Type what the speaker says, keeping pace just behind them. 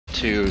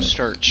to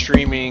start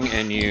streaming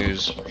and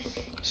use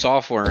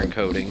software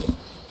encoding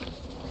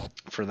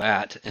for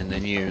that, and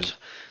then use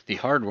the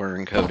hardware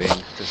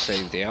encoding to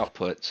save the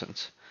output,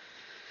 since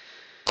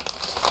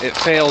it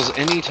fails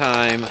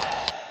anytime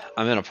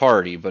I'm in a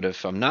party, but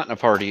if I'm not in a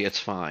party, it's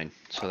fine.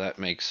 So that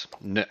makes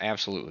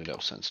absolutely no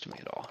sense to me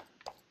at all.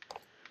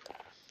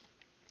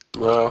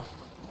 Well,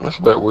 that's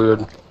a bit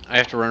weird. I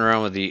have to run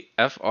around with the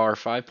FR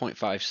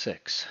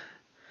 5.56.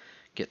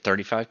 Get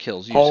 35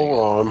 kills using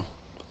Hold on.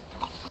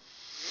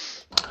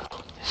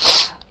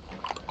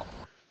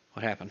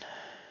 What happened?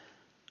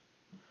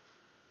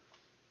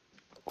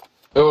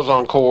 It was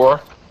on core.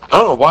 I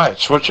don't know why it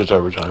switches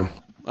every time.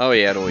 Oh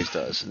yeah, it always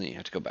does, and then you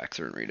have to go back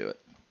through and redo it.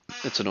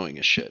 It's annoying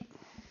as shit.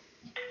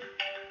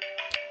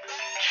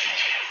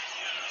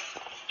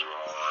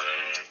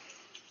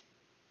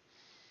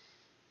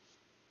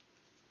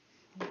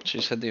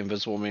 She said The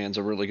Invisible Man's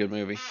a really good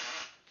movie.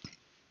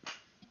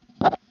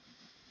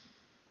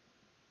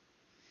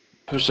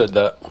 Who said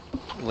that?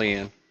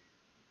 Leanne.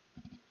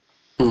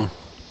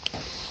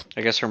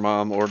 I guess her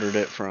mom ordered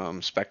it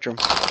from Spectrum.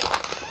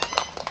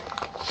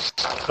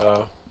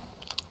 I'll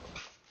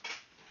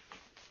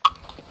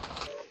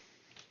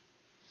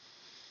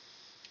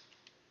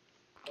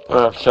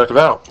have to check it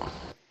out.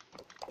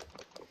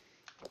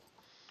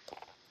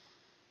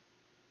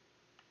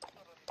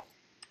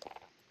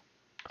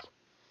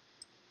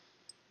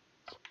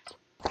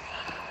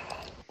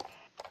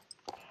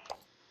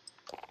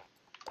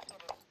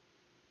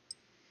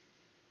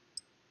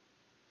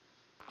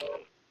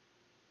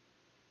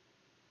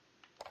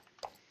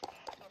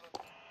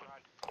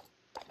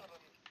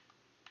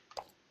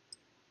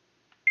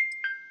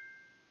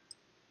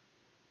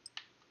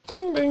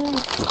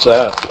 What's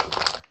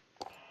that?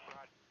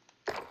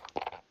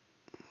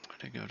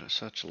 Why'd it go to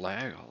such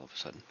lag all of a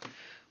sudden?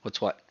 What's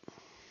what?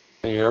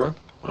 Can you hear me?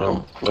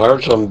 I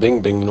heard some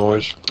bing bing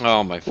noise.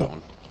 Oh, my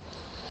phone.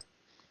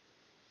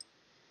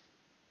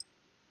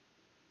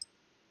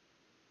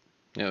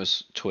 It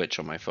was Twitch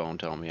on my phone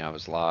telling me I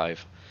was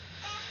live.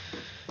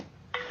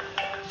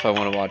 If I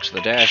want to watch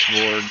the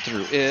dashboard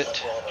through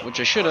it, which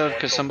I should have,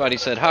 because somebody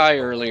said hi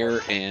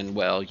earlier, and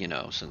well, you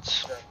know,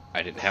 since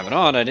I didn't have it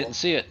on, I didn't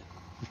see it.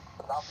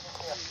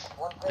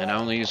 And I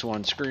only use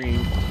one screen.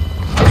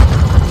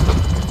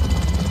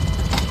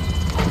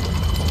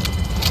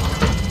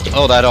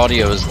 Oh, that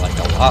audio is like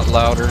a lot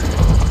louder.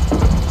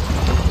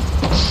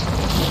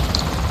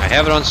 I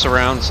have it on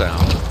surround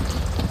sound.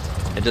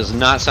 It does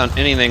not sound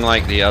anything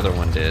like the other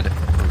one did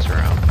on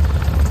surround.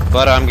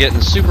 But I'm getting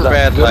super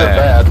bad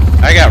lag.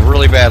 I got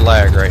really bad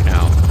lag right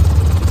now.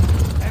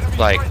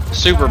 Like,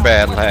 super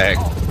bad lag.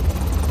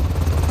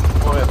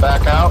 Want me to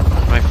back out?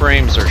 My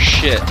frames are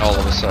shit all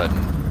of a sudden.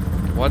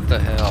 What the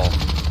hell?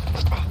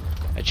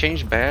 I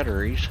changed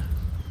batteries.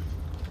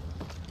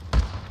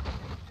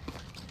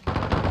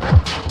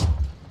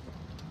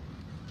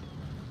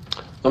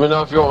 Let me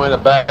know if you want me to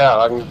back out.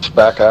 I can just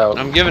back out.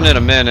 I'm giving it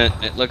a minute.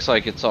 It looks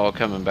like it's all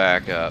coming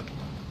back up.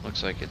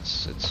 Looks like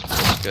it's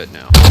good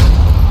now.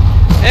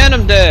 And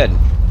I'm dead.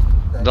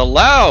 The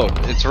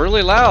loud. It's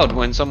really loud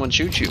when someone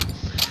shoots you.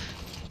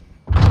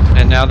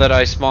 And now that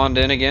I spawned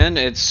in again,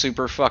 it's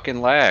super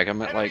fucking lag.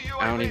 I'm at like,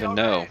 I don't even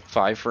know,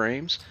 5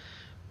 frames?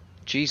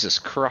 Jesus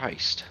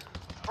Christ.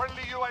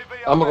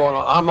 I'm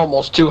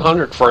almost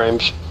 200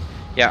 frames.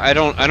 Yeah, I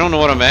don't know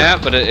what I'm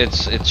at, but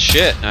it's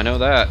shit. I know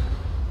that.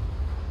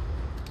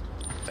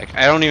 Like,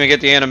 I don't even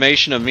get the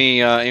animation of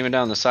me aiming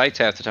down the sights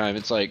half the time.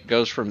 It's like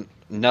goes from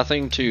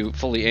nothing to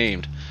fully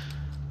aimed.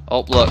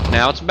 Oh, look,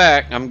 now it's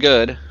back. I'm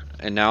good,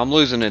 and now I'm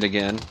losing it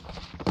again.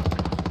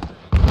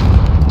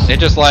 It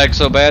just lagged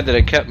so bad that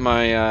it kept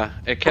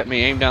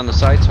me aimed down the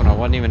sights when I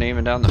wasn't even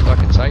aiming down the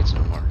fucking sights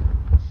no more.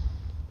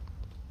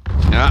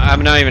 Now,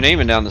 I'm not even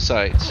aiming down the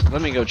sights.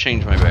 Let me go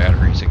change my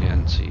batteries again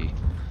and see.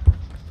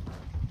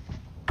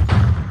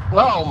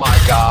 Oh my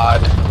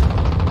god.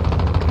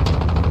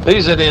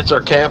 These idiots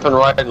are camping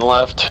right and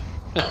left.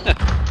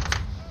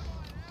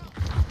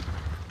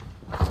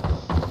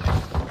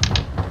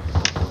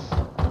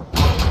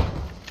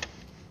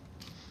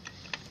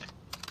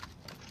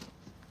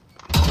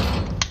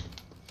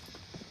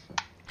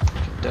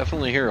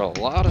 Definitely hear a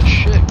lot of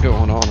shit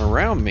going on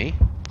around me.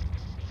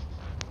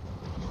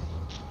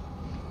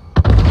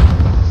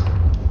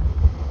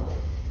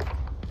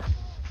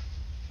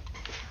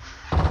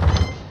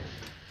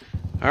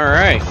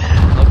 Alright,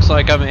 looks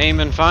like I'm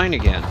aiming fine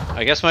again.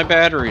 I guess my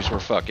batteries were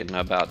fucking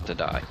about to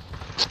die.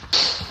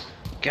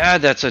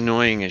 God, that's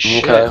annoying as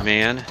shit,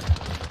 man.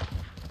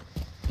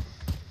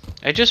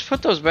 I just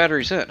put those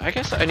batteries in. I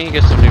guess I need to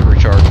get some new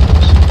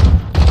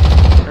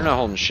rechargeables. They're not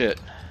holding shit.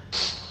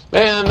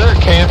 Man, they're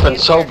camping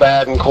so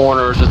bad in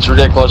corners, it's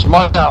ridiculous.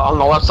 Mark out on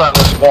the left side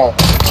of this wall.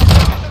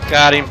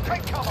 Got him.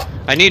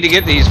 I need to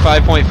get these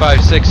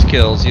 5.56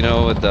 kills, you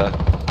know, with the...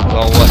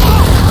 Well, what?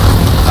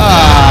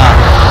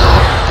 Ah!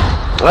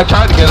 I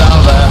tried to get out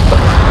of that, but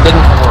it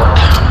didn't work.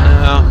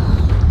 No.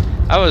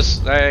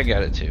 I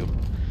got it too.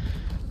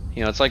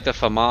 You know, it's like the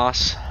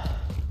FAMAS.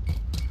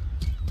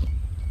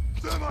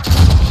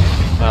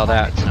 Well,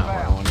 that's not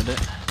where I wanted it.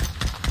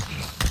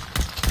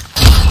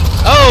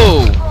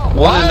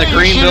 One in the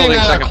green building,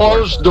 at second a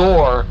closed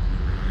door?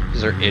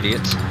 Because they're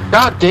idiots.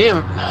 God damn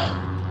it.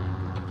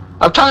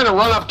 I'm trying to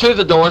run up to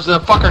the doors and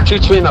the fucker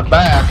shoots me in the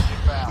back.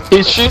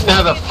 He's shooting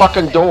at the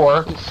fucking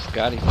door. Oof,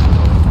 got him.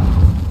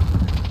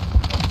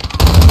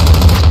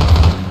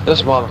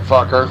 This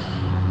motherfucker.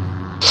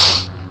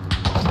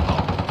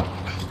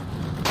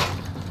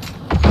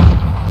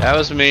 That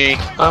was me.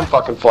 I'm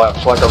fucking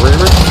flaps like a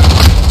reaver.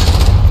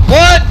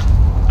 What?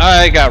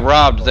 I got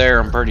robbed there,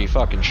 I'm pretty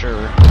fucking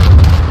sure.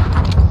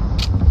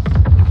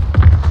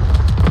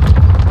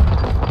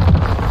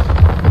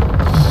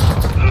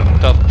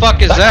 The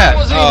fuck is that?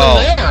 Wasn't even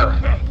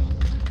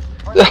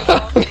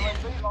there.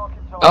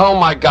 Oh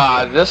my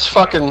god, this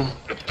fucking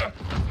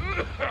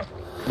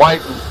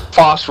white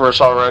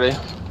phosphorus already.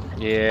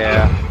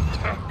 Yeah.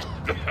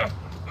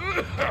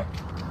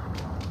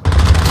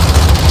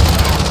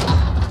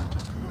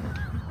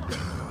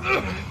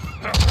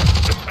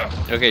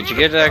 Okay, did you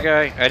get that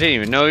guy? I didn't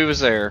even know he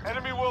was there.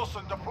 Enemy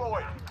Wilson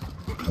deployed.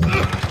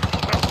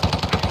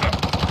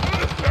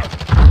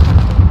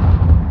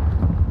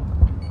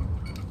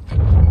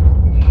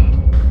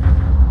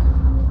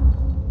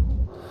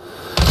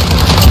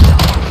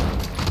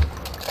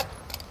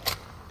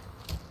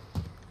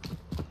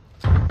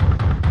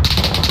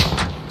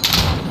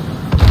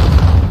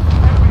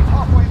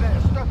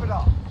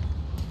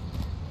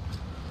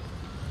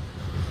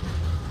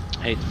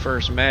 Ain't the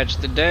first match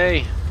of the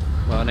day.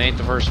 Well, it ain't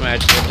the first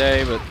match of the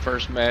day, but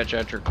first match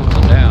after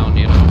cooling down,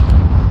 you know.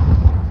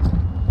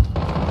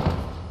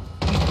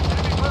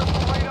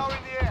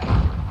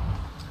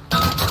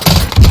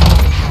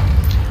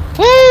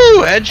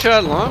 Woo!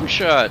 Headshot, long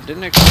shot.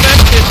 Didn't expect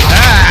it.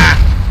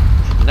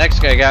 Ah! Next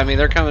guy got me.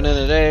 They're coming in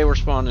today. We're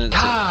spawning in.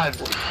 God.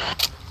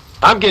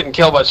 I'm getting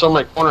killed by so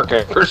many corner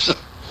campers.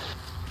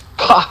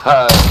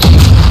 God.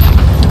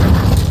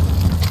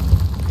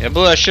 Yeah,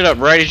 blew that shit up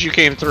right as you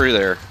came through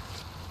there.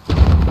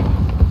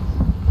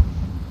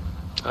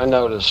 I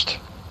noticed.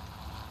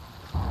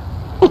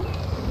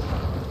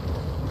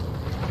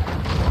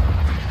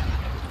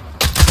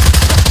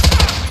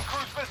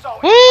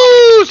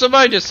 Woo!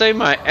 Somebody just saved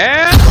my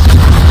ass!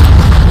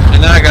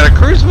 And then I got a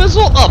cruise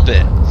missile up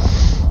it.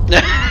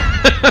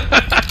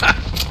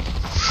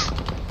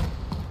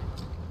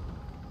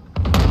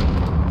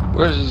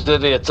 Where's these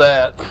idiots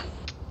at?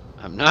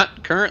 I'm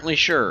not currently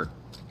sure.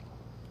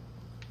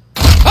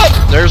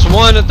 Oh! There's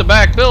one at the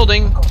back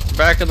building.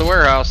 Back of the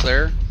warehouse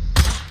there.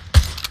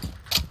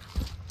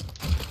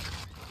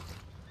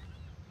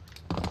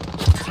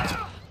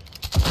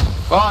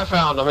 Well, I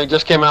found him. He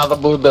just came out of the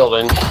blue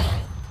building.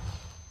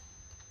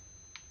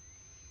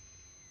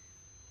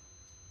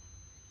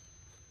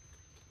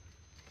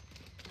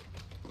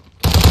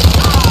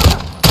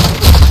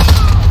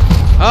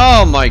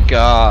 Oh my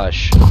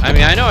gosh. I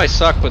mean, I know I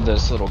suck with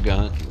this little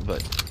gun,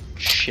 but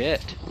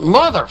shit.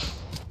 Mother.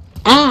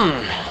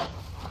 I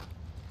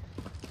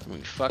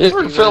mean, fuck You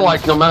ever feel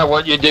like no matter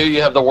what you do,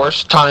 you have the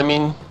worst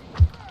timing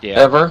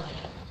ever?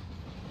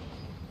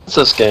 It's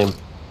this game.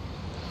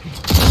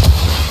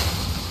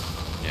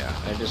 Yeah,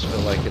 I just feel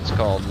like it's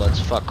called Let's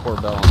Fuck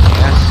Corbel on the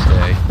Ass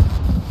Day.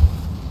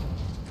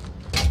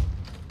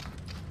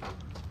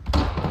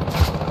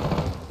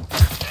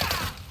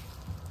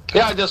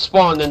 Yeah, I just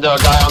spawned into a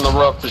guy on the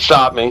roof that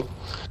shot me.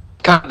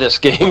 God, this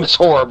game is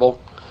horrible.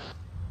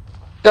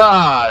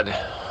 God.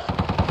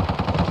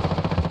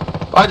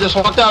 I just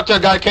walked out to a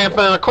guy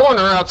camping in a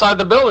corner outside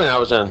the building I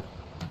was in.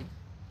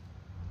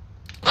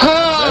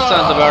 That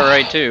sounds about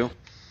right too.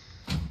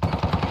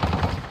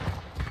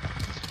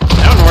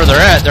 I don't know where they're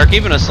at. They're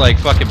keeping us like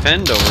fucking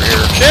pinned over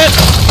here. Shit!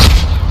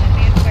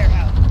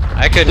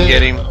 I couldn't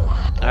get him.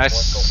 I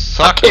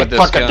suck with this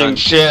fucking gun. do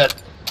shit.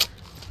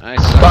 I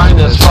suck Find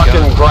with this this fucking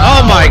gun. ground.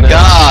 Oh my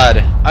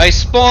god! I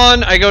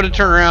spawn, I go to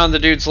turn around, the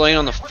dude's laying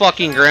on the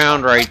fucking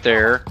ground right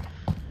there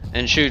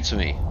and shoots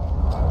me.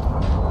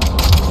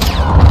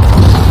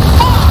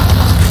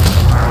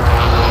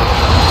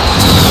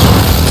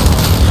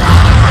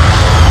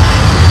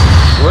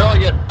 Really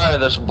get tired of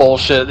this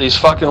bullshit. These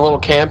fucking little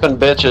camping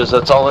bitches,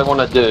 that's all they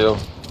want to do.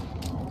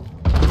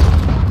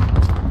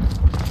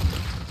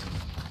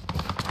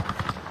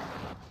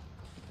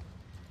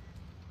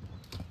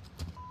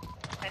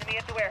 Enemy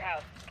at the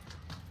warehouse.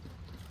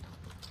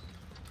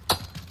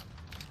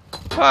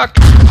 Fuck!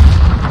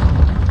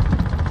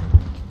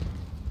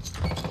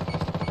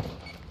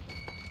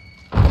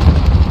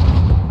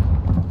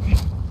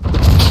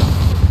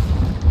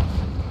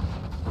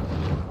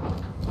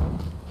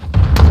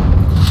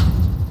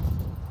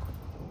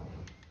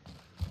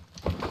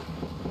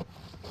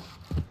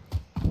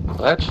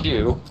 That's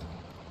you.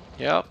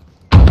 Yep.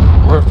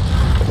 Where?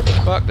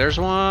 Fuck, there's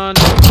one.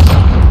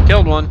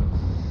 Killed one.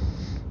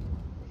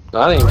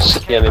 I didn't even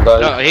see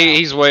anybody. No,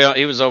 he's way out.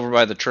 He was over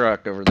by the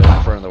truck over there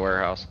in front of the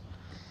warehouse.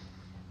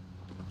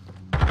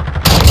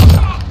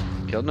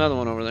 Killed another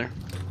one over there.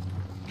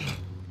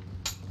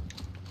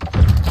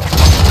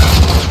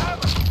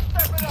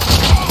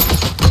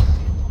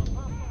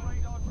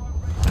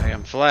 I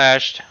am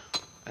flashed.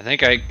 I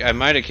think I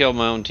might have killed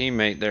my own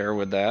teammate there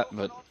with that,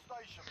 but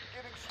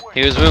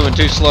He was moving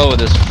too slow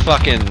with his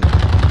fucking...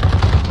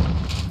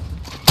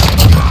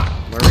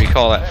 whatever you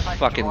call that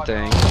fucking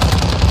thing.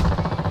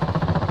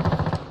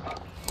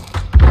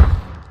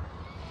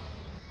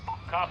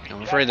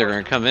 I'm afraid they're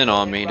gonna come in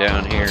on me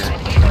down here.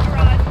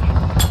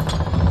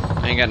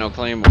 I ain't got no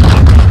claymore.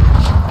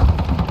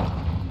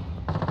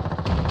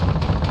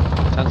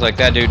 Sounds like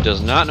that dude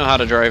does not know how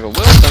to drive a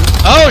Wilson.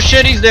 Oh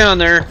shit, he's down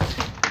there.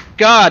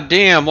 God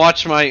damn,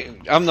 watch my...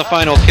 I'm the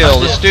final kill.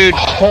 This dude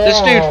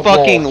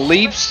fucking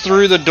leaps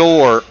through the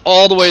door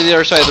all the way to the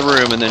other side of the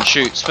room and then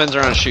spins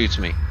around and shoots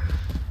me.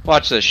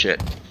 Watch this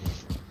shit.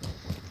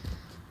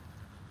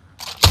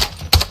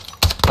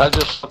 I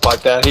just looked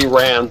like that. He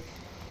ran.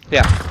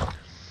 Yeah.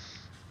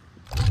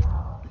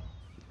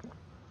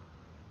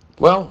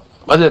 Well,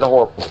 I did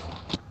horrible.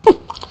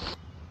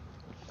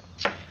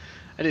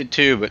 I did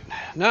too, but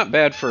not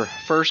bad for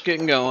first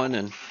getting going,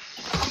 and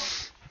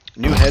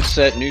new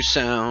headset, new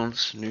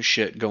sounds, new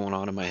shit going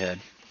on in my head.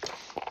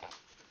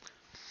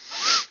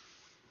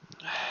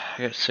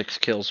 I got 6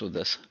 kills with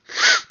this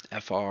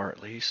FR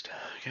at least.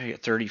 I gotta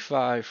get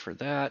 35 for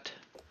that.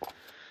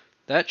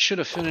 That should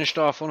have finished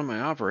off one of my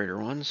operator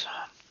ones.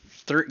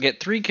 Get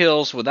 3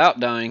 kills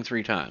without dying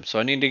 3 times. So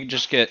I need to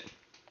just get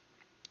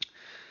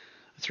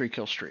a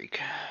 3-kill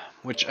streak,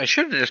 which I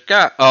should have just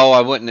got. Oh,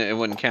 I wouldn't. It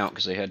wouldn't count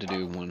because they had to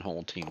do one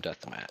whole team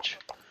deathmatch.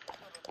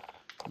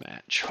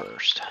 Match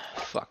first.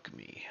 Fuck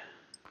me.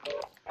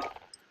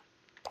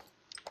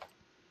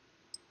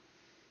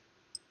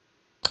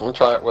 I'll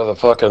try it with a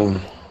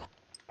fucking...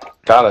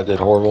 God, I did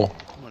horrible.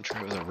 I'm gonna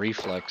try with a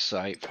reflex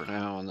sight for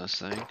now on this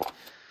thing.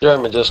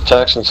 Jeremy just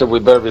texted and said we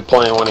better be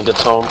playing when he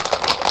gets home.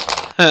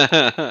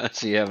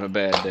 So you having a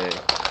bad day?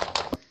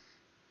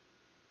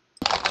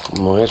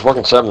 Well, he's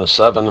working 7 to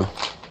 7.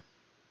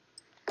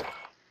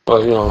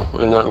 But, you know,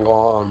 ain't nothing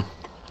going on.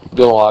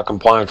 Doing a lot of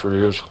compliance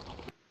reviews.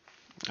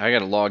 I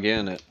gotta log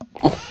in at...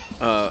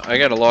 I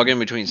gotta log in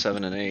between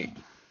 7 and 8.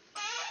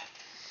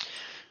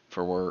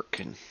 For work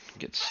and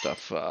get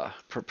stuff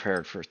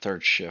prepared for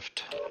 3rd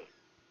shift.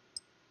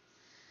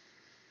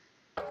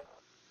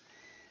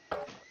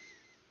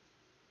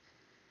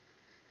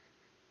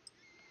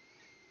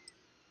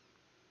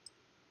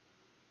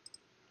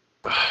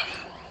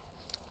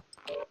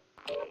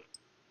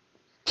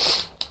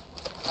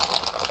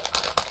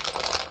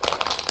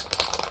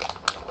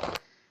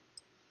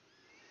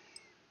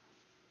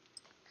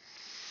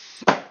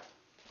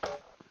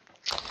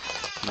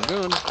 I'm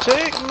gonna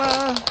take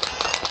my...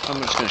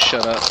 I'm just gonna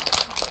shut up.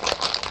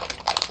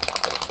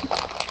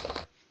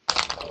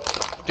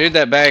 Dude,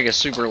 that bag is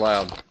super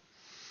loud.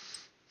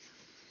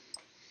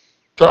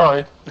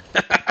 Sorry.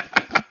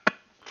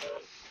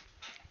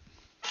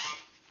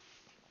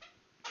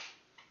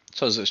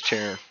 So is this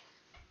chair.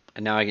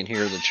 And now I can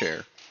hear the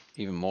chair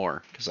even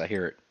more because I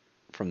hear it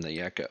from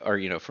the echo, or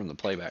you know, from the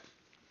playback.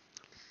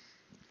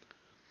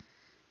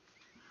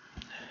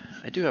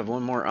 I do have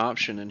one more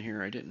option in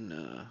here I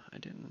didn't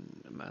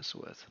mess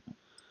with.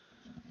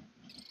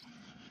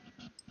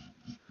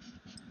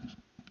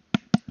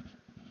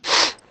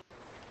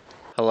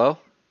 Hello?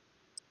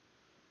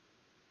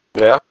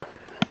 Yeah?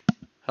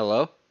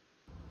 Hello?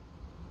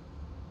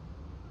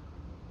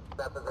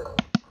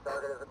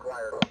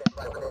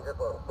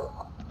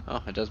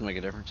 Oh, it does make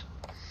a difference.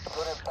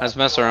 I was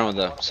messing around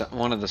with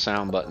one of the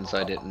sound buttons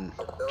I didn't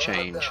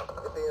change.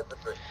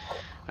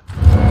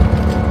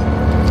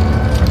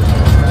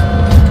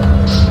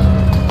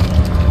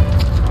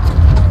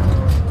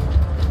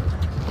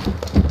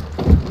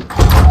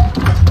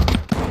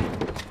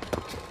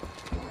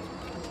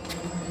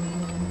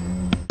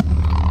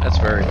 That's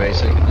very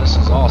basic, and this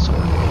is awesome.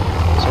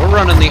 So we're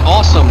running the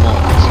awesome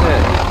one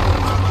instead.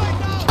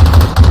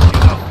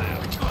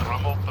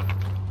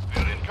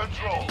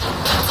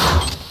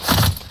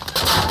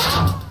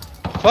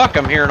 Fuck,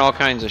 I'm hearing all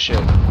kinds of shit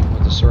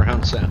with the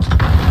surround sound.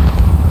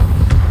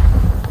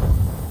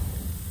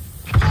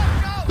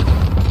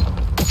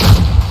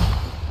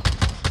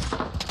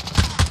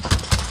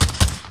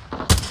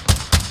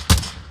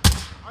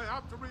 I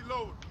have to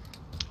reload.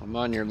 I'm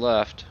on your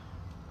left.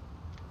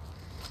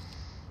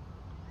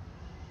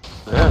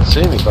 I didn't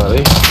see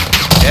anybody.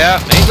 Yeah,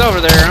 he's over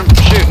there. I'm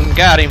shooting.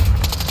 Got him.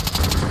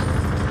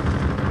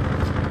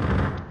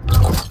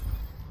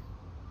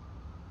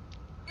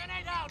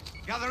 Grenade out.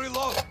 Gather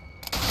reload.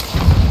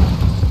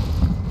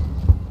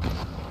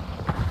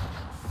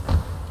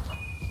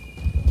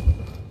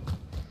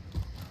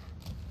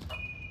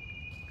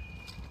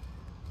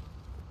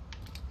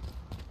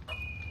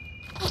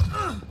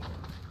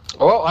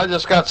 Well, I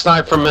just got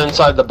sniped from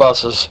inside the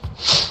buses.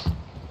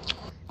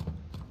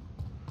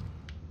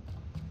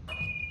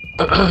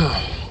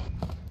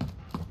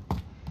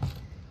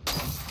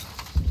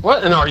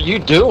 What are you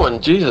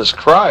doing? Jesus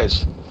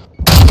Christ.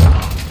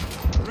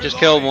 Just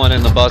killed one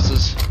in the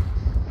buses.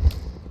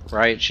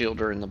 Riot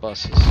shielder in the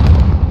buses.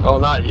 Oh,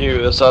 not you,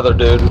 this other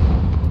dude.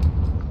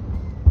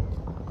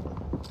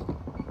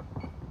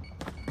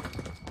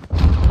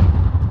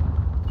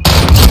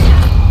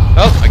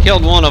 Oh, I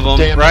killed one of them.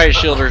 Damn. Riot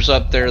shielder's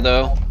up there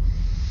though.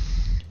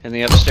 In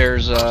the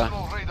upstairs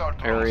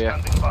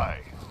area.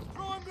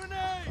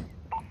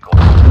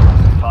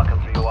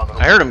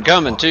 I heard him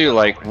coming too,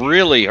 like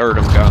really heard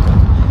him coming.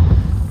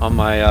 On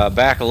my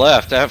back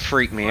left, that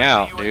freaked me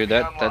out, dude.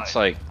 That's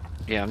like,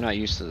 yeah, I'm not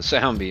used to the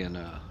sound being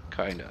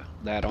kind of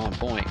that on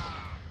point.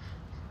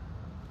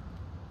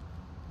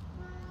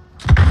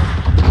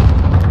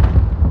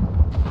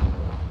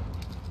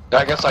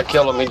 I guess I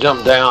killed him. He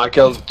jumped down. I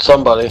killed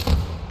somebody.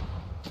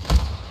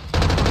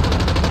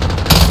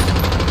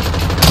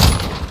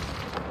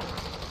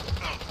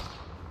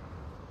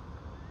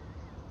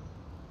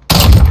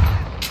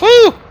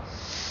 Woo!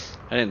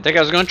 I didn't think I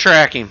was going to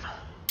track him.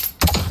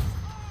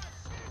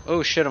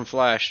 Oh shit, I'm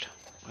flashed.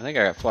 I think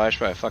I got flashed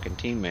by a fucking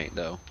teammate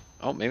though.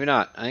 Oh, maybe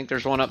not. I think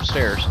there's one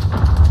upstairs.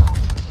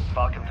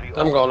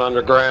 I'm going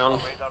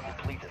underground.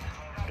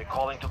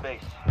 Recalling to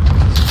base.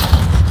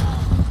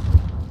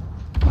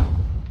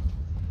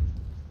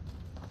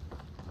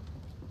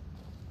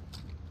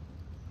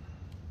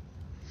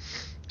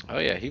 Oh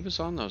yeah, he was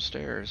on those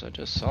stairs. I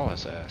just saw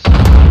his ass.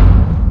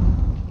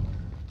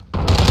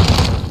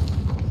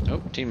 Oh,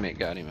 teammate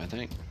got him, I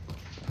think.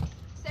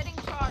 Setting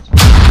charge.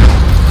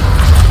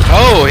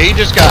 Oh, he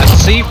just got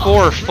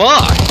C4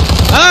 fucked.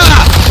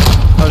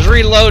 Ah! I was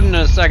reloading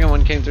and the second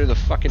one came through the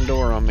fucking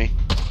door on me.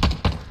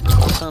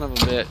 Son of a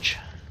bitch.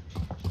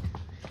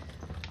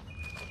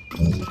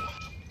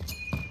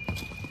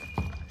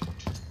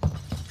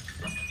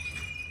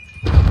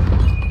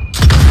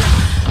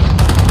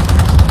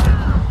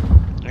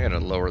 I gotta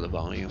lower the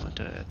volume with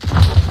that.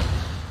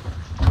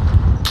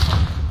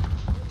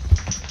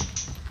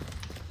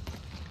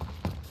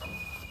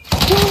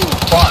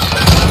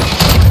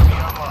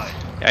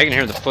 Yeah, I can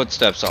hear the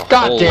footsteps a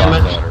whole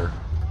lot better.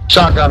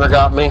 Shotgunner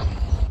got me.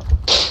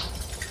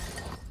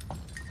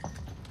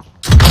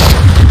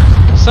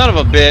 Son of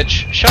a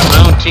bitch. Shot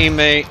my own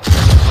teammate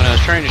when I was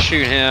trying to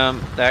shoot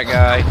him. That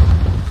guy.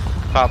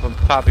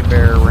 Poppy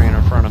Bear ran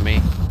in front of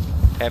me.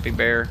 Happy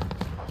Bear.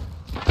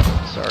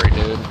 Sorry,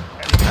 dude.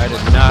 I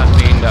did not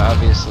mean to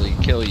obviously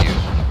kill you.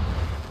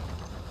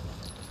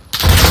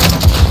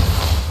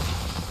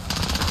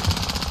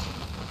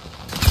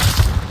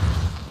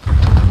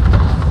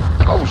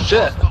 Oh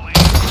shit.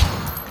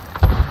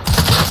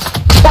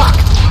 Fuck!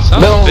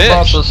 Son of a bitch.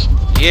 Buses.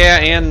 Yeah,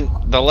 and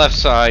the left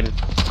side.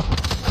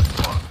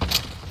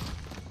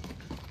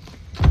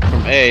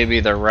 From A, be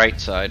the right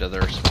side of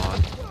their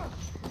spawn.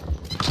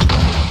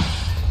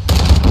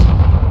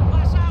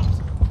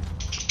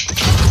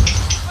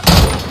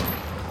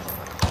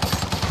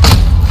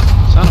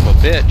 Son of a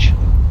bitch.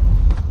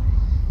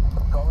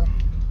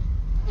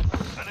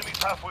 Enemy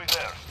halfway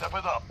there. Step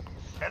it up.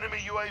 Enemy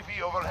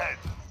UAV overhead.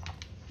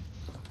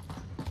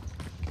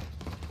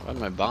 Why did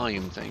my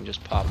volume thing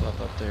just pop up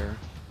there?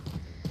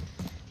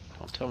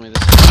 Don't tell me this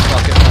is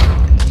fucking...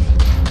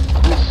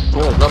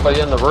 There's nobody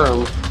in the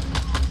room.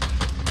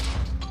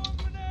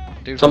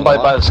 Dude, Somebody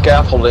by the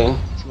scaffolding.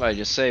 Somebody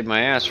just saved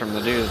my ass from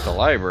the dude at the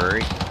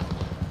library.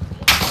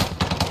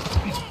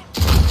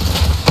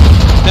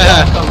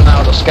 Coming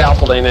out of the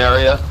scaffolding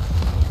area.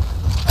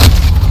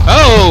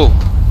 Oh!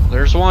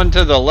 There's one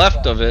to the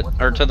left of it,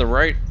 or to the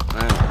right.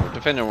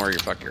 Depending on where you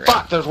fuck you're at.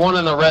 Fuck, there's one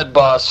in the red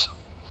bus.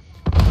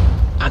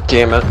 God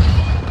damn it.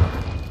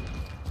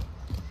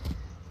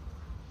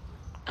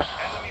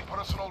 Enemy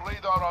personal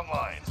radar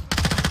online.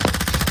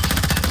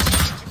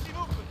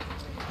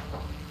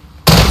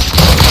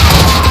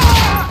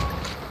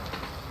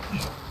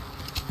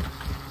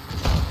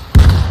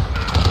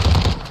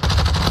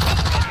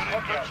 You're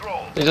in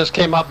control. He just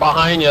came up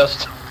behind you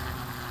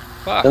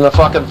Fuck. in the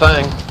fucking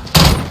thing.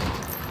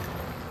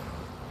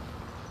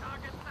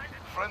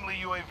 Friendly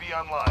UAV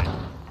online.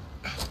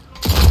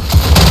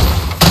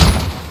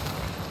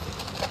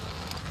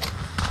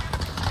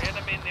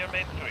 Enemy near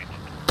Main Street.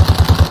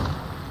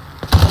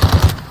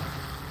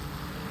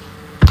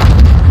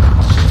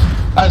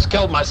 I just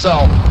killed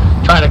myself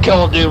trying to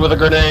kill a dude with a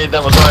grenade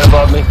that was right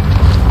above me.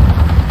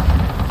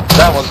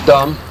 That was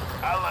dumb.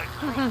 Allied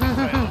troops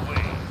sail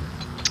away.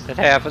 It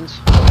happens.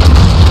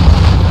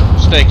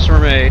 Mistakes were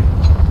made.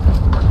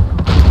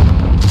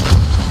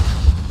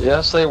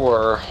 Yes, they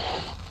were. I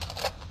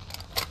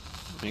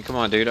mean, come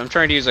on, dude. I'm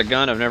trying to use a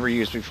gun I've never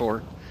used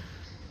before.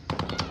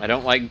 I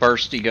don't like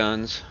bursty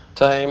guns.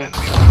 Same. Enemy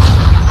deployed.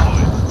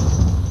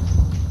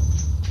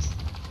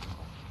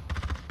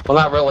 Well,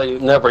 not really,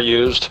 never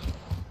used.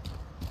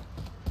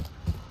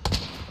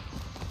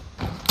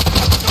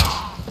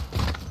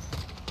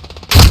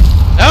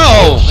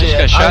 Oh! Just shit.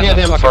 got shot I in hit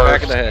the him fucking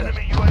back of first. the head.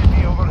 Enemy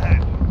UAV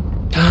overhead.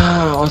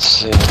 Let's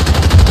see.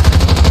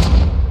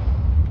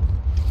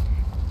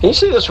 Can you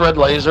see this red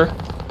laser?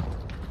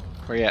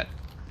 Where you at?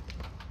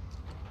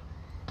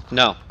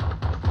 No.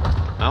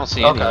 I don't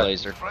see any Okay.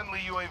 laser. Friendly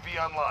UAV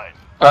online.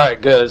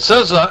 Alright, good. It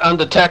says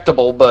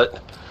undetectable,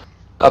 but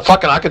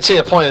I could see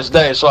it plain as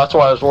day, so that's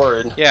why I was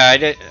worried. Yeah, I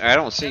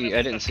didn't see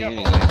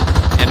anything.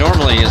 And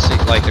normally you see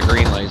like the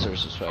green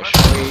lasers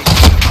especially.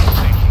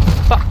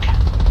 Fuck.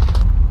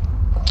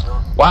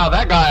 Wow,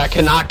 that guy I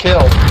cannot kill.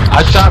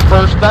 I shot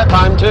first that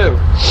time too.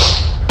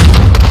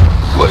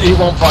 But he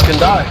won't fucking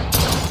die.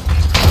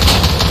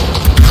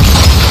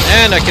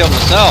 And I killed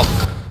myself.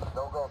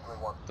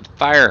 With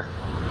fire.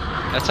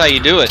 That's how you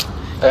do it.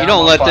 You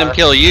don't let them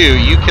kill you.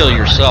 You kill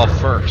yourself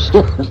first.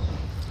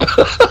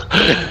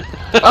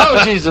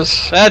 Oh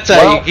Jesus! That's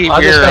how you keep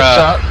your.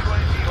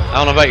 I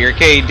don't know about your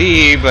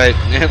KD, but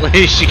at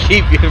least you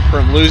keep you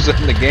from losing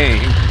the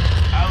game.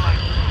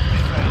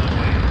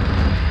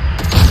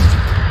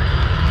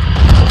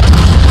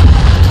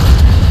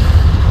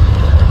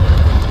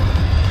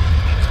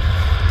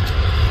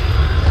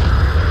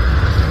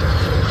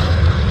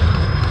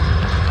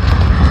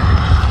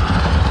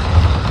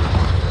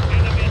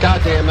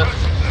 God damn it!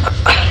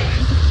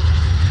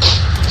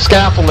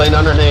 Scaffolding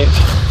underneath.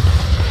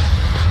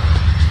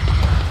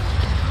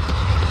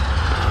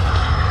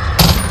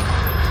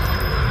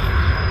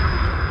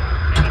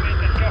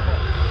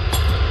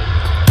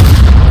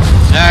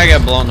 I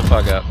got blown the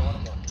fuck up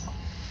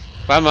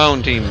by my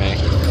own teammate.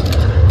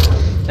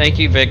 Thank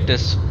you,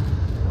 Victus.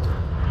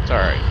 It's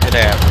alright, it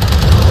happened.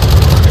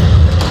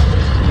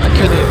 I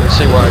couldn't even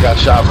see where I got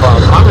shot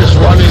from. I'm just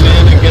running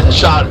in and getting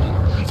shot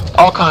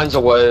all kinds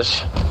of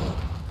ways.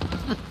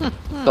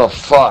 The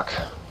fuck?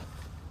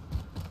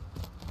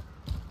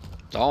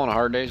 It's all in a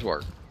hard day's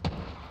work.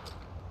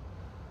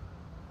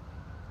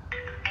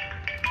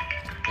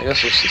 I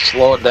guess we should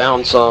slow it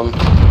down some.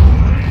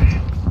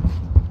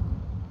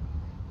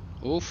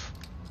 Oof.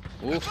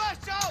 Oof.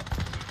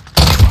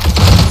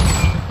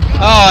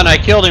 Oh, and I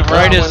killed him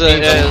right as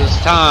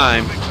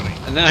time.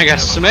 And then I got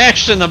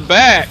smashed in the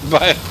back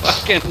by a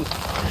fucking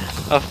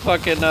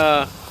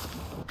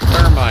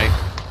thermite.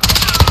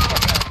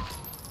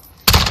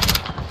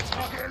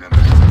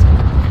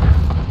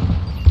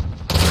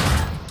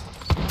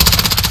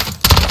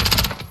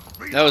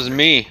 That was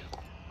me.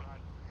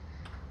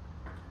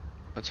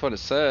 That's what it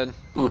said.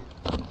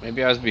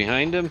 Maybe I was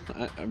behind him?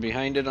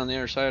 Behind it on the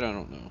other side? I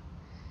don't know.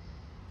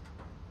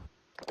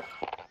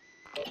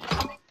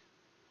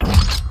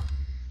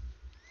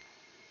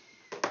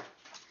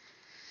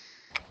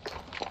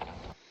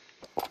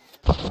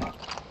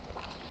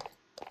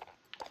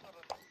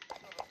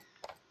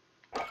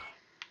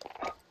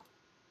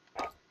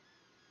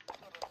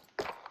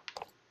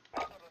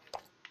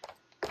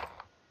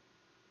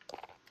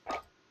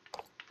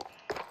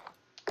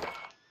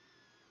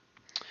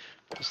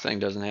 This thing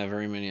doesn't have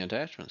very many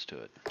attachments to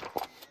it.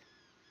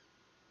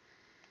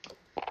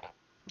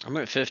 I'm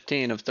at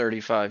 15 of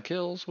 35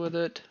 kills with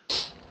it.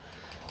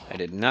 I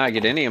did not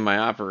get any of my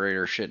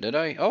operator shit, did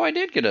I? Oh, I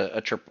did get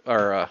a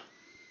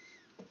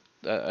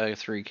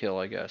 3 kill,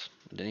 I guess.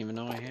 I didn't even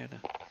know I had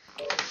it.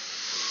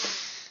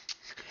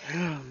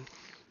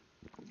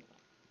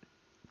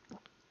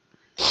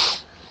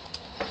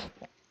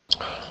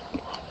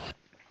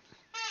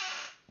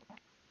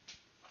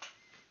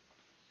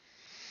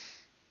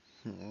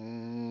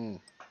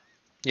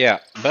 Yeah,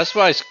 Best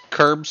Buy's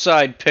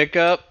curbside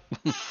pickup,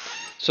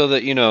 so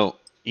that you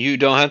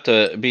don't have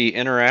to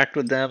interact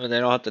with them and they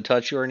don't have to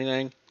touch you or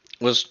anything,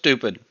 was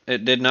stupid.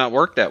 It did not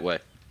work that way.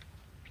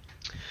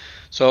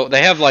 So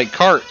they have like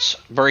carts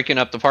breaking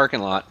up the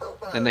parking lot,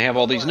 and they have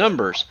all these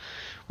numbers.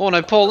 Well, when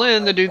I pull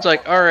in, the dude's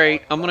like, "All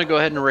right, I'm gonna go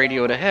ahead and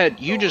radio it ahead.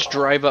 You just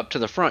drive up to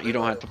the front. You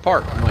don't have to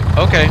park." I'm like,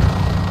 "Okay."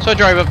 So I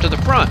drive up to the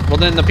front. Well,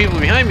 then the people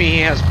behind me, he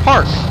has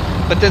parked.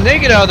 But then they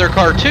get out of their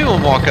car too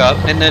and walk up,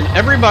 and then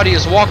everybody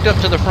has walked up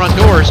to the front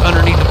doors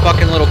underneath a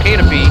fucking little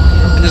canopy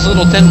in this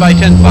little 10 by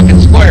 10 fucking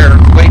square,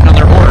 waiting on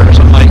their orders.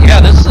 I'm like,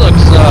 yeah, this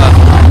looks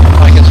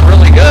like it's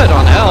really good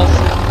on health.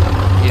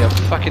 You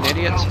fucking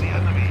idiots.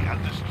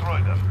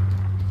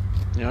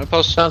 You know, I'm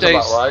supposed to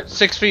stay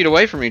 6 feet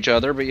away from each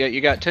other, but yet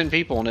you got 10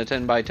 people in a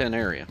 10 by 10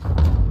 area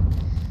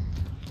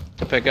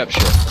to pick up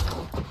shit.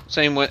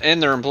 Same with,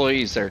 and their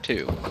employees there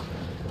too.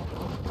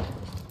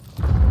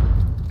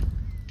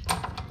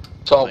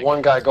 Saw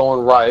one guy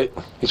going right.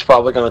 He's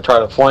probably going to try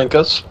to flank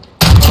us.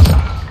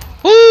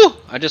 Woo!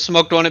 I just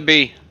smoked one at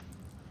B.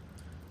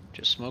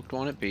 Just smoked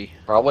one at B.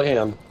 Probably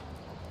him.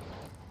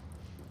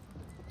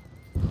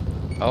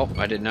 Oh,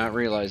 I did not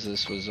realize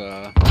this was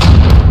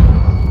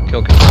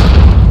kill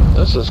confirmed.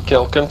 This is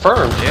kill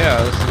confirmed.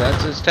 Yeah,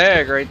 that's his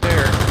tag right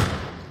there.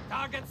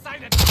 Target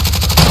sighted.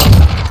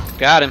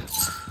 Got him.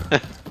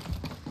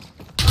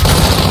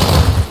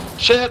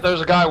 Shit,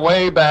 there's a guy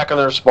way back in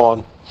their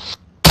spawn.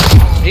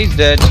 He's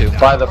dead too.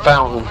 By the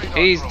fountain.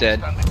 He's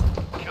dead.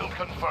 Kill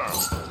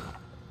confirmed.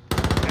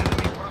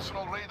 Enemy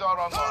personal radar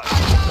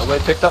online.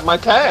 Nobody picked up my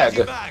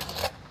tag.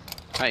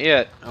 Not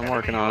yet. I'm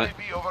working on it.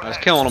 I was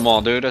killing them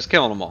all, dude. I was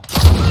killing them all.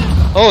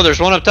 Oh, there's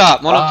one up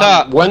top. One up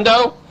top.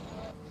 Window?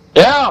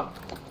 Yeah.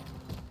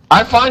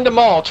 I find them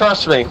all.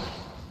 Trust me.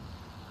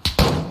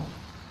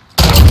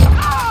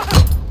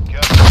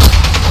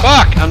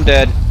 Fuck! I'm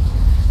dead.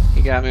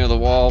 He got me with a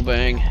wall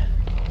bang.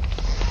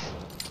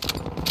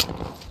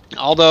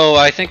 Although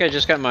I think I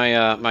just got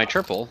my my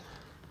triple.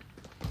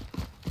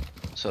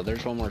 So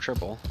there's one more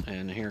triple,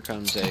 and here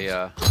comes a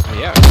oh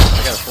yeah,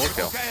 I got a 4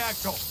 kill.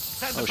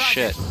 Oh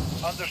shit.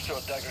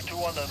 Understood. Dagger 2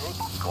 on the route.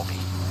 Copy.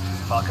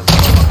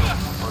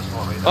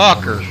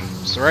 Fucker.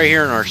 It's right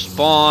here in our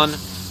spawn.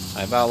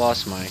 I about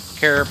lost my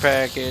care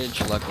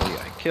package. Luckily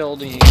I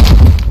killed him.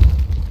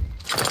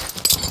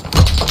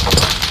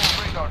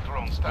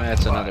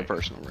 That's another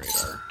personal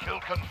radar. Kill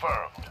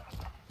confirmed.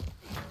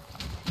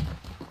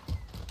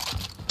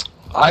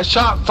 I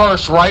shot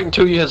first right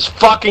into his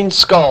fucking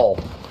skull.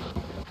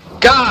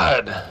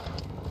 God!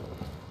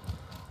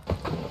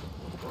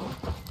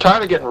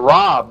 Tired of getting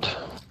robbed.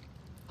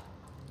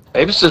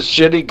 Maybe it's this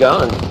shitty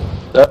gun.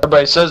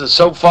 Everybody says it's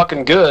so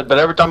fucking good, but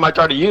every time I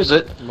try to use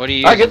it, What do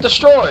you I get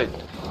destroyed.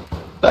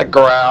 That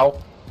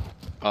growl.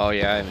 Oh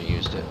yeah, I haven't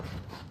used it.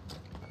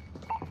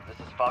 This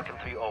is Falcon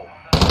 3-0.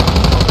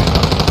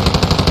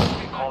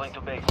 Calling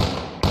to base.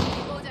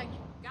 Loading.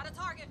 Got a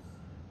target.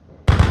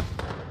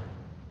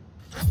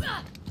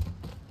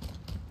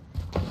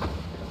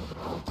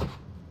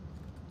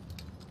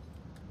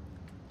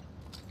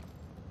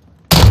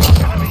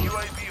 Enemy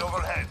UAV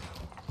overhead.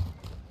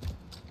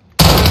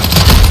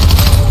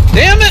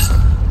 Damn it!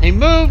 He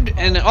moved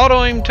and the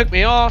auto aim took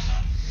me off.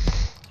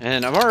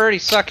 And I'm already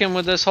sucking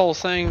with this whole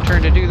thing,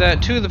 trying to do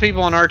that. Two of the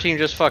people on our team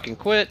just fucking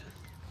quit.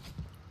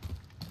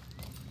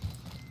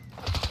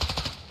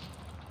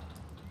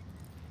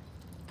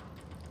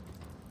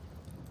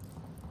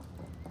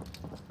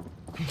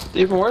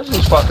 Steven, where's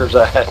these fuckers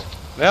at?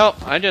 Well,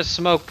 I just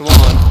smoked one.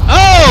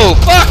 Oh,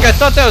 fuck! I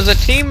thought that was a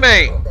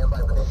teammate!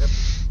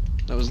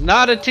 That was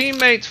not a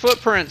teammate's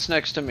footprints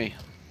next to me.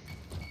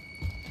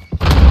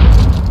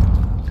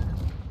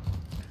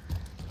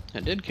 I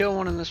did kill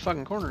one in this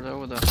fucking corner, though,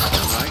 with a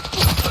dynamite.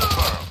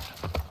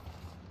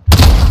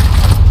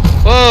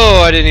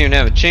 Whoa, I didn't even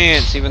have a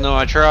chance, even though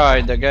I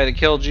tried. That guy that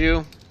killed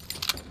you?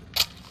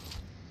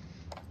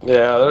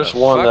 Yeah, there's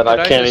one that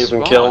I can't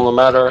even kill no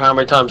matter how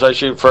many times I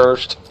shoot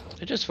first.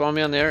 It just spawned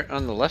me on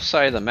the left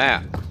side of the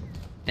map.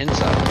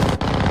 Inside.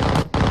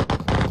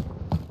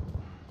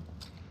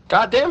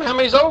 God damn, how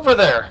many's over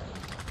there?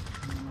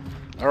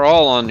 They're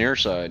all on your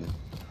side.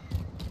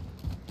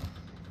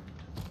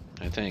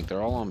 I think.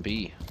 They're all on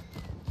B.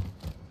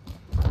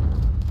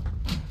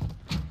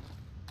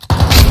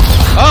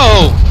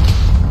 Oh!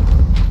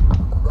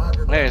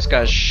 Hey, this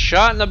guy's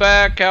shot in the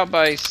back out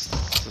by, I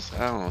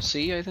don't know,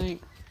 C, I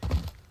think?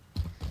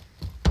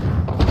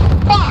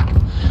 Fuck!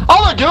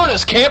 All they're doing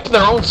is camping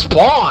their own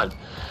spawn.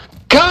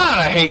 God,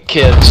 I hate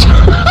kids.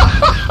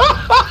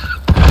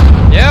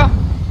 Yeah?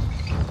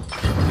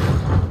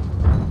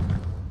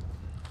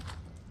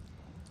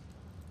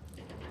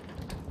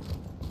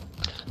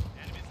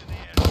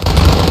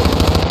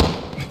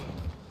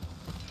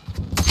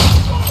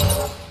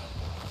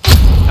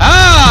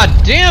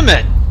 Ah, damn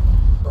it!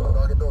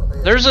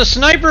 There's a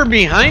sniper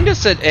behind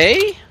us at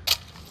A?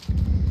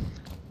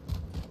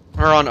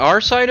 Or on our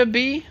side of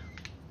B?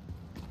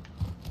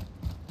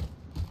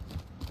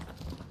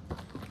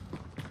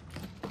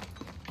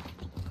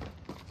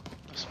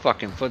 Those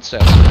fucking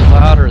footsteps are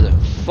louder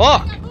than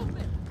fuck!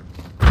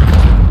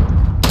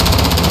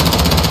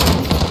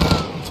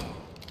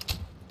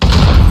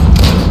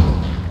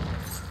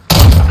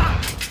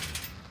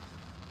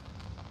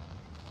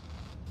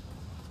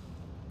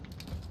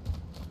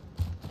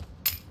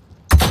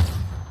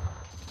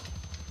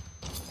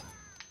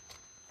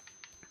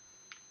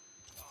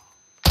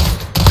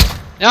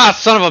 Ah,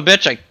 son of a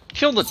bitch, I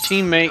killed a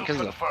teammate because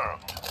of the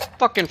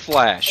fucking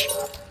flash.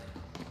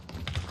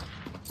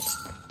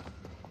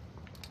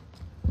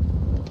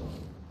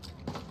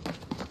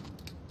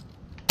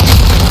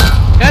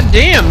 God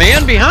damn,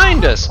 man,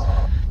 behind us!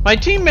 My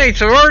teammates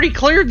have already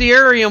cleared the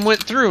area and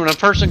went through, and a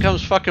person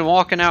comes fucking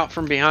walking out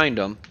from behind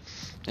them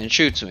and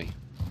shoots me.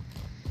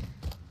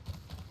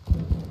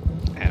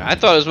 And I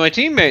thought it was my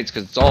teammates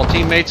because it's all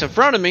teammates in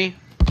front of me.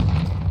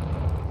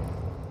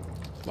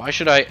 Why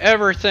should I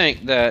ever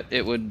think that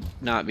it would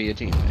not be a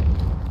teammate?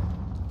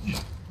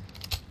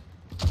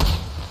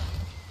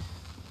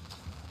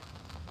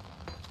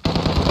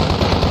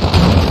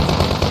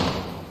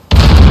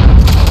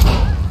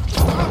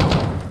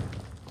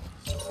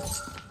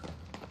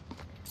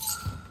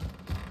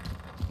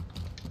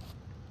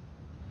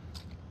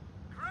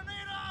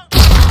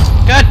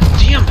 God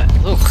damn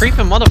it! Little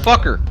creeping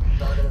motherfucker!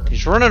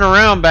 He's running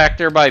around back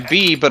there by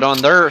B, but on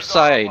their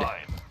side.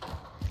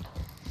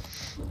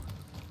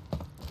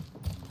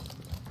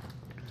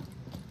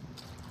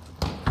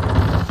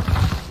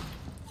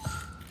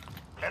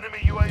 Enemy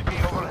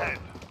UAV overhead.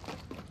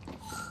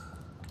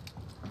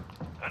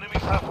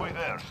 Enemy's halfway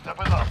there. Step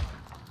it up.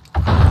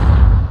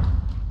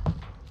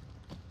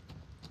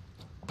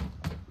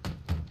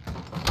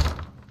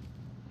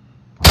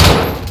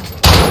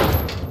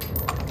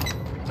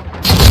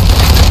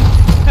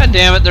 God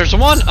damn it, there's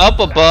one up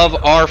above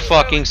our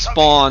fucking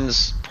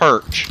spawn's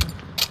perch.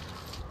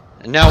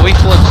 And now we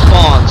flipped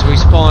spawns. We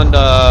spawned,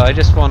 I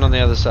just spawned on the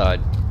other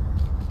side.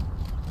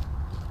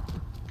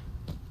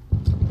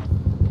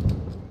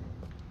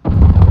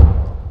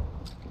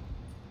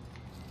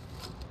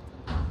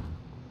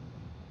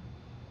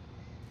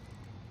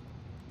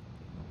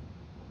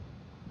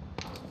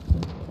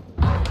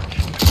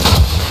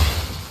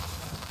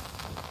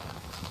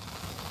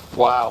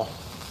 Wow.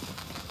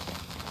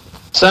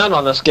 Sound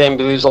on this game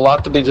leaves a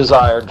lot to be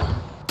desired.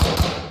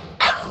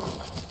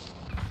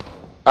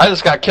 I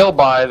just got killed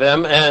by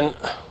them and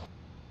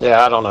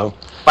yeah, I don't know.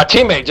 My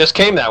teammate just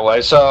came that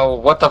way, so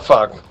what the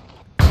fuck?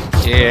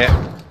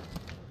 Yeah.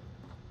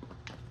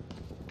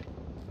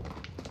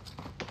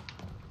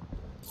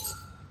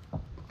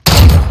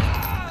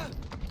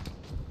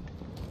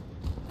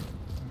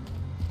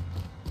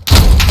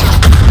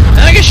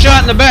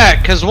 shot in the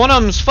back because one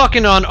of them's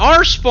fucking on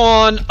our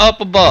spawn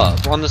up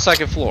above on the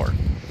second floor.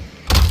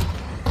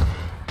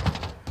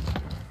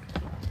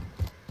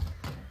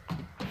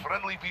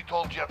 Friendly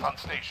VTOL jet on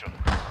station.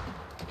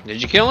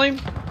 Did you kill him?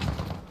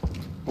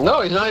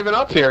 No, he's not even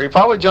up here. He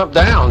probably jumped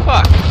down.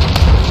 Fuck.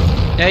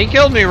 Yeah, he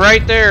killed me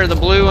right there, the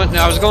blue one.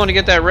 I was going to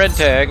get that red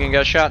tag and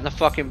got shot in the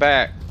fucking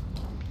back.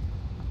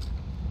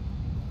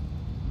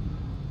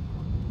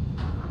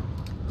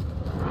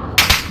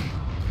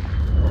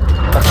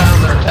 I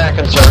found their attack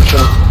insertion.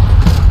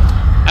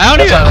 I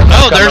don't That's even.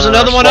 how Oh, they there's come in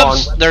another our one up.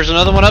 spawn. There's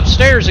another one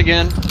upstairs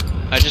again.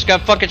 I just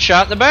got fucking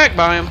shot in the back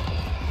by him.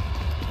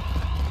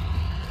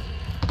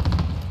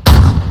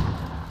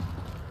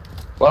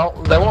 Well,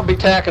 they won't be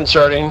tack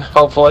inserting,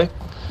 hopefully,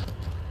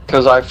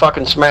 because I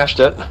fucking smashed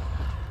it.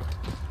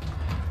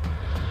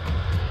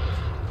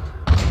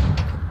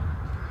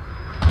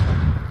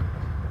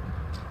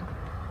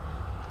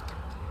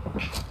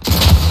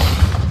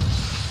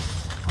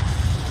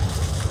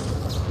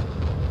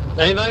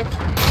 Anything?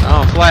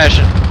 Oh, I'm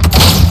flashing.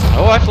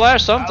 Oh, I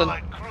flashed something.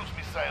 Allied cruise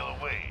missile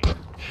away.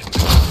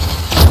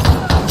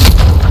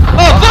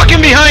 Oh,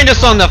 fucking behind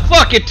us on the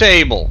fucking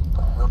table.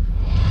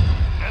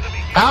 Enemy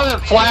How did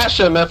it flash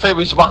him if it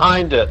was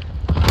behind it?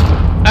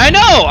 I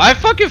know. I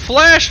fucking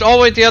flashed all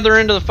the way at the other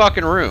end of the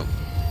fucking room.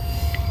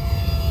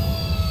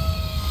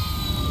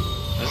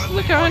 This is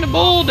the kind of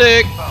bull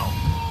dick. found.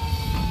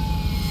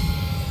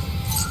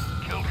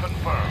 Kill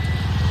confirmed.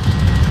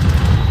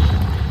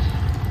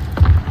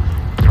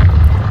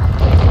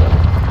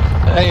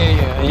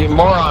 Hey, you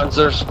morons,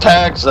 there's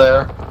tags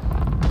there.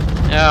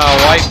 Yeah,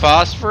 white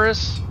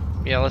phosphorus.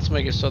 Yeah, let's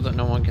make it so that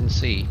no one can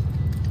see.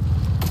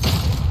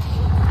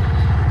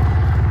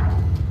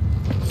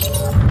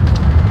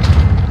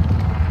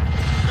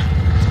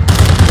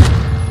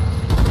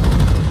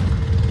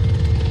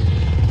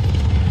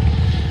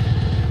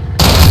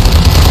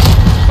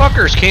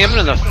 Fuckers camping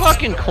in the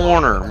fucking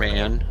corner,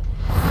 man.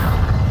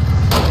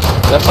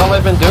 That's all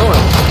they've been doing.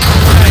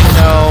 I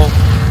know.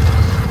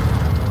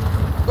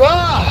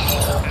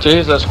 Ah!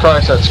 Jesus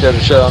Christ, that scared the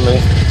shit out of me.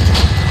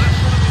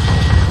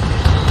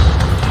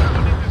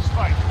 Winning this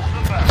fight. Hold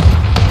them back.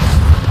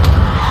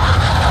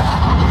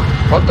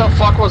 What the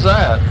fuck was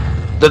that?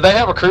 Did they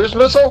have a cruise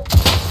missile?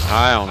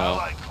 I don't know.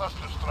 Allied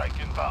cluster strike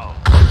inbound.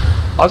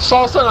 I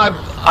saw something.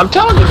 I'm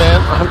telling you,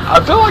 man.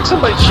 I feel like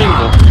somebody's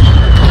cheating.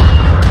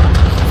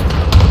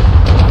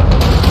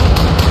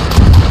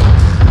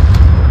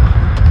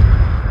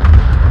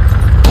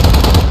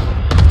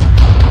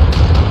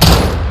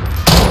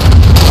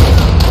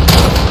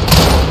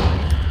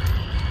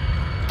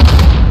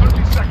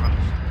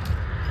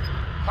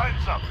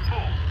 Time's up.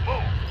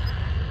 Move.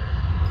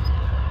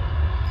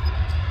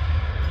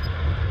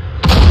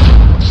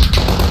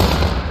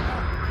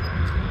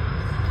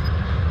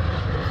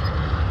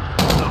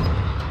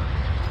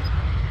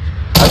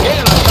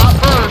 Again, I shot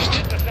first.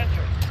 The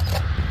center.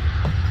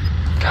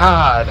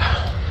 God.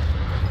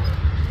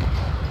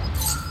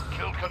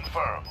 Kill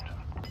confirmed.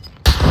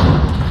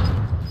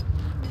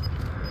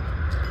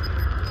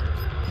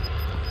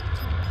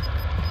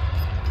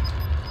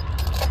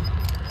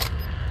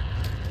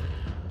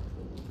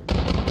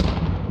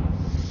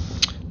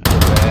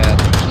 Bad.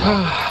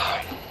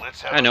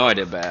 Let's have I know a I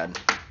did bad.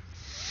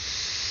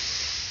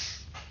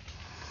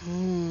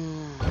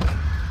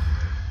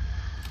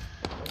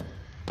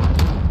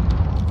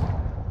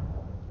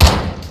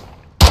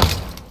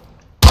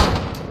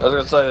 I was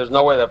gonna say, there's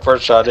no way that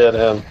first shot hit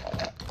him.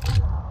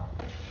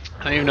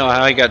 I don't even know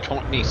how he got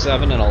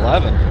 27 and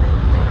 11.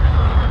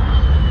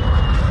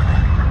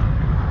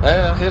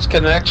 Yeah, his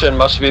connection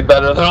must be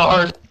better than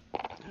ours.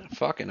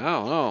 Fucking, I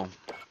don't know.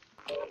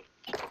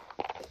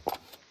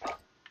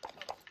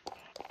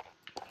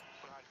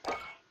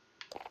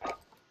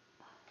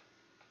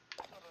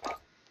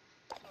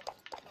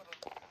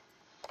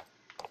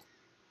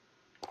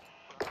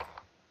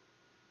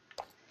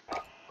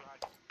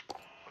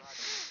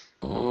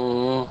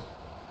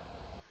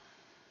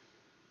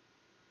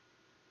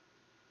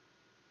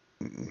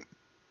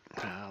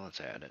 Let's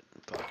add it.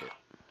 Fuck it.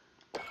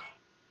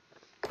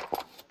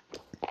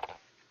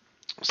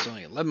 Still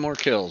need 11 more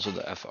kills with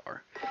the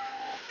FR.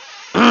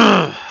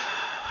 I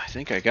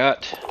think I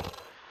got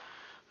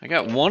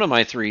one of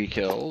my 3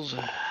 kills.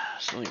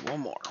 Still need one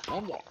more.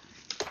 One more,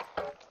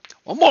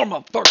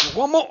 motherfucker.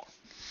 One more.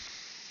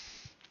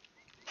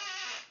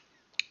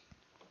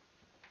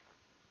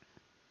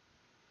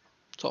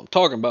 That's what I'm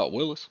talking about,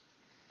 Willis.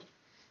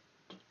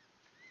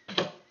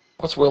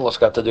 What's Willis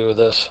got to do with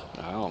this?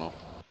 I don't know.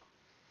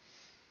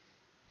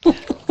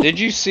 Did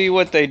you see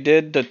what they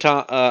did to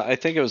Tom? I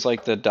think it was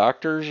like the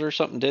doctors or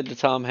something did to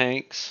Tom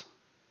Hanks.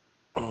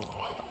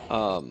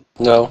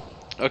 No.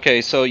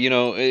 Okay, so you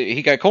know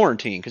he got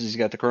quarantined because he's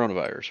got the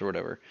coronavirus or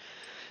whatever.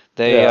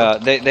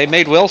 They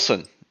made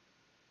Wilson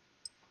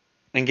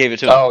and gave it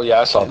to him. Oh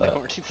yeah, I saw in the that.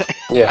 quarantine thing.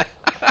 Yeah.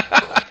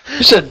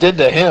 You said did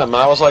to him.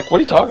 I was like, what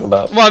are you talking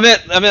about? Well,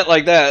 I meant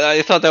like that.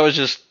 I thought that was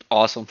just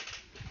awesome.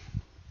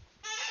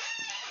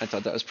 I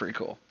thought that was pretty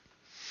cool.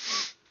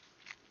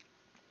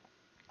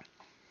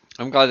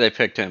 I'm glad they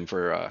picked him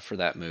for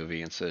that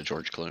movie instead of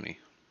George Clooney.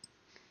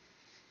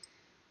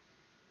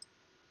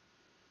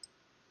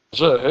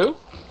 So who?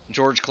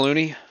 George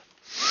Clooney.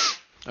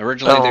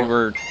 Originally, they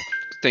were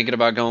thinking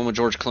about going with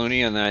George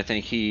Clooney, and then I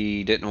think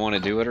he didn't want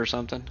to do it or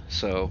something.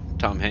 So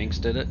Tom Hanks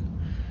did it.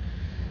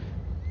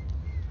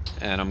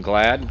 And I'm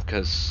glad,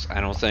 because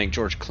I don't think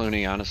George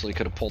Clooney honestly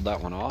could have pulled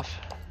that one off.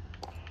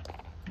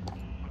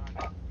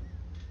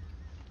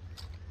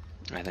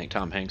 I think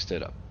Tom Hanks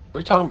did it. What are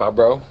you talking about,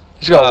 bro?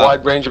 He's got a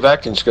wide range of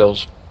acting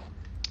skills.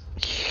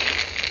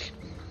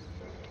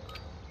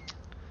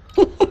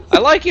 I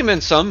like him in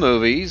some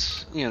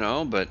movies, you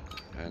know, but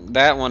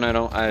that one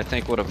I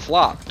think would have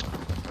flopped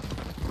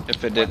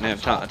if it didn't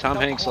have Tom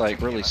Hanks.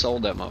 Like really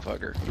sold that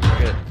motherfucker.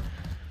 Good.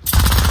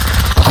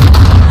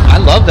 I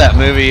love that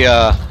movie.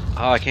 Oh,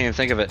 I can't even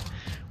think of it.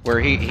 Where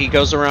he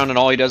goes around and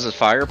all he does is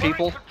fire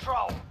people.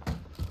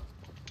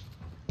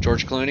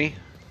 George Clooney.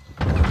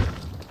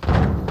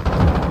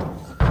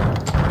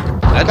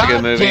 That's a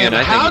good movie, and I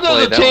think how he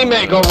played does a that one.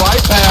 teammate go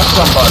right past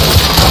somebody?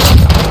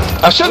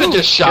 I should have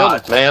just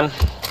shot, man.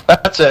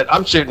 That's it.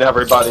 I'm shooting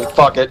everybody.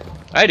 Fuck it.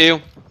 I do.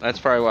 That's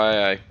probably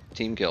why I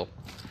team kill.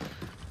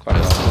 Quite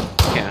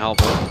often. Can't help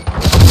it.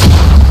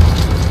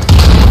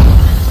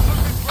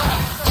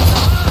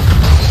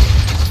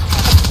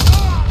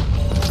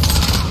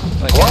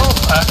 Like, well,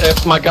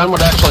 if my gun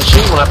would actually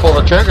shoot when I pull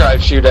the trigger,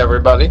 I'd shoot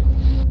everybody.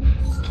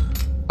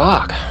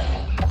 Fuck.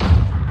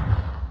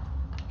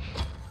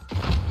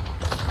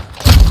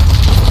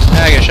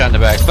 I get shot in the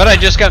back. But I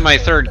just got my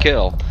third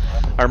kill.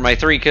 Or my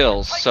 3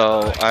 kills.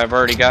 So I've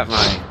already got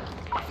my...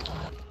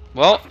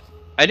 Well,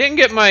 I didn't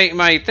get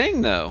my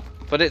thing though.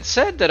 But it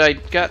said that I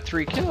got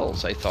 3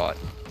 kills, I thought.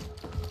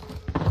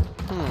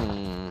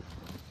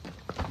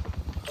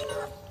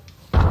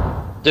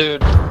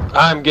 Dude,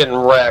 I'm getting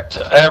wrecked.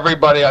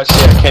 Everybody I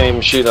see, I can't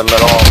even shoot them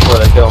at all before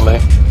they kill me.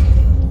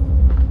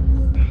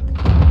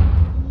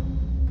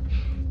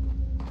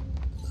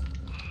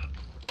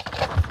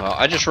 Well,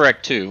 I just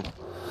wrecked 2.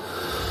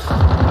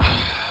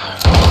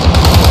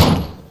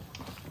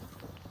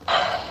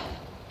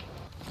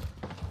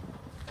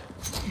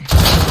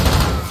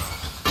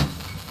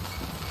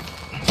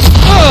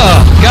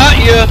 Got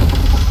you!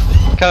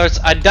 Because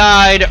I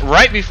died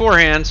right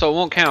beforehand, so it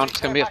won't count.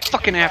 It's gonna be a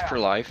fucking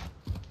afterlife.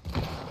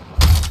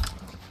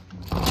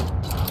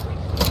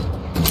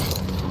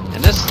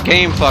 And this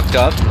game fucked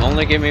up.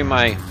 Only give me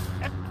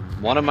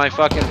one of my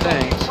fucking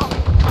things.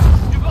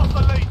 You got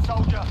the lead,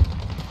 soldier.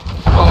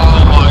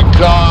 Oh my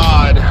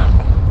god.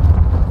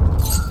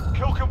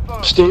 Kill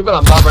confirmed. Steven,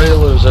 I'm not ready to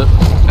lose it.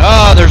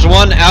 Oh, there's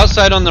one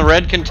outside on the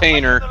red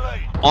container.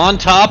 On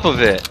top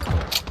of it.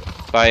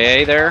 By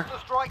A there.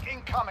 Strike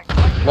incoming.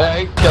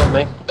 Hey, kill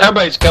me.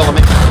 Everybody's killing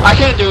me. I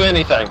can't do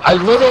anything. I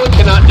literally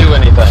cannot do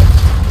anything.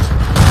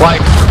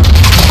 Like,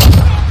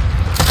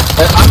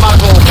 I might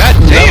as well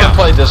never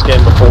played this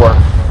game before.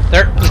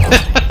 There.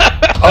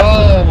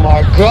 Oh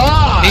my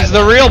god! He's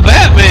the real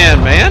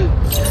Batman, man.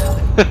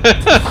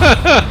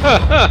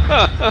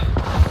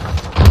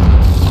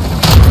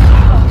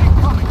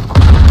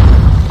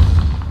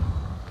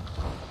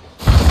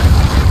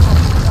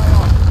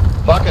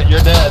 Fuck it,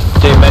 you're dead,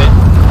 teammate.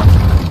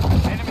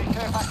 Enemy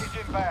care package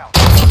inbound.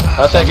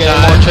 I'll take any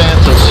more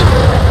chances.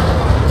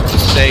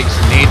 Mistakes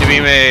need to be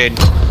made.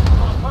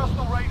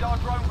 Personal radar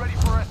drone ready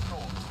for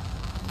escort.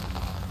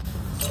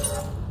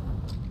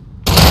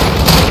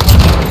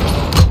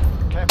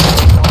 Care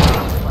package on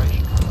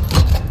activation.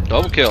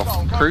 Double kill.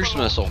 Cruise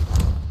missile.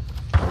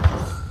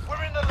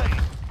 We're in the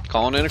lead.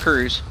 Calling in a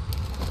cruise.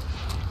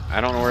 I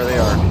don't know where they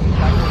are.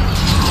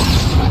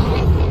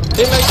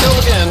 Teammate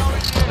killed again.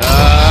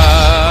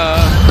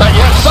 But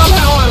yet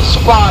somehow I'm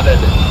spotted.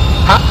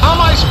 How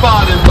am I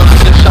spotted when I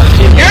just shot a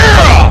teammate?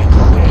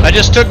 yeah! I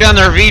just took down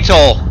their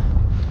VTOL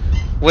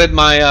with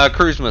my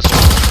cruise missile.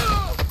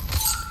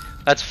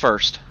 That's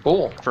first.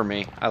 Cool. For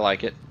me. I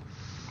like it.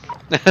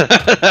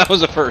 That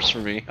was a first for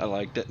me. I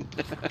liked it.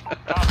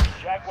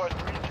 Jaguar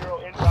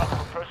 3-0 inbound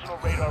for personal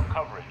radar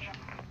coverage.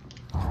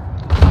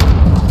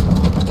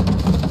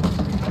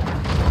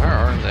 Where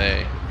are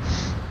they?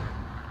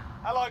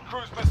 Allied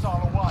cruise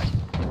missile away.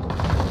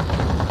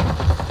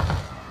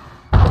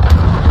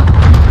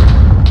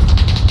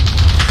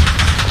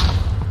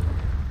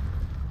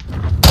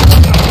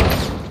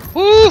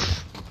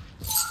 Woof!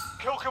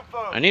 Kill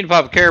confirmed. I need to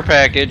pop a care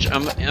package.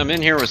 I'm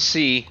in here with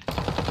C.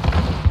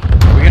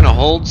 Are we gonna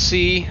hold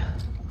C?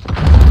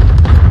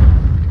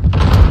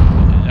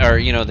 Or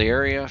you know the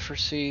area for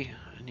C?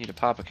 I need to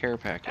pop a care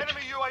package.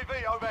 Enemy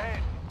UAV overhead.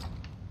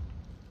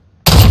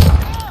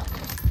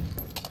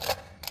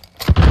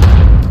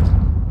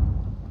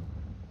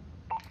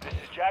 This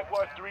is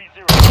Jaguar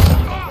 3-0.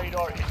 Personal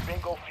radar is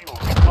bingo fuel.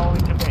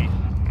 Recalling to base.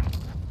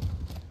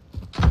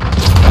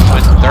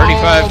 With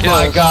 35 kills. Oh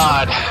my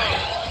god.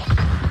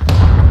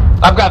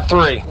 I've got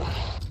 3.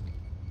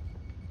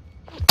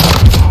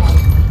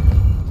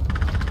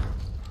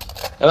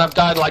 And I've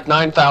died like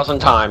 9,000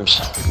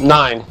 times.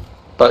 9.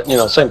 But, you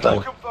know, same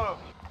thing. Kill confirmed.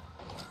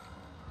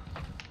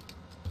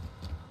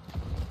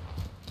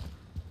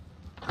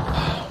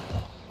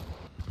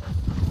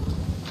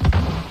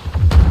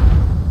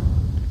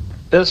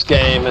 This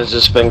game has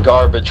just been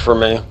garbage for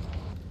me.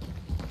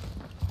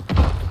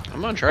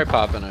 I'm gonna try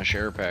popping a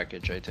share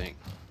package, I think.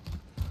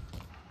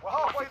 We're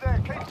halfway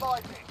there. Keep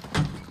fighting.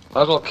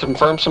 Might as well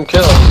confirm some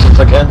kills since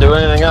I can't do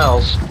anything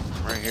else.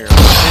 Right here.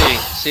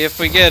 Let's see if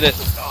we get it.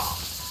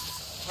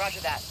 Roger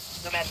that.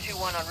 Nomad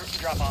 2-1 en route to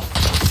drop off.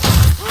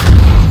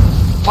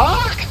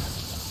 Fuck!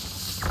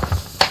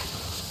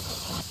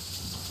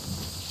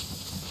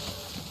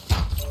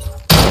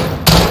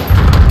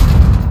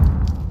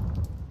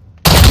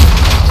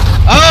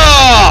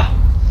 Oh!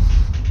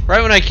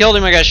 Right when I killed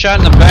him, I got shot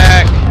in the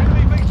back.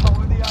 Enemy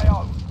VTOL in the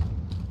AO.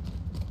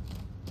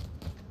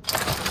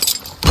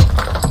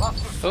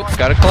 Oh,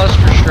 got a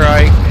cluster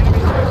strike. Enemy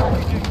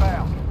package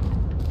inbound.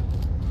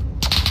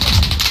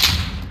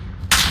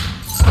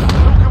 Still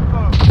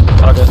confirmed.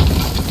 Okay.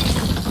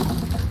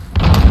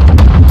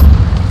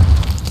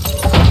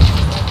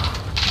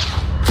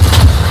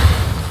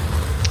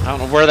 I don't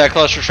know where that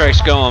cluster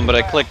strike's going, but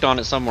I clicked on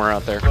it somewhere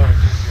out there.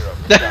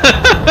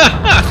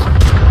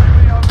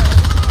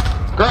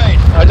 Great.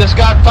 I just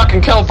got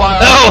fucking killed by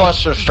a No!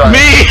 cluster strike.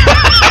 Me!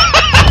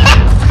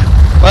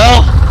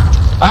 Well,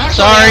 Actually,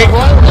 sorry. I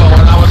was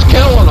and I was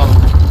killing them.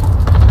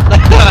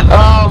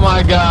 Oh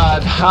my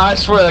god. I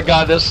swear to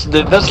god, this is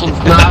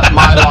not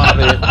my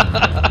lobby.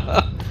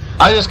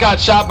 I just got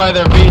shot by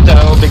their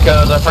veto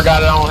because I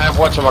forgot I don't have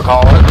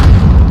whatchamacallit.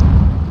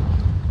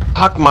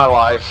 Fuck my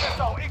life.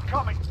 So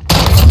incoming.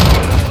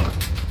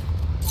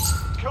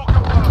 Kill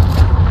confirmed.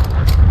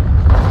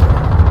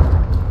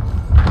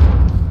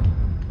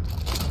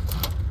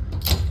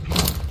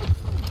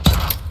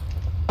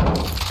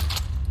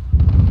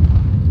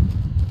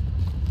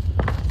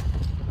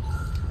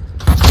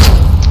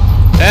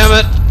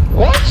 damn it!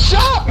 What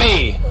shot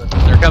me?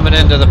 They're coming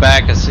into the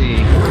back of C.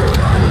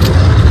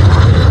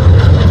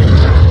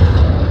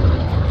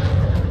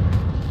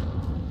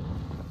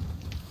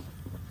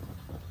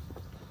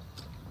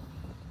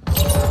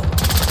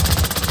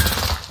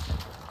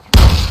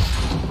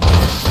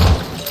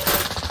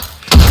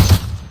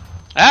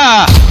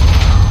 Ah!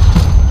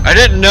 I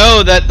didn't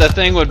know that the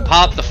thing would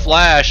pop the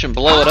flash and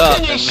blow it How up.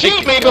 can you and shoot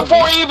make me it kill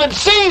before he even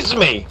sees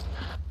me?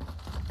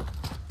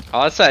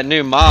 Oh, that's that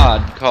new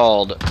mod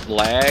called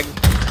lag.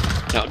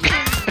 No.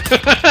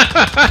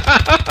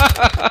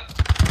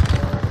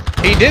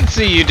 He did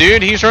see you,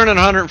 dude. He's running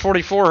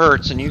 144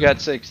 hertz and you got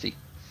 60.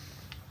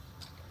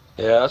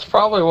 Yeah, that's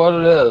probably what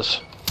it is.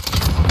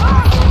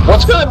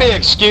 What's going to be an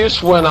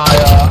excuse when I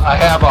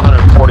have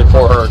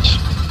 144 hertz?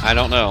 I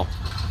don't know.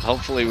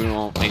 Hopefully we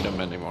won't need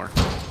them anymore.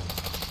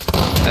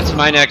 That's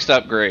my next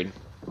upgrade.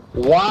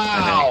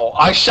 Wow!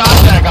 I shot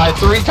that guy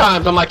 3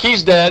 times. I'm like,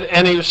 he's dead,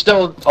 and he was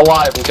still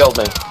alive and killed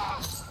me.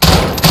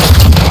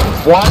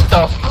 What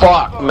the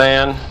fuck,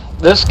 man?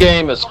 This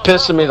game is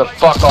pissing me the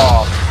fuck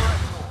off.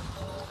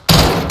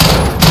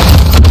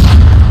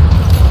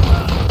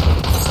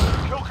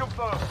 Kill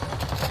confirmed.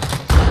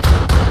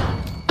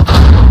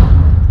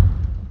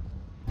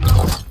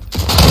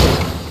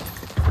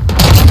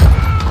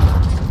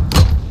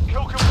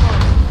 Kill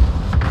confirmed.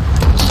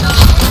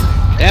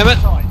 Damn it!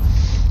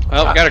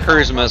 Well, got a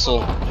cruise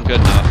missile. I'm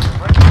good enough.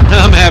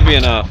 I'm happy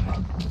enough.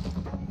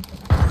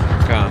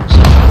 Here comes.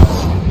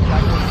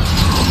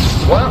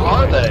 Where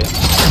are they?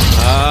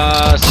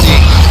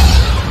 See.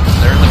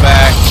 They're in the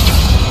back.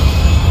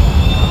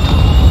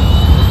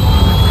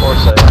 Of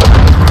course they are.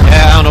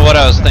 Yeah, I don't know what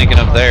I was thinking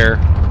of there.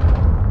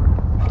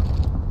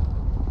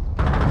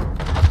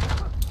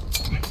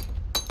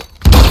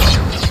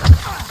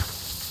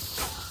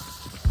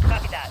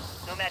 Copy that.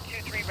 Nomad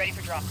 2-3 ready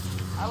for drop.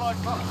 Allied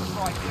cluster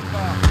strike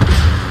inbound.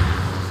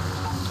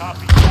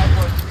 Copy.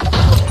 Jaguar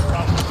 3-0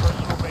 inbound to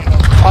personal radar.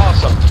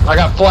 Awesome. I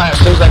got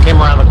flashed as soon as I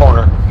came around the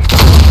corner.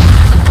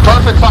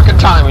 Perfect fucking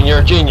timing. You're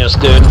a genius,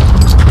 dude. Got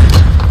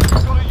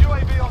a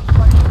UAV on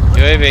station.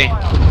 UAV.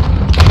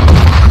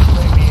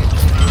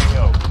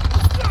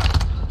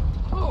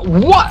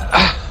 What?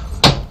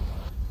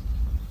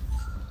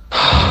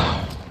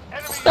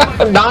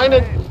 9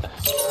 and...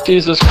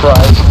 Jesus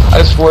Christ.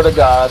 I swear to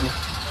God.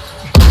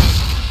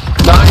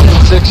 9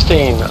 and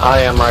 16 I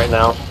am right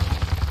now.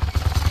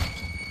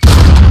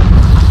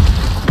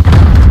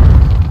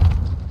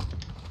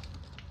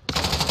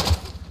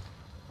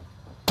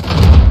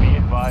 Be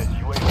advised,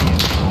 UAV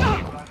is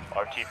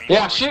RTB.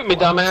 Yeah, shoot me,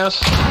 dumbass.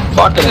 Fucking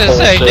I was gonna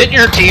say, bullshit. didn't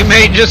your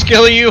teammate just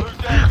kill you?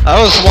 I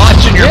was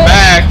watching your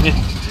back.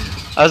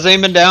 I was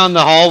aiming down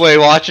the hallway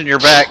watching your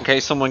back in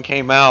case someone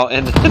came out,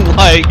 and then,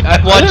 like,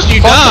 I watched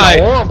you die,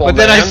 fucking horrible, but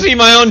then I man. see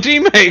my own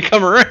teammate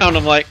come around.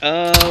 I'm like,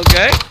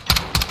 okay.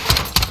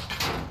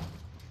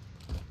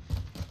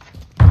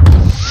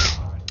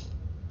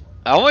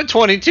 I went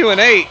 22 and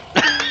 8.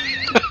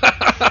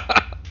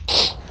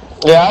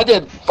 Yeah, I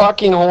did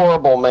fucking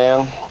horrible,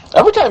 man.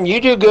 Every time you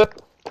do good,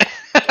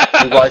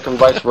 you like and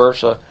vice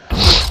versa.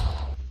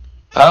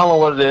 I don't know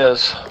what it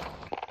is.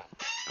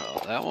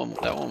 Oh, that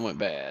one went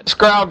bad. This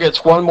crowd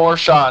gets one more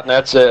shot and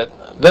that's it.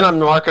 Then I'm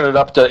marking it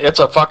up to it's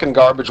a fucking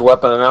garbage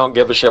weapon and I don't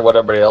give a shit what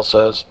everybody else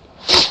says.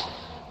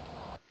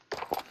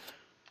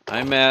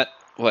 I'm at,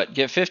 what,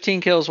 get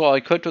 15 kills while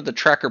equipped with the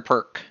tracker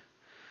perk.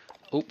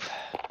 Oop.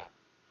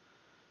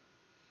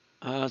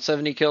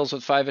 70 kills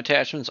with 5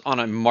 attachments on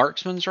a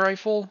marksman's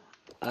rifle?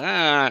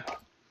 Ah.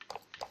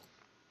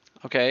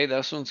 Okay,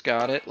 this one's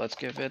got it. Let's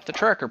give it the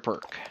tracker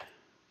perk.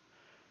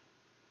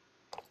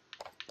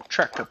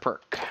 Tracker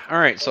perk.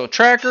 Alright, so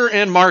tracker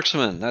and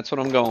marksman. That's what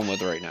I'm going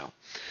with right now.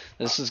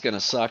 This is going to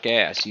suck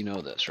ass. You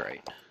know this,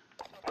 right?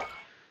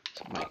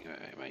 So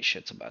my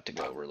shit's about to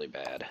go really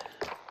bad.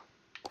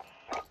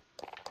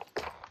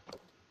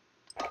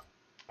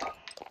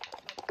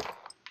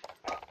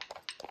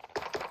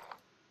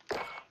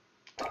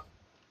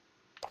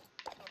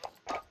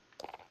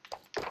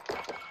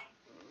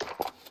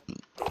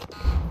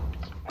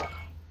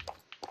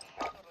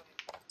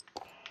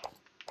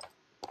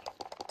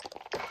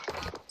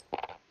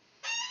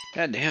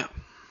 God damn.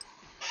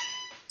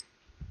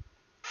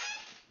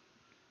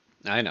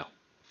 I know.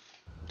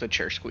 The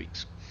chair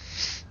squeaks.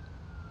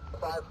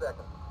 5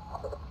 seconds.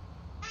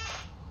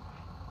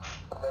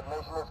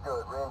 Detonation is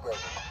good. Re-engaging.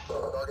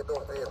 Target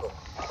those vehicles.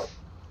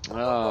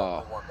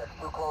 Oh. That's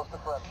too close to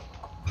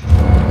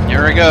friendly.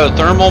 Here we go.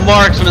 Thermal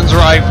marksman's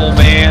rifle,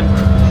 man.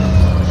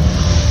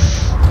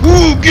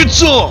 Ooh, get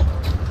some!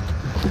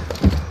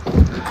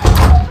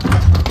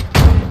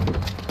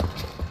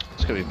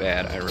 It's gonna be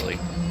bad.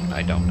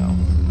 I don't know.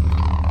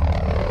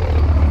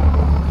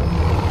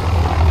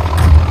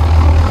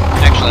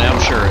 Actually, I'm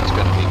sure it's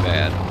gonna be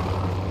bad.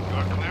 You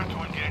are clear to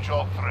engage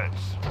all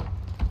threats.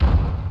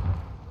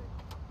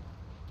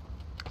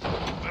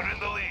 We're in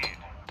the lead.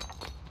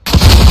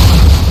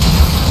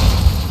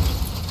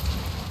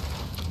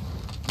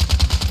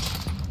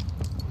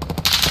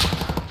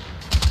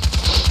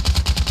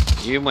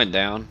 You went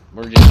down.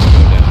 Where'd you go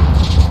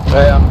down?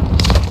 Yeah.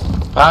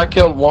 I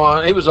killed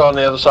one. He was on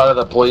the other side of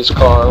the police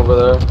car over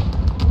there.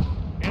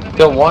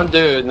 Killed one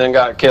dude and then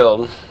got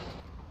killed.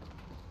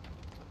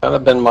 Kind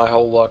of been my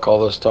whole luck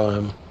all this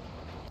time.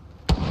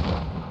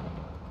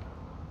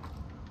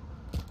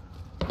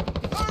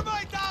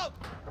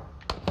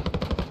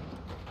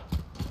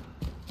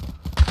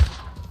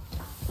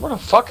 Where the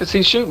fuck is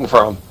he shooting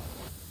from?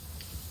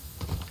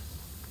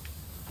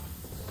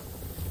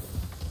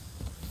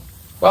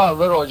 Well, I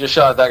literally just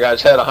shot that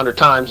guy's head 100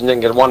 times and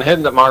didn't get one hit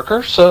in the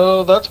marker,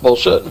 so that's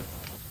bullshit.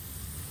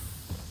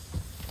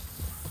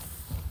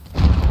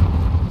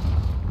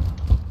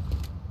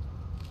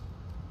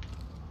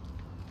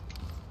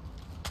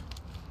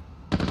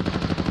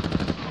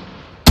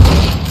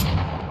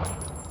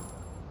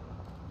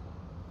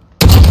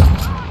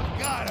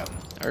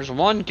 There's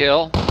one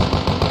kill. Damn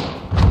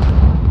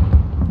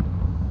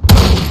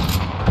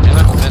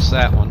it, missed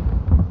that one.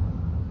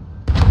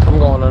 I'm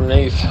going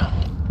underneath.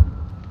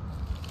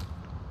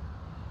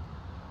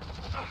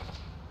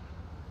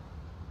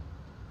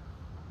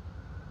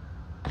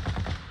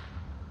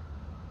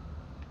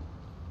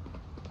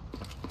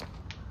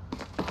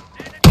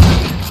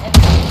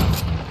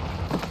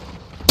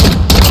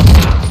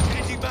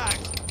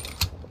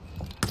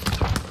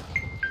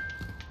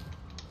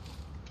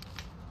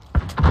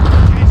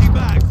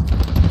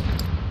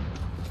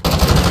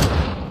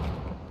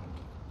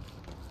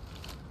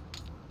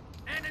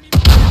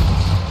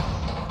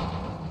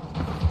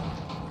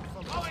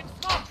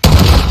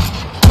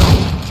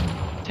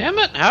 Damn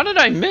it, how did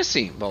I miss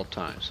him both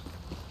times?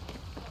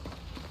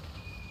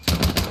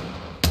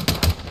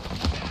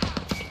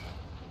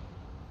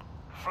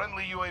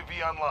 Friendly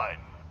UAV online.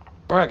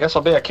 Alright, I guess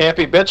I'll be a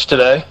campy bitch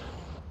today.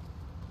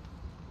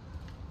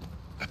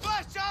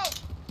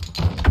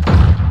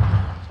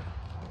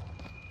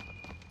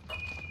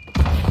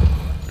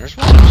 There's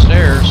one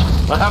upstairs.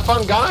 Well, have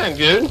fun guying,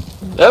 dude.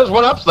 There's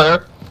one up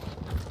there.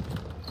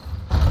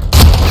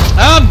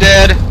 I'm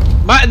dead.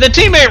 My own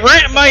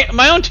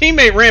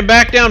teammate ran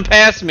back down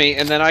past me,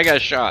 and then I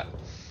got shot.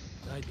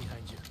 Right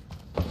behind you.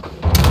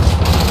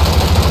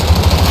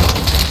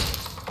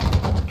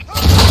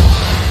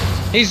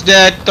 He's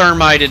dead.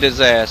 Thermited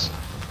his ass.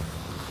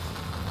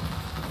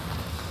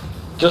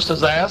 Just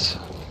his ass?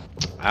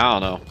 I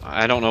don't know.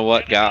 I don't know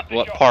what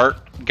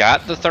part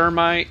got the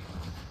thermite.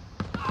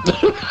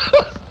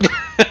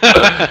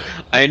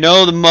 I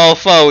know the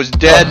mofo is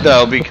dead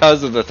though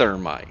because of the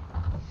thermite.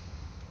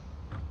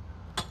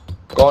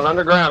 Going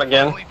underground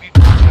again. Only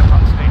people step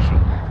on station.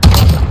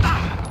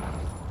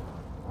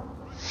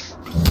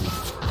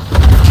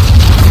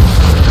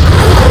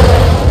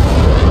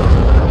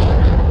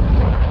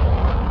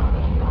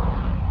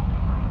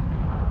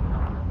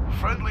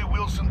 Friendly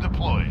Wilson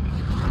deployed.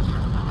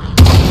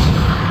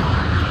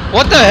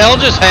 What the hell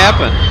just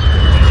happened?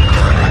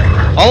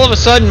 All of a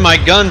sudden my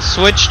gun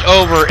switched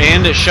over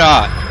and it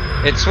shot.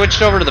 It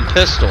switched over to the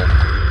pistol.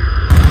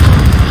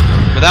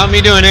 Without me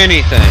doing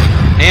anything.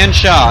 And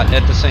shot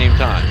at the same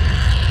time.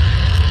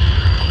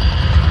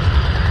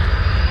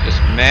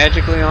 Just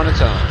magically on its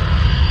own.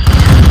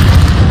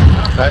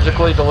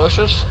 Magically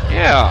delicious?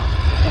 Yeah.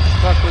 What the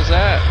fuck was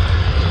that?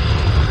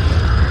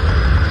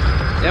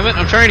 Damn it,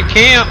 I'm trying to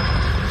camp.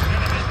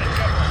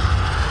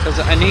 Because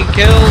I need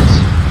kills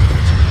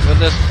with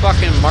this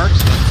fucking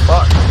marksman.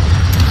 Fuck.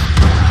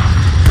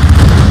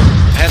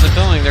 I have the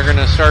feeling they're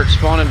gonna start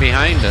spawning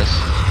behind us.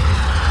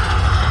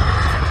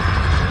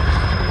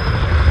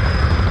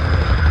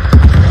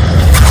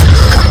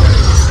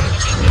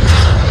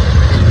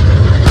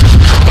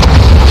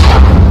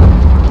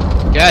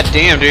 God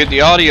damn, dude,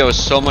 the audio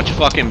is so much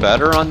fucking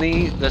better on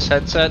this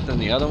headset than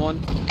the other one.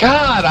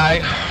 God,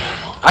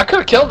 I could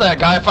have killed that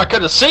guy if I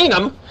could have seen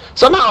him.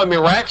 Somehow I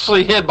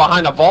miraculously hid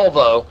behind a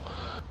Volvo.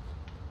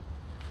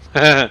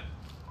 Enemy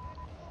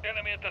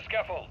at the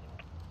scaffold.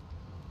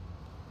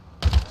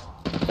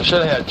 I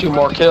should have had 2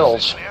 more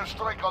kills.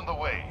 Airstrike on the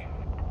way.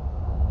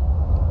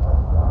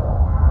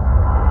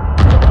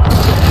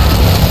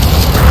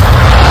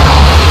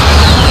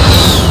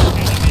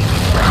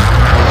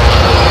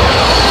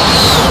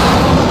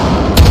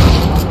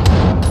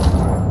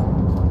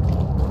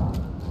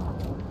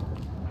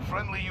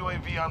 Friendly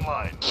UAV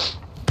online.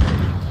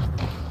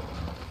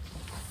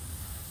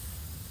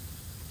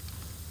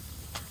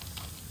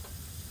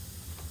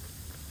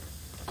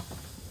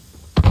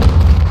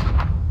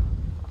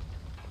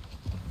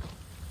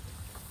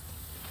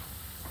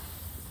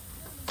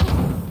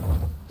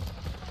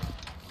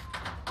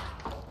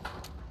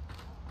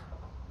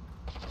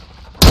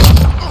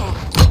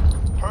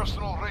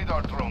 Personal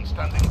radar drone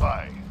standing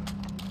by.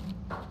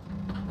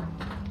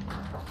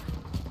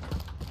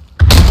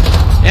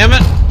 Damn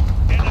it!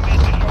 Enemy at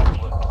the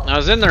shop. I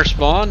was in their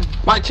spawn.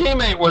 My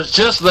teammate was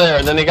just there,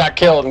 and then he got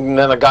killed, and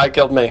then a guy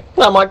killed me.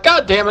 And I'm like,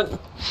 God damn it!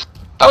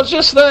 I was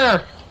just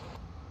there.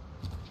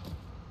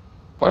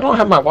 Why don't I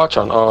have my watch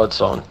on? Oh,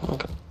 it's on.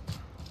 Okay.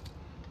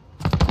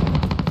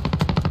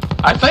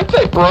 I think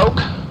they broke.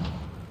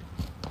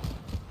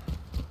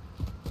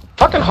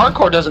 Fucking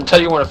hardcore doesn't tell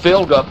you when a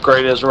field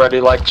upgrade is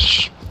ready. Like,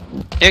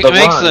 It the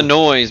makes run. the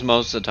noise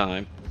most of the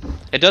time.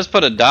 It does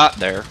put a dot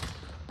there.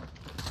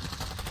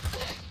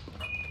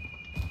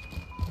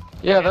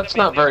 Yeah, that's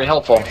not very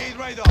helpful. Need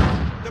radar.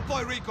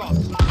 Deploy recon.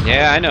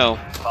 Yeah, I know.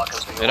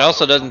 It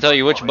also doesn't tell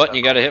you which button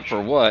you gotta hit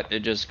for what.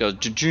 It just goes.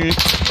 Drone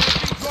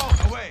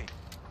away.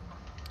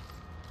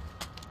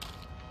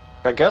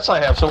 I guess I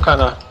have some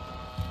kind of.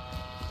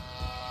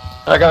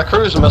 I got a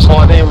cruise missile.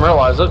 I didn't even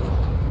realize it.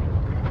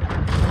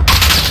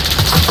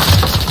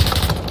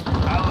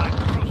 Allied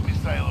cruise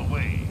missile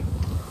away.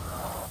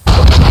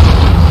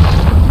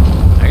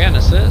 I got an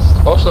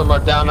assist. Most of them are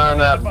down there in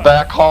that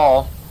back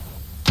hall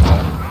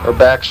or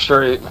back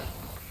street.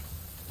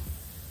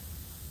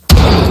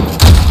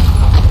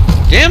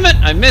 Damn it!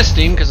 I missed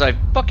him because I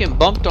fucking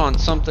bumped on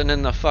something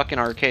in the fucking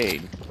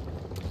arcade.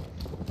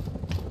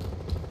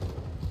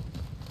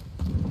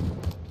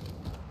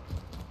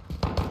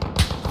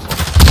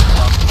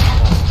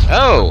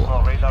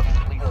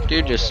 Oh!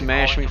 Dude just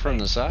smashed me from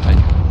the side.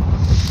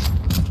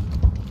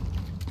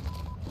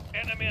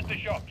 Enemy at the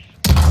shops.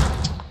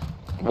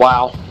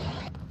 Wow.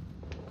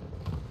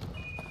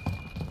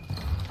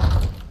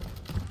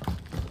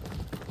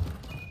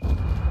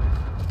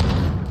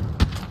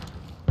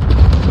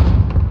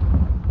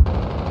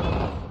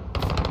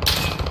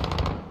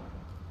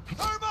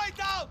 Thermite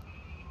out.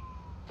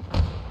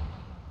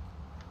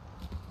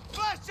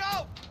 Flash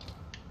out.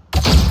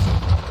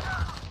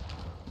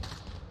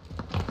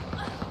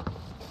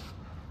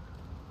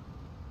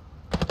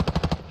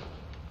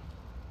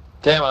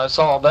 Damn it, I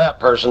saw that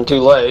person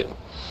too late.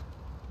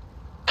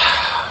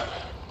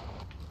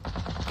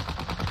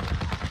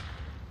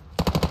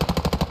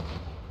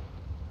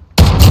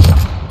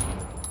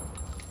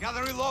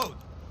 Gotta reload.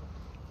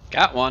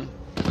 Got one.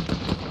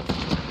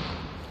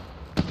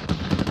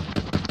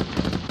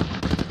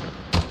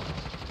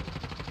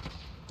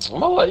 I'm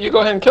gonna let you go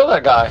ahead and kill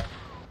that guy.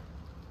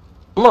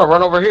 I'm gonna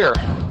run over here.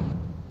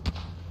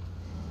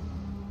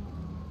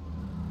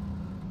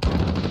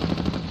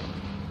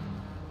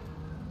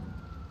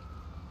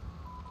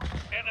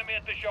 Enemy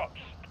at the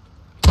shops.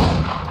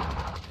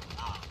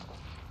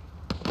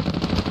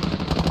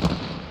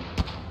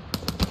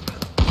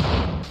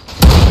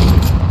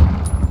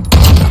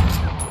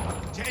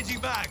 Changing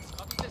bags.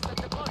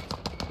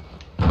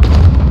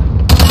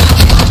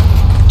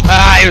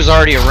 Ah, he was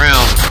already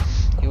around.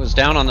 He was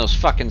down on those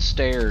fucking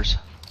stairs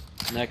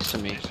next to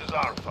me. This is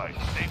our fight.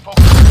 Stay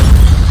focused.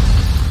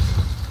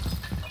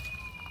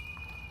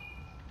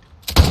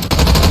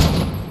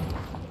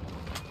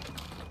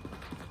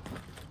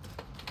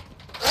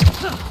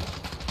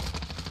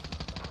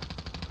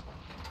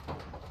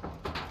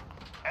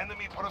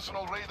 Enemy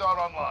personal radar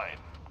online.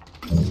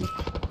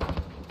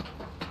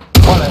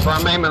 Whatever,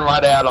 I'm aiming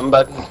right at him,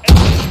 but...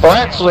 Or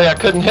actually, I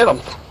couldn't hit him.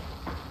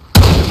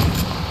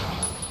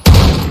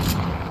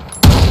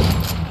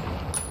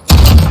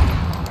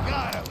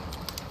 Got him.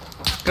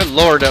 Good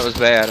lord, that was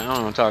bad. I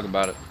don't want to talk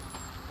about it.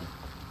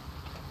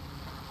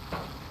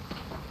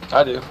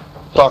 I do.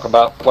 Talk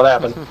about what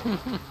happened.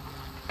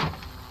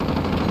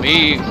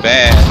 Me,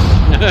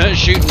 bad.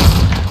 Shooting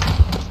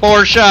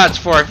 4 shots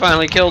before I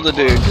finally killed the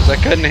dude because I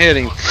couldn't hit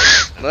him.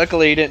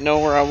 Luckily, he didn't know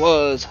where I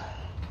was.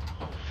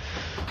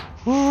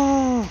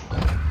 Whew.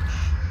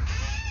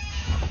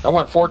 I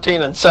went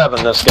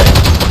 14-7 this game.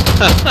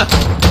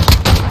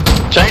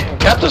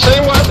 Kept the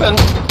same weapon.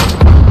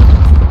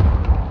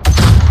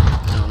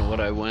 I don't know what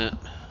I went.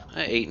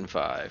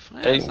 8-5.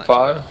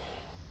 8-5.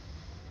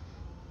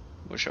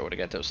 Wish I would have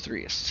got those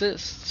 3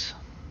 assists.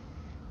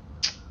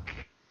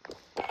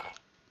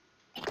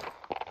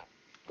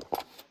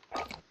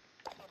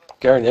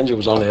 Gary Ninja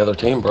was on the other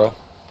team, bro.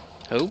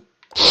 Who?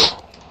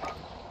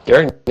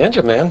 You're a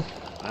ninja, man.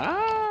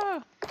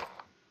 Ah,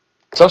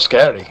 So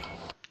scary.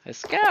 it's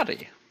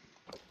scary.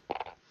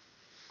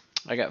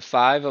 I got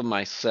 5 of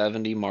my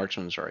 70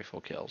 marksman's rifle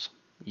kills.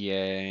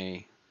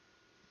 Yay.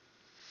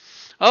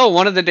 Oh,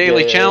 one of the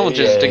daily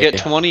challenges is to get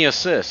 20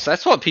 assists.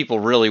 That's what people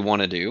really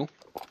want to do.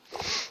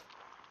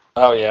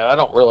 Oh yeah, I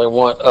don't really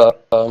want a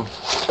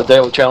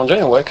daily challenge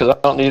anyway because I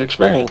don't need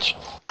experience.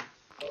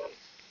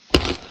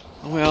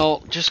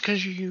 Well, just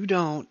because you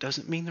don't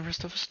doesn't mean the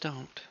rest of us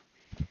don't.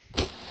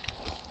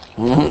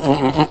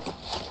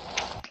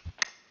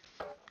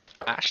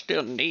 I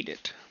still need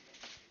it.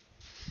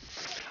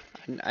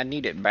 I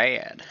need it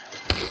bad.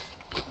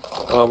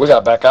 We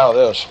got back out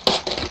of this.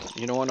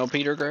 You don't want no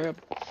Peter grab?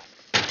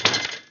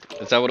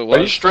 Is that what it was?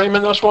 Are you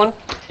streaming this one?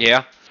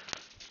 Yeah.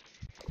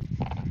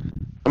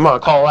 I'm gonna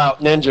call out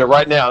Ninja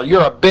right now.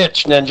 You're a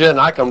bitch, Ninja, and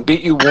I can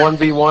beat you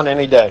 1v1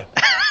 any day.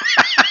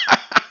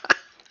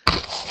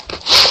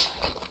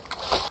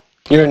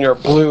 You and your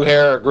blue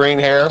hair or green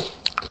hair.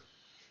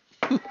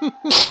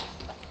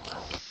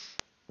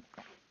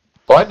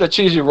 Why'd the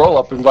cheesy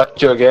roll-up invite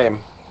you to a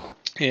game?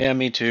 Yeah,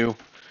 me too.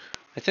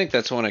 I think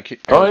that's one of Erica's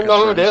I don't even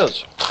know who it friends.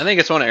 is. I think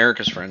it's one of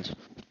Erica's friends.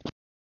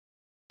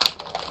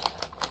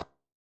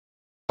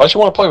 Why should you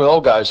want to play with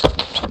old guys?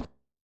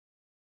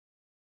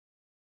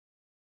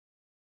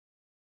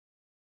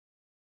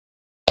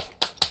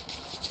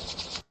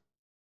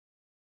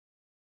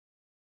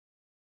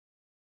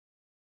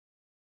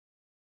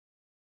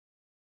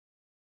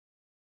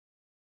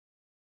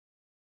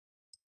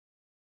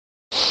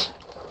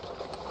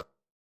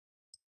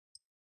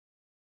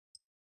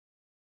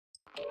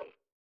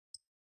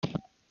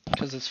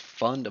 Because it's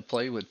fun to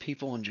play with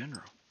people in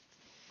general.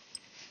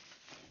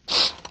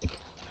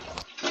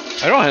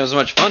 I don't have as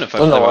much fun if I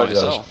play by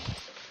myself.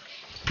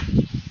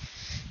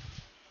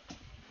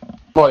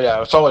 Well,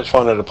 yeah, it's always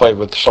funner to play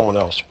with someone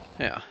else.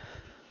 Yeah.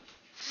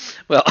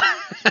 Well.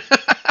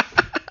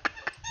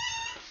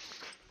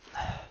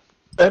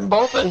 In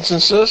both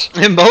instances.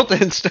 In both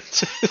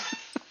instances.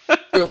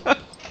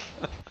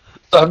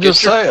 I'm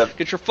just saying.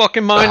 Get your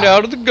fucking mind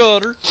out of the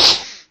gutter.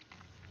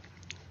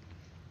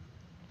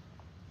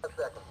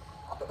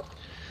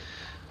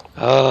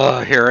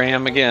 Here I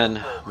am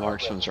again.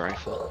 Marksman's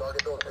rifle.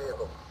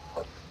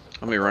 I'm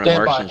gonna be running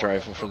marksman's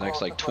rifle for the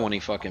next like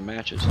 20 fucking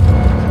matches.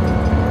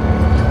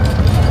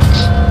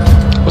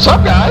 What's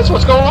up, guys?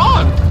 What's going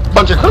on?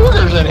 Bunch of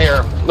Krugers in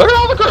here. Look at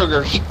all the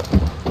Krugers.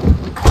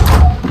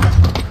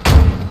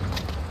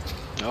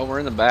 Oh, we're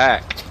in the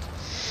back.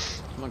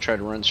 I'm gonna try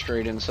to run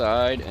straight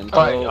inside and.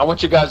 All right, I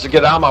want you guys to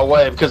get out of my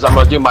way because I'm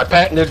gonna do my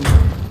patented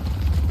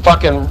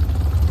fucking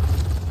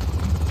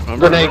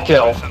grenade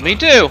kill. Me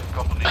too.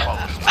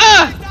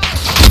 Ah!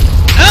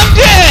 I'm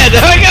dead!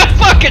 I got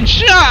fucking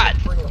shot!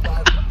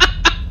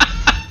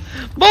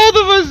 Both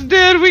of us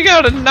did! We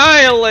got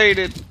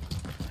annihilated!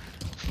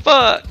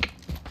 Fuck!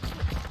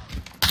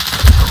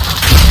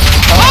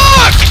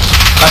 Fuck!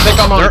 I think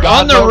I'm on They're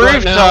God on the mode right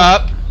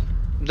rooftop.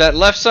 That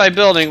left side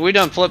building, we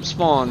done flipped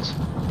spawns.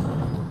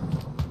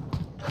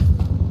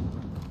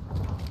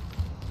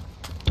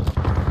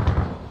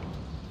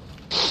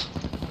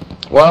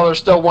 Well, there's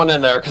still one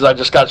in there because I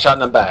just got shot in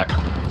the back.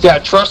 Yeah, I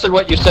trusted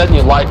what you said and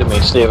you lied to me,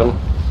 Steven.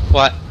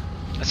 What?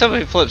 I said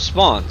we flipped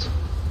spawns.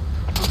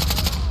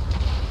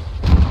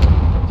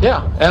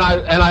 Yeah,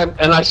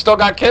 and I still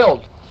got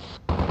killed.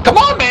 Come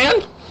on,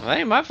 man! That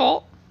ain't my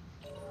fault.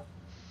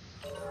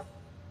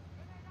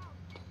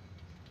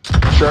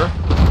 Sure.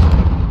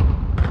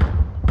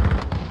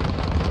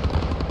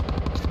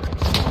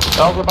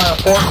 Over by a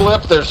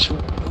forklift,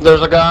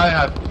 there's a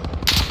guy.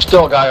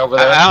 Still a guy over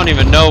there. I don't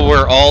even know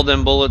where all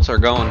them bullets are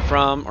going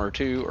from, or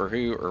to, or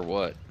who, or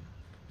what.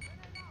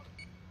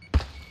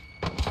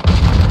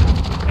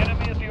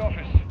 Enemy at the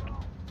office.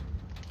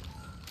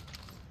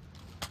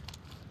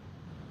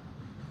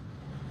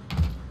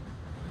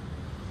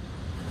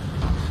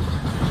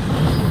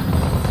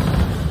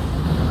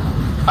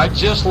 I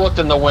just looked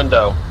in the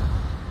window.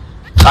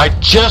 I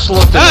just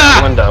looked in the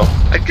window.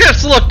 I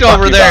just looked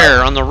over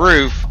there on the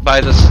roof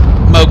by the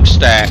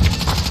smokestack,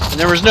 and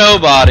there was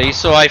nobody,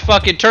 so I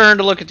fucking turned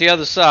to look at the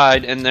other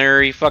side, and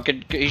there he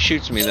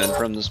shoots me then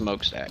from the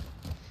smokestack.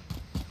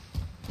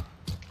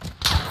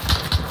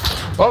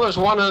 Well, there's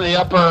one in the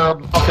upper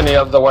balcony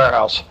of the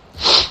warehouse.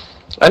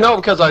 I know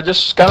because I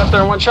just got up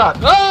there in one shot.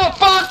 Oh,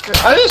 fuck!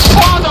 I just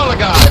spawned on a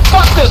guy!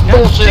 Fuck this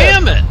bullshit!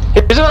 Damn it!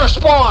 He's in our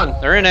spawn!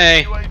 They're in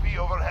A. UAV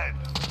overhead.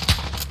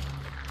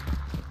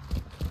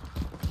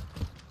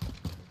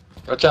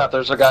 Watch out,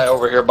 there's a guy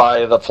over here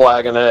by the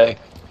flag in A.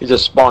 He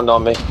just spawned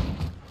on me.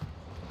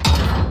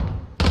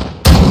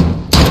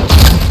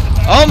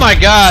 Oh my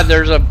god,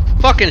 there's a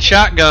fucking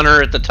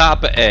shotgunner at the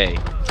top of A.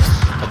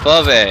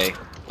 Above A.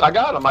 I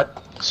got him. I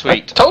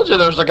Sweet. told you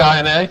there's a guy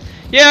in A.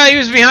 Yeah, he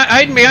was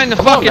hiding behind the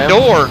Come on, fucking man.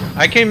 door.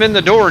 I came in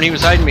the door and he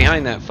was hiding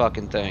behind that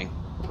fucking thing.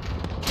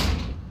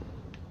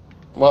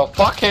 Well,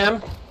 fuck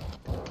him.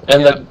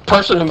 And the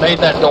person who made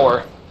that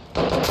door.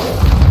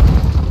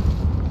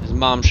 His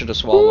mom should have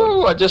swallowed.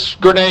 Ooh, I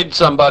just grenaded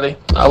somebody.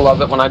 I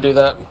love it when I do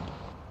that.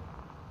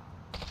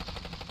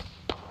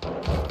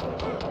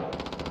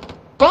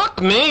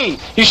 Fuck me!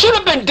 You should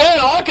have been dead.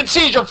 All I could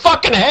see is your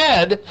fucking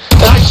head,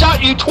 and I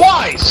shot you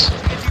twice.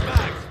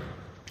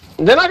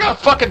 And then I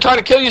gotta fucking try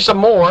to kill you some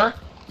more.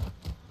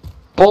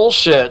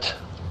 Bullshit.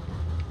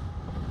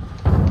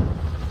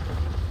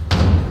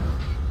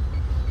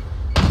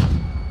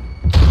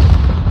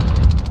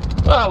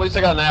 Well, at least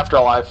I got an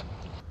afterlife.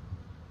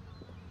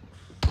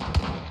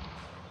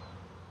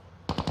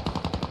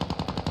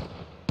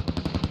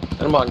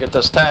 I'm gonna get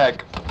this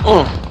tag.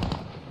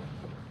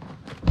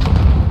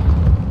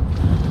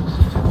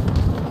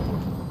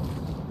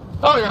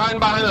 Oh, you're hiding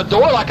behind the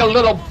door like a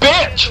little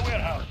bitch!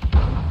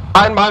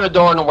 Hiding behind the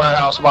door in the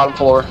warehouse, bottom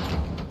floor.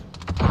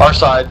 Our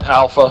side,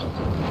 Alpha.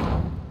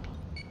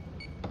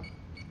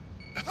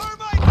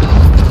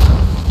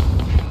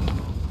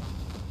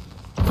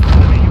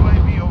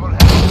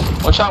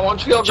 One shot, one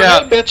field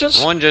grenade,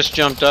 bitches. One just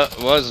jumped up,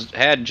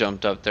 had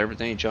jumped up there, but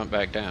then he jumped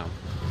back down.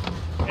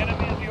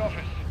 Enemy in the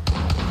office.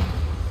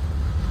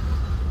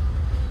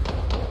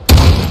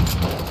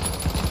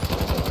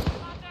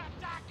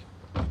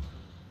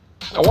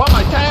 I want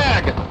my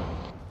tag!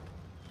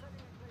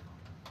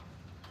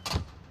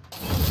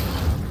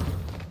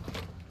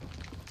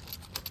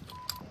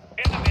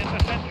 Enemy in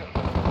the center.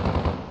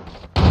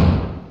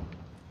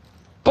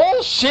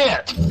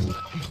 Bullshit!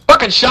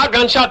 Fucking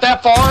shotgun shot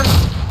that far?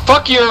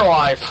 Fuck your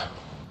life.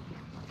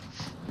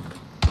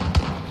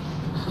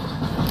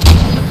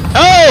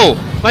 Oh!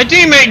 My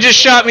teammate just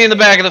shot me in the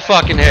back of the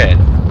fucking head.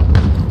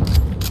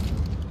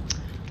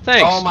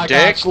 Thanks, Oh my dick.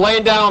 god, it's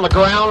laying down on the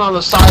ground on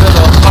the side of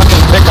the fucking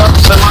pickup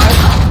semi.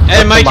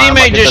 And my Come on,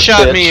 teammate look at just this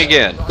shot bitch. me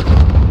again.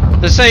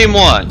 The same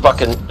one.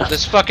 Fucking.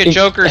 This fucking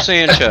Joker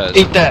Sanchez.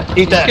 Eat that,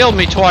 eat that. Killed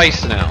me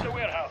twice now. The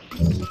warehouse.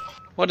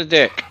 What a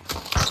dick.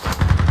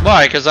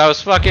 Why? Because I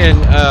was fucking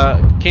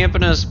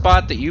camping in a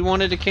spot that you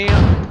wanted to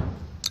camp?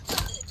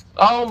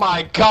 Oh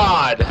my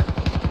god.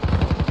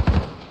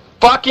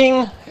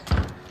 Fucking.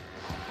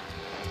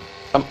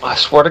 I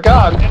swear to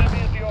god.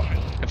 Enemy in the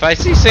office. If I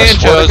see swear to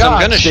Sanchez, God, I'm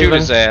gonna shoot Steven.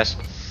 his ass.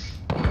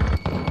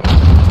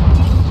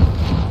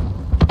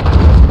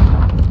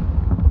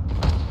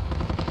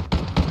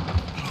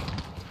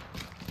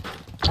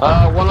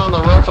 One on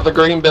the roof of the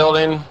green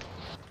building.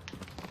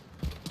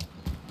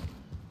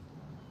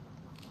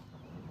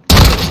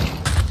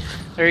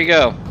 There you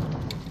go.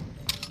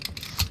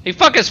 He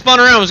fucking spun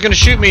around, was gonna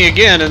shoot me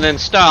again, and then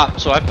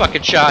stopped, so I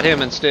fucking shot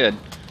him instead.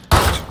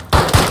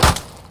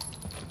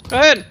 Go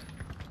ahead.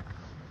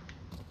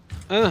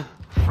 I'm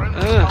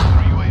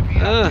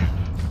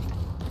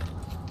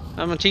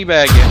gonna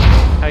teabag you.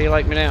 How you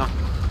like me now?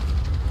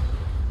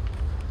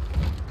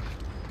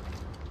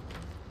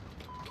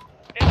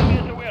 Enemy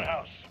in the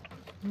warehouse.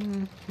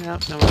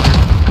 Yep, no.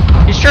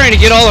 He's trying to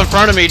get all in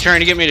front of me, trying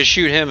to get me to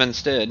shoot him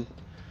instead.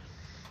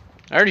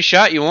 I already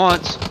shot you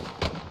once.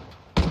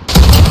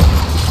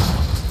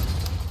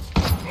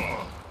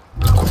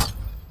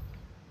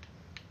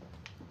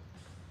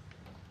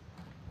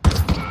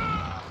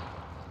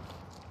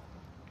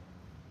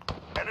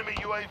 Enemy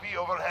UAV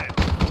overhead.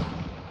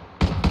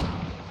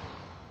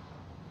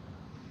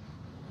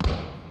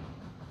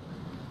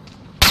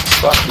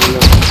 Fuck you.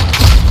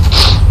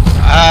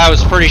 I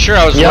was pretty sure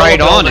I was Yellow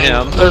right on building.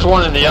 him. There's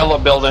one in the yellow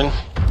building.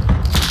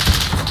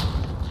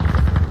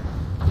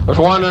 There's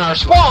one in our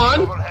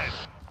spawn. Overhead.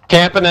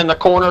 Camping in the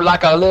corner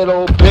like a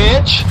little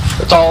bitch.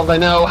 That's all they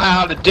know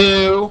how to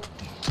do.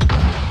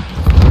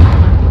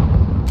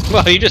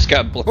 Well, you just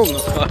got blown the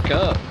fuck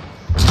up.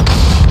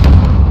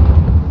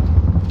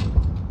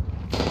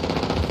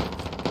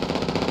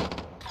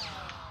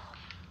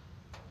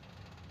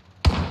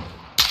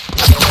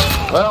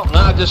 Well,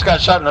 now I just got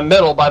shot in the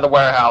middle by the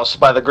warehouse,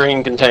 by the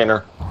green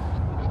container.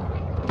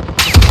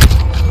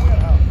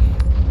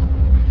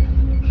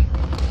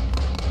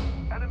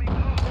 Enemy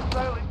cruise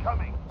missile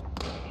incoming.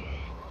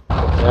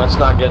 Yeah, it's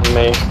not getting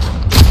me.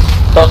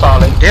 So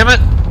sorry. Damn it!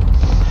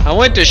 I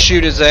went to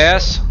shoot his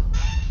ass.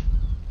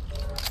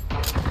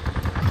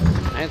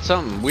 I had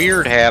something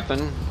weird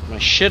happen. My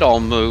shit all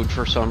moved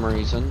for some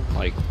reason.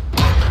 Like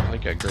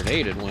a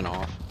grenade had went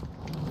off.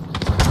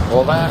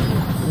 Well, that.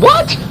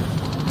 What?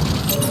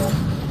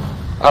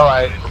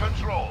 Alright.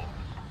 Control.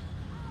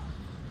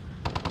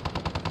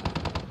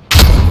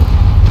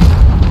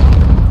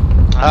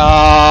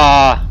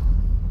 Ah,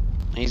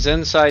 he's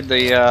inside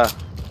the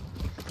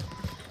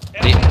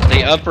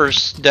upper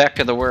deck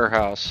of the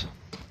warehouse.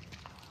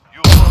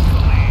 You lost the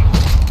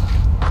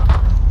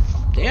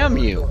lead. Damn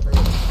you!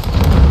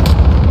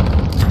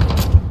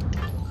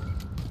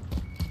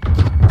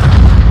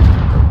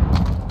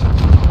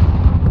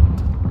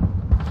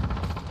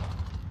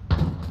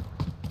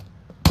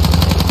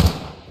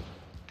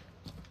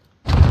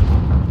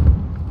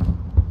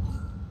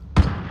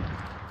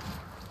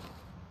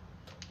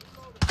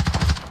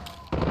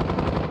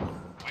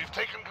 We've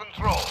taken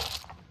control.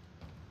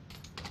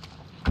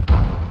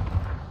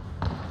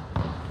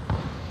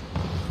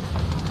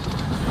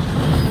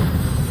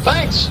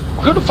 Thanks!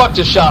 Who the fuck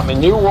just shot me?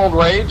 New World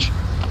Rage?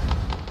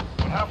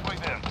 We're halfway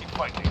there. Keep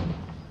fighting.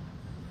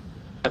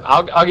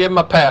 I'll give him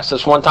a pass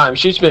this one time.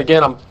 Shoots me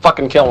again, I'm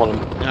fucking killing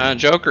him.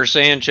 Joker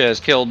Sanchez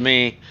killed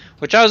me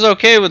Which I was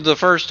okay with the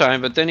first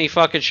time, but then he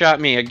fucking shot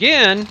me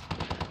again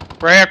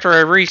right after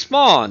I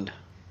respawned.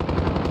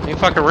 He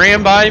fucking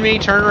ran by me,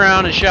 turned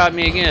around, and shot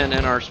me again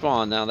in our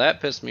spawn. Now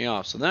that pissed me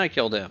off, so then I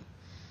killed him.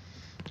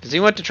 Because he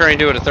went to try and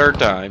do it a third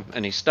time,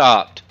 and he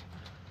stopped.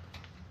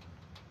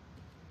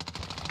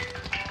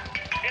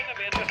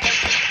 Enemy in the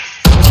center.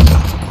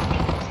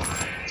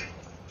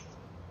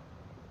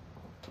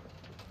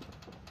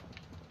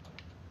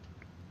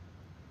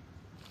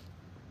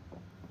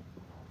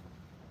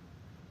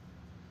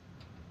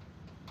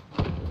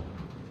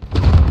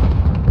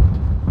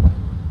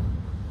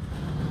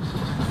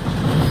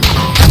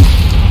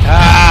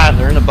 Ah,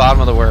 they're in the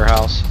bottom of the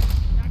warehouse.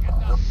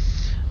 I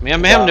mean,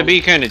 I'm having to be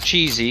kind of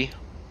cheesy.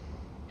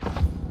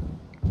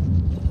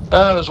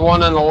 There's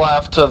one in the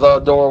left to the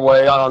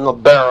doorway on the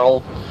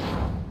barrel.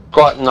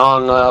 Squatting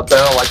on the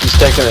barrel like he's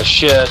taking a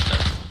shit.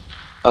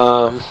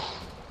 Well,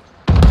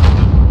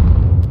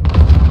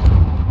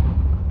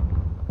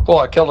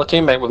 I killed a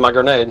teammate with my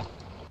grenade.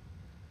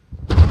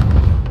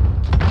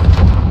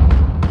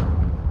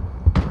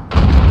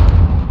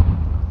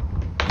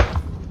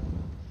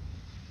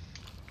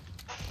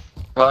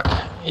 Fuck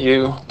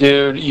you,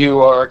 dude.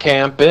 You are a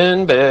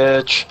camping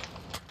bitch.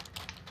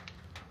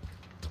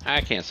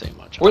 I can't say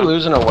much. We're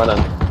losing or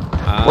winning?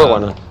 We're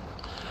winning.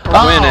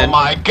 We're winning. Oh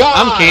my god!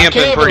 I'm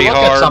camping I can't pretty even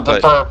look at hard, something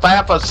but for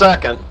half a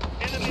second.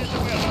 Enemy in the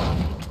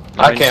warehouse.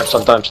 I camp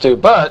sometimes too,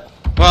 but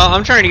well,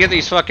 I'm trying to get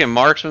these fucking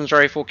marksman's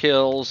rifle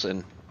kills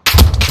and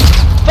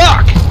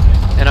fuck.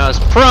 And I was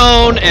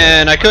prone,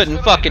 and I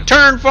couldn't fucking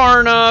turn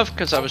far enough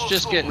because I was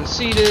just getting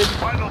seated.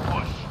 Final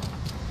push.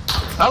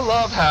 I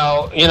love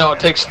how, you know, it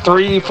takes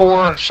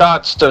 3-4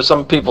 shots to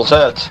some people's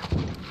heads.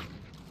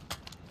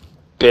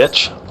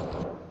 Bitch.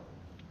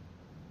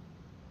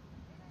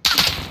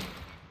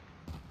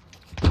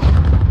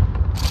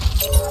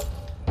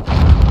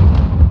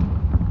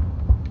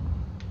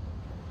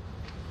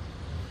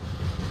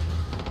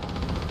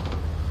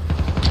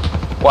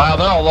 Wow,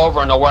 they're all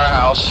over in the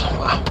warehouse. Enemy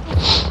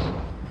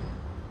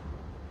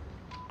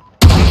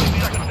in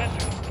the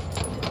center.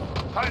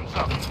 Time's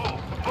up. Move.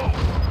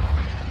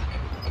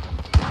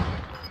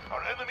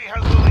 Our enemy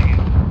has the lead.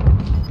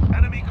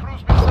 Enemy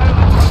cruise missile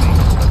incoming.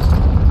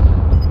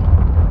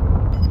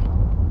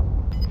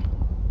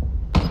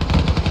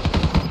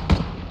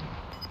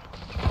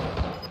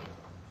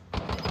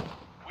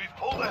 We've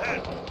pulled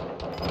ahead.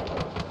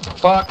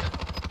 Fuck.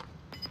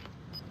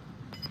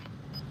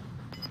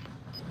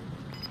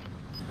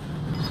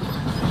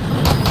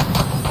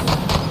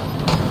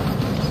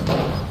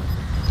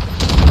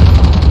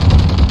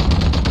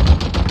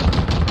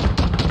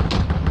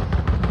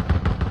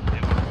 They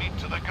will meet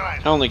to the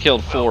grind. I only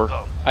killed 4. Well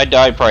done. I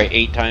died probably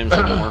 8 times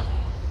or more.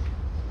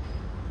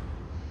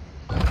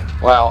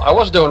 Wow, I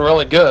was doing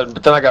really good,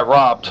 but then I got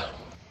robbed.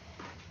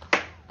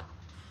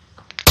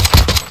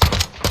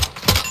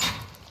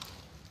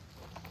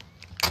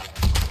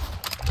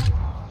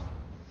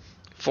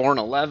 Four and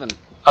 11.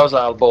 I was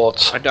out of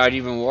bullets. I died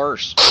even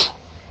worse.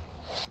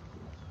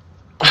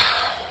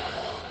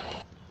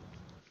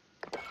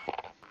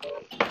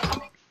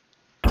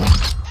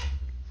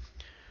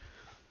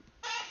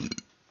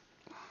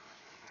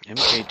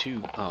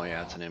 MK2. Oh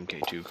yeah, it's an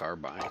MK2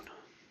 carbine.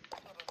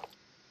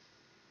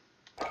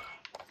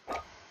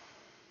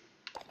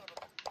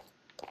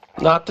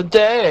 Not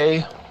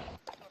today.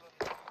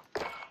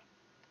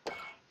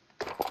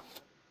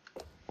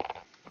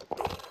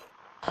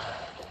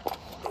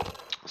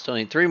 Still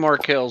need 3 more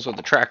kills with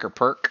the tracker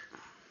perk.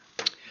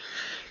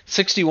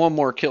 61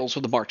 more kills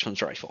with the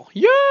marksman's rifle.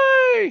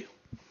 Yay!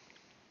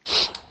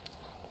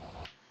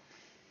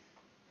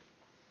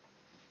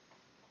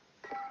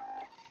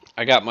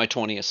 I got my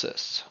 20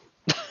 assists.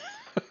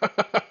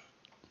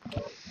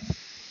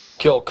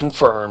 Kill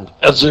confirmed.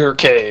 Azure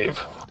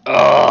Cave.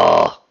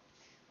 Ugh.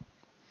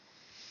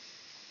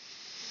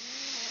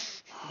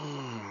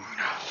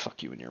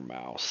 Fuck you in your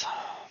mouth.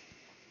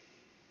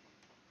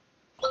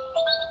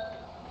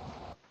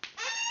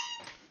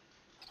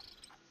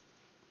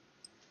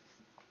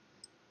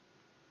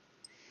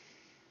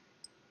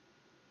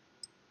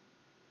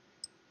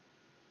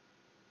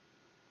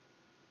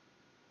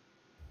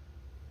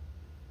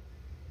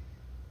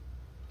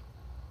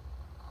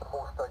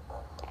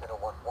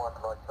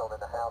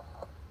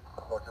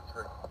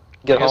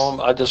 Get home.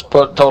 I just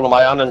told him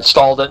I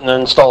uninstalled it and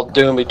installed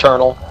Doom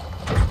Eternal.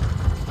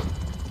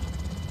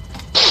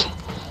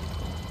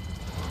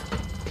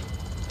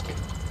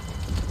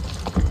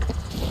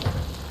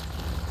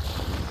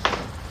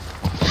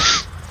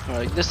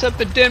 Like, this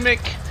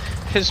epidemic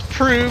has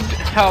proved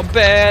how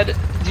bad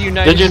the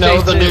United States is. Did you know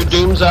the new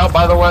Doom's out,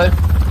 by the way?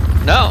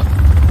 No.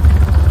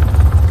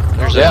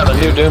 There's Yeah, the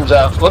new Doom's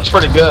out. Looks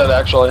pretty good,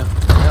 actually.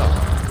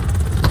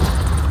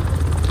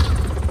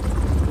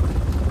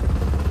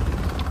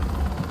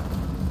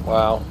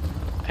 Wow.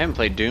 I haven't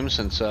played Doom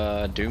since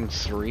Doom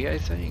 3, I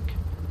think.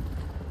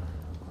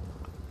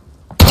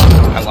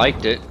 I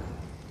liked it.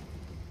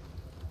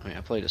 I mean,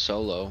 I played a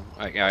solo.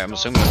 I'm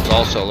assuming it was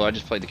all solo. I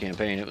just played the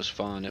campaign. It was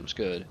fun. It was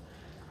good. It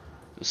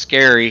was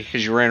scary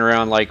because you ran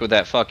around like with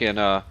that fucking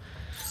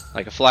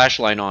Like a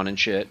flashlight on and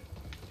shit.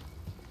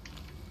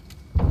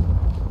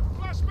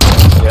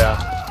 Yeah.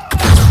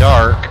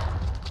 Dark.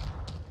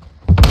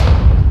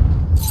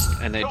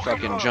 And they'd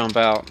fucking jump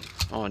out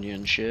on you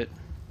and shit.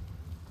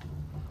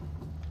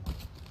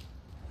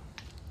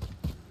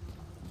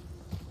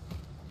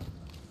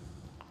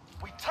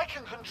 We've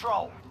taken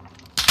control.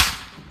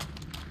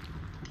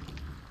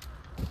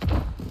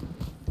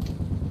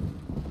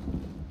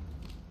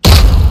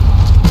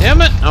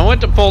 Damn it! I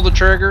went to pull the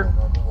trigger.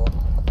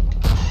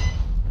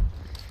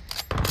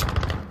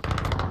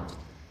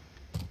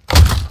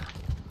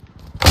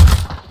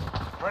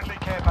 Friendly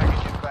care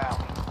package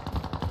inbound.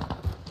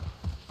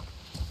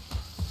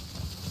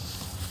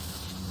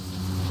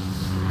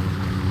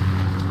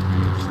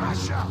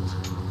 Flash out.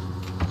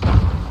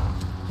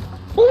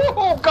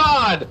 Oh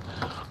God!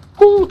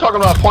 Ooh, talking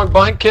about point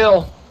blank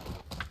kill.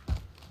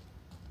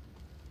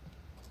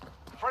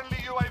 Friendly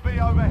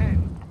UAV overhead.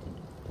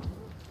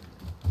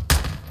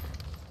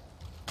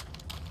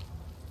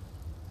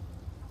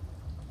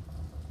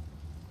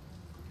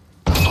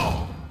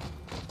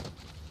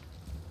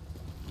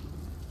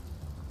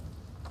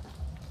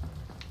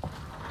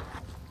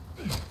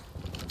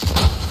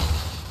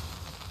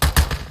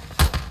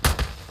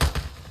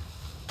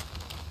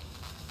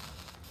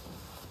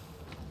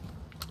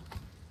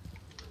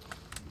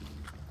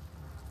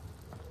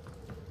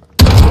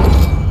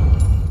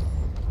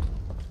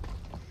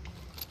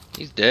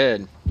 He's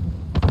dead.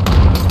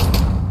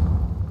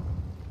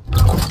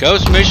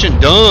 Ghost mission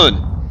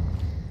done.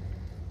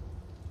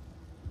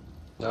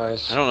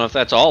 Nice. I don't know if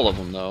that's all of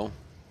them though.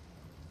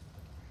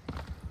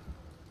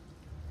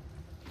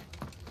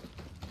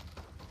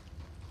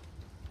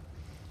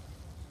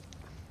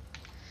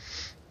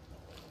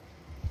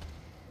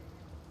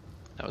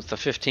 That was the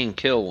 15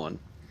 kill one.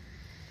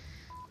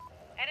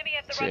 Enemy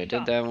at the See, I right did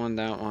top. that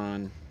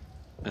one,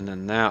 and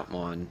then that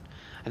one.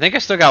 I think I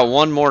still got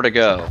one more to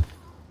go.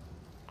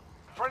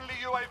 Friendly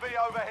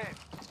UAV overhead.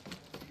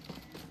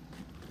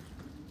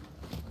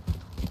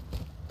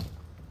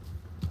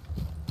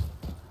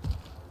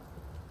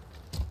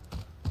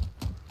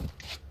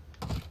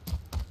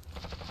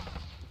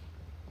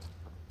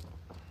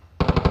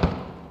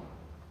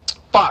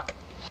 Fuck.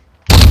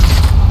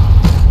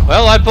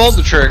 Well, I pulled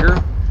the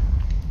trigger.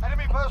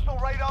 Enemy personal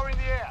radar in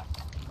the air.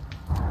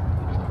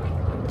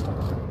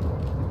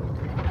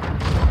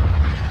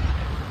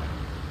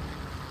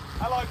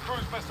 Allied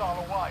cruise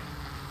missile away.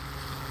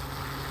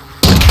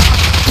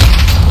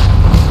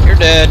 You're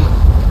dead.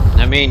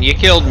 I mean, you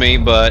killed me,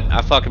 but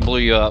I fucking blew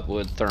you up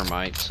with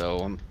thermite, so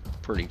I'm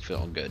pretty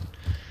feeling good.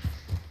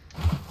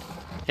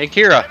 Hey,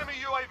 Kira. Enemy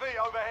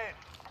UAV overhead.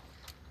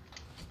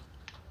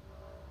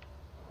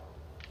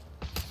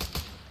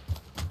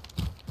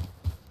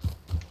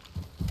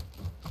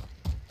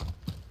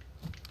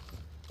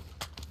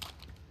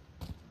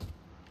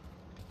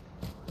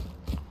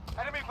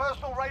 Enemy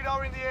personal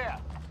radar in the air.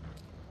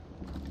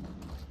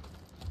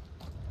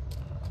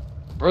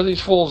 Where are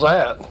these fools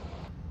at?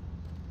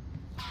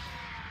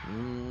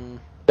 Mm,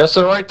 Guess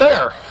they're right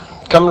there.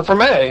 Coming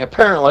from A,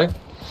 apparently.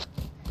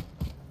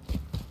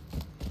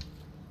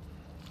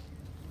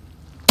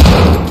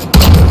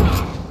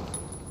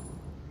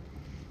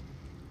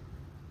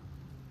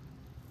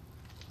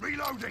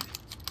 Reloading.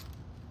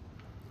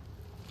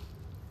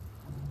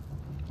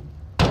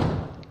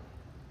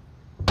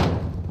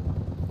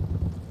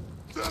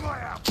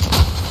 Thermite out.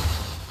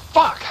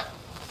 Fuck.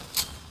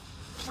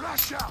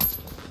 Flash out.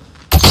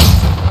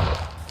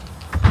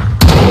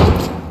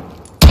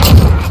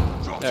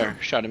 Drop there, him.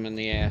 shot him in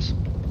the ass.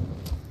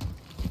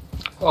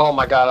 Oh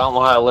my God, I don't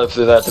know how I lived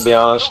through that, to be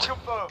honest. Kill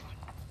confirmed.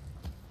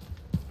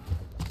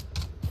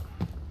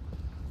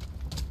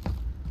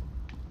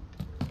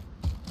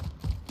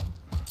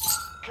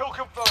 Kill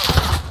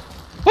confirmed.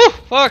 Woo!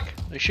 Fuck!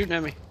 They're shooting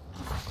at me.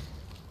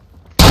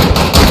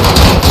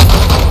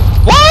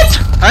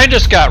 What? I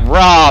just got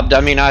robbed.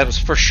 I mean, I was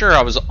for sure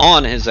I was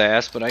on his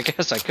ass, but I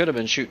guess I could have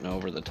been shooting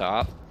over the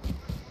top.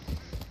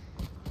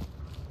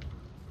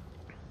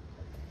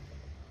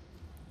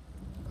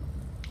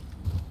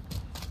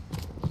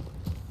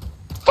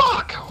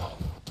 Fuck!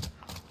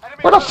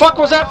 Enemy Where the personal fuck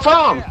was that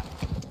radar in the from? air.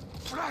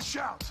 Flash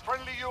out.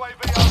 Friendly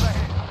UAV overhead.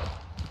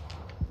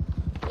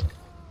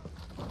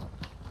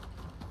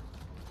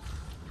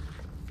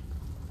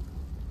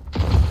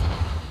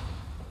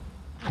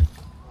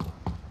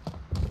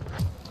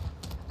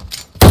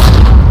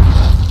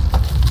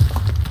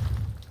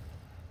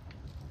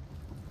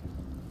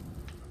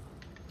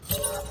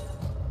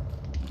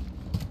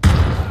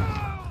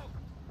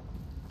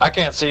 I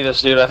can't see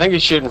this dude. I think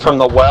he's shooting from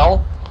the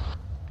well.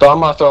 So I'm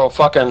gonna throw a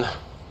fucking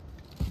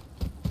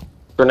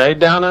grenade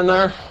down in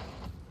there.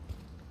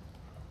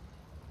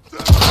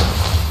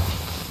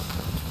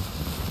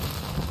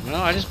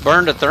 Well, I just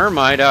burned a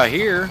thermite out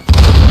here.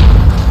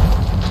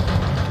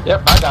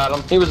 Yep, I got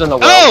him. He was in the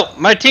well. Oh!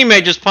 My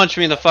teammate just punched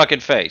me in the fucking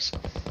face.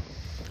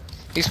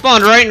 He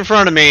spawned right in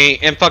front of me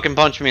and fucking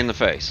punched me in the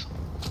face.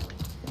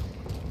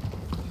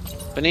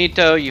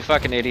 Benito, you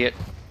fucking idiot.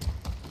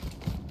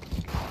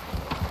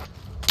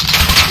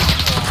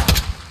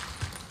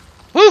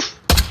 Woof!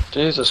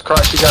 Jesus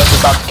Christ, you guys are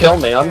about to kill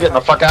me. I'm getting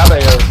the fuck out of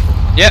here.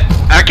 Yep,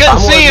 I couldn't I'm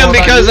see worried him more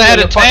about because you I had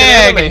than a the fucking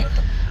tag. enemy.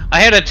 I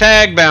had a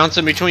tag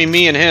bouncing between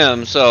me and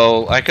him,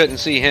 so I couldn't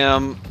see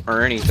him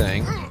or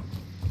anything.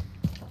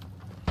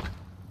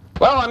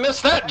 Well, I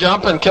missed that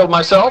jump and killed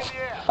myself.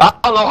 I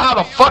don't know how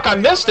the fuck I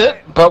missed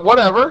it, but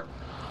whatever.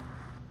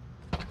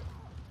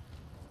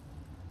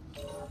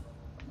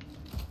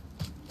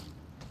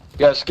 You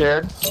guys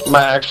scared?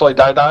 Might actually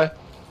die?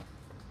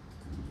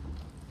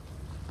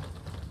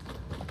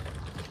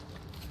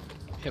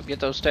 Yep, get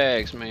those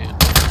tags, man.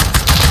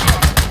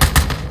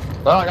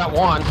 Well, I got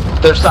one.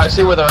 I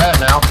see where they're at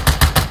now.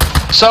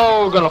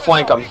 So, gonna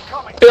flank them.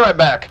 Be right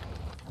back.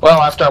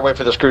 Well, after I wait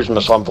for this cruise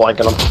missile, I'm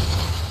flanking them.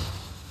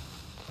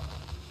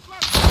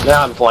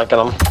 Now I'm flanking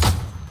them.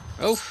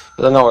 Oof.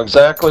 I know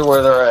exactly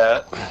where they're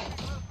at.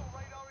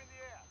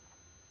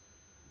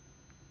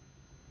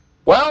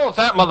 Well, if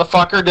that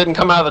motherfucker didn't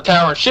come out of the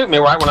tower and shoot me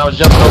right when I was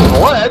jumping over the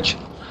ledge,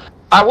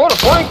 I would have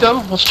flanked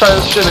him. Let's try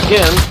this shit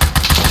again.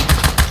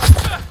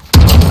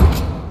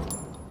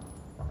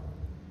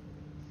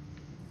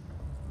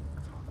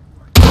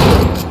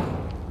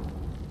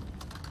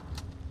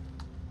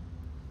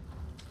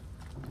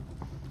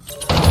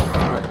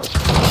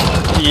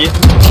 Yeah.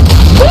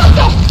 What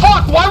the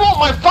fuck? Why won't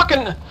my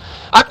fucking...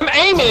 I'm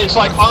aiming, it's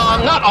like,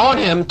 I'm not on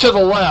him, to the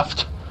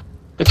left.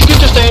 If you could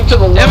just aim to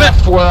the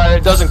left where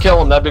it doesn't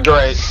kill him, that'd be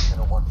great.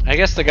 I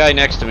guess the guy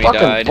next to me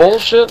Fucking died.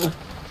 bullshit.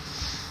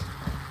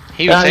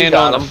 He was Yeah, he handling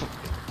got the... him.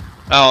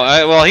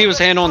 well, he was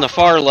handling the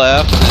far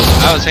left,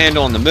 and I was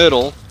handling the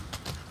middle,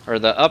 or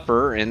the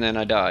upper, and then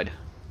I died.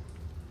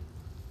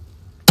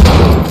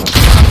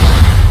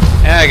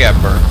 Yeah, I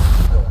got burnt.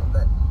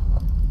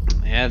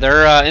 Yeah,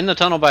 they're in the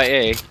tunnel by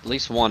A. At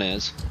least one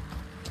is.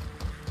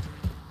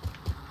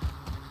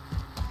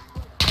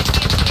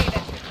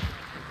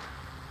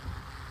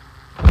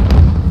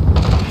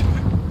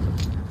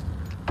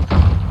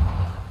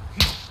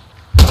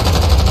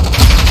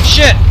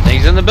 Shit!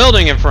 He's in the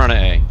building in front of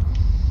A.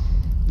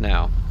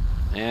 Now.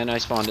 And I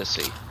spawned at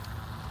C.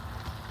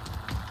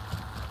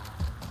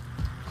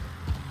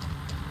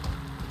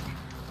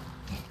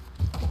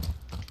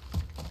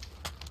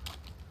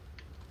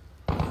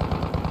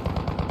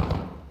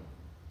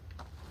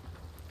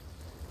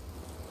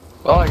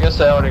 Well, I guess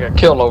they already got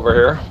killed over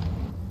here.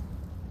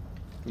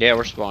 Yeah,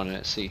 we're spawning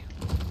at C.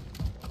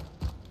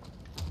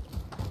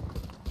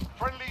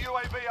 Friendly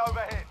UAV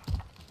overhead.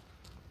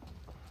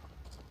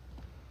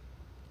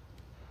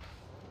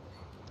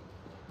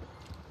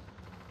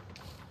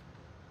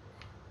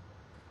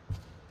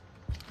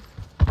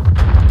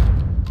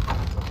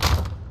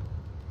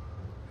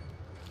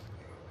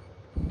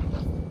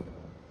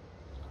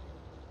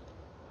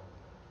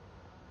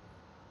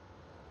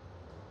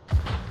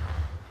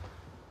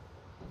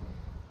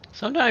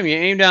 Sometimes you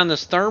aim down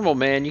this thermal,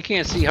 man, you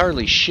can't see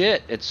hardly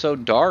shit. It's so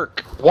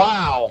dark.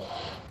 Wow.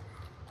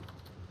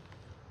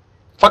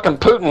 Fucking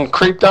Putin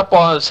creeped up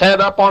on his head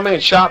up on me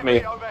and shot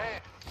me.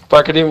 Overhead. If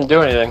I could even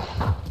do anything.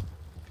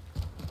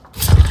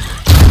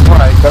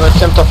 Alright, gonna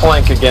attempt to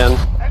flank again.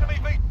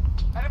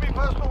 Enemy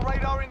personal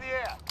radar in the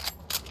air.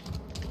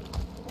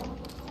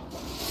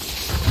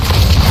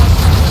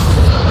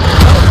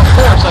 Of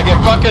course, I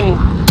get fucking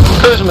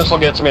cruise missile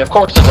gets me. Of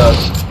course it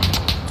does.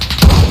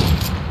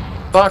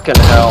 Fucking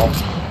hell.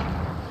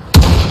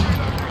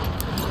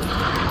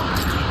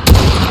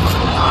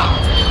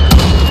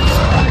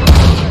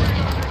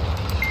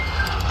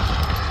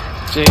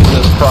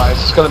 Jesus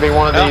Christ, it's gonna be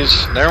one of Oh,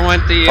 these there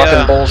went the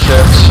fucking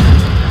bullshits.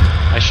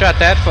 I shot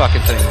that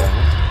fucking thing down.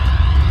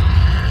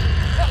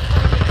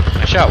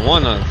 I shot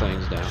one of the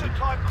things down.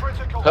 Time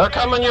critical. They're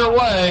coming your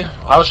way.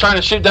 I was trying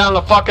to shoot down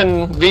the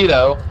fucking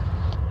Vito.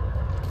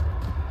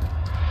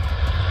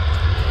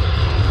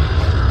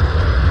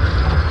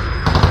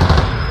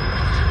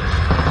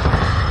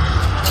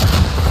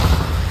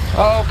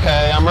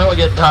 Okay, I'm really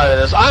getting tired of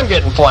this. I'm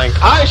getting flanked.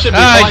 I should be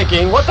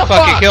flanking. What the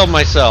fucking fuck? killed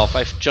myself.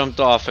 I jumped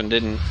off and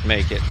didn't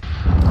make it.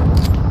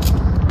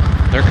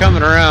 They're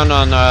coming around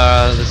on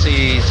the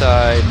C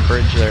side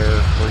bridge there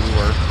where you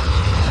were.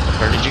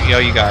 Where did you go?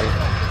 You got it.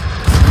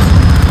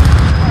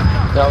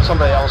 No,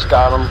 somebody else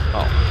got him.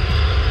 Oh.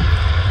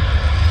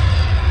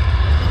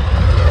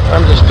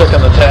 I'm just picking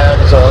the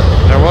tags up.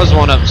 There was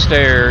one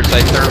upstairs.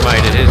 I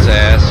thermited his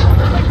ass.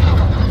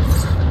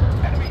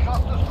 Enemy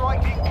cluster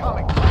strike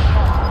incoming.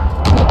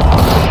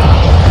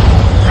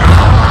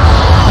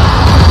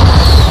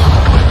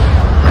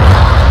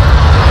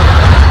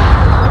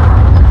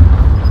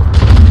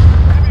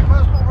 Enemy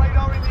personal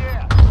radar in the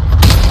air.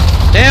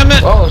 Damn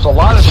it! Well, there's a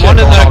lot of shit One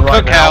in going the on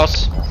right now.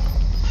 cookhouse.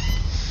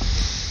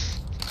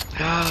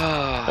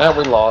 Yeah,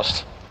 we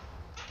lost.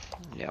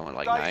 Yeah, I went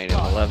like Stay 9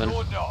 and 11.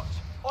 or not.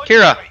 On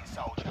Kira. your feet,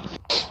 soldier.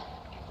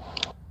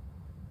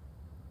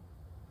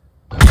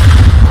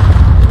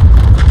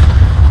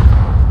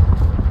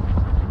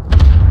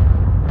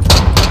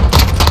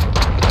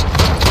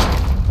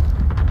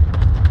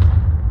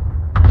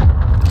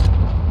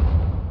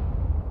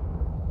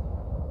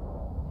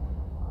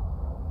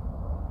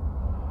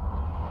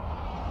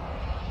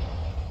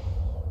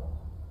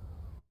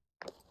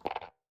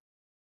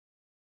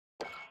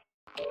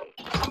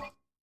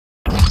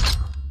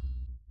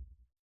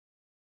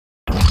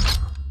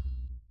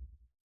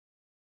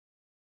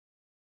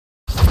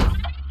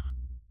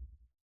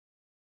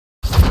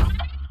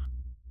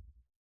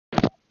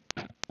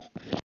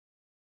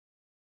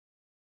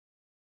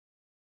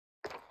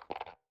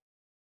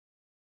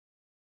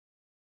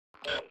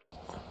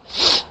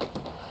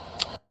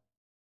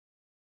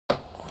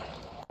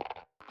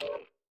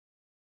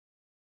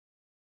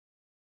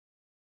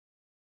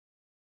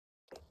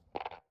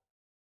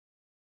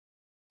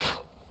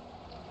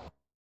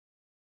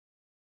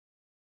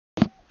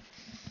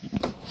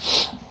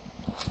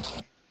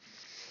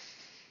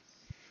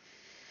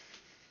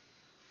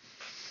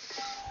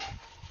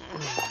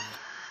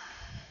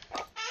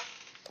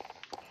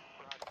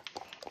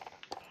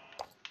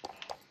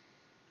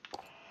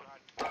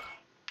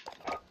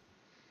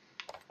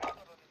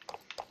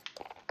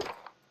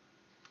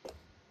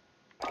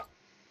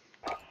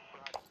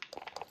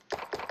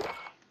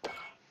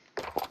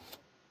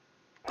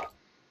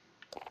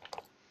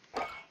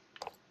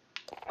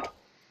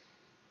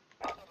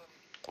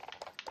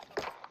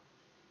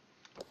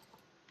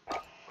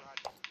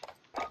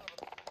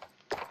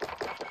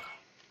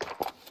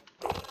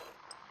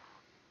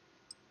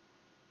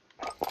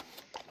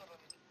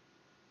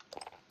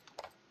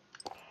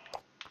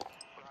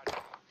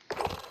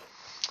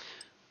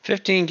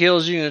 15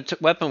 kills using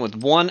a weapon with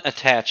 1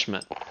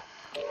 attachment.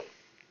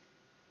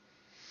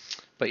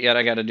 But yet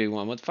I got to do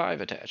one with 5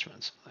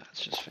 attachments.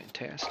 That's just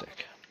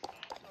fantastic.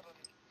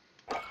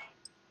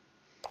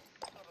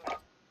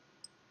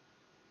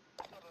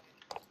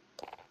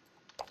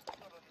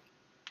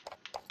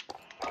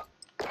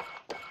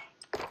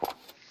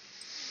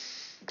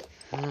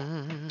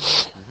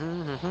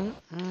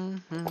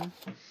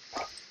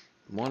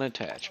 One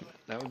attachment.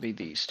 That would be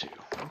these two.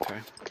 Okay.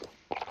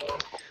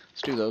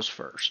 Let's do those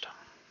first.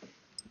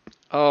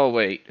 Oh,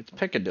 wait. It's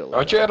Piccadilly.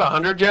 Aren't you at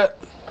 100 yet?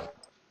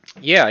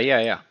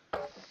 Yeah.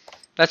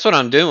 That's what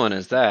I'm doing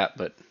is that,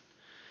 but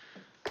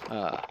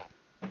I'm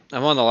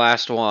on the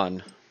last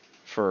one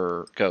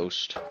for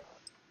Ghost.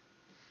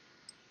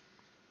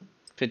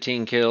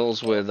 15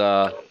 kills with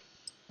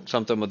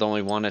something with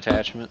only 1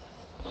 attachment.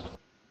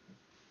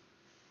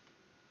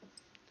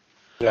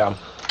 Yeah.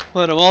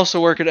 But I'm also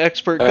working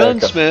Expert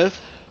Gunsmith,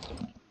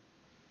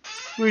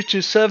 which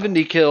is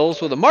 70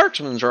 kills with a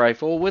marksman's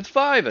rifle with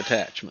 5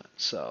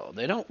 attachments. So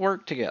they don't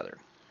work together.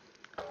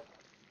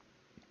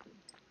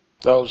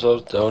 Those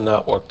do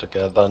not work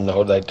together.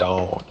 No, they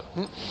don't.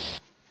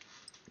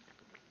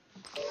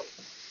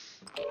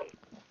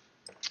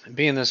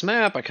 Being this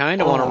map, I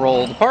kind of want to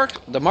roll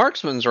the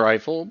marksman's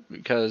rifle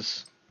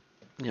because,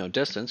 you know,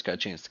 distance, got a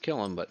chance to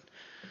kill him, but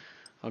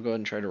I'll go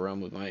ahead and try to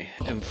run with my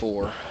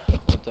M4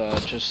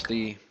 with just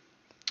the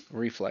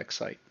reflex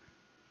sight.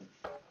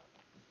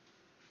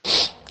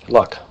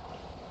 Luck.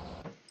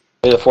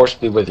 May the force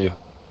be with you.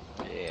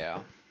 Yeah,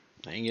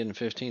 I ain't getting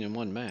 15 in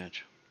one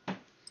match.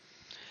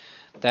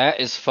 That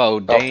is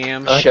faux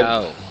damn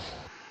show.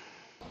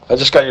 I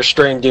just got your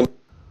strain demon.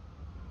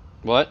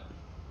 What?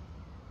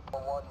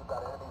 You've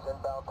got enemies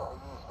inbound from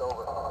the east,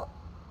 over.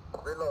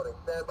 Reloading,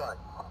 stand by.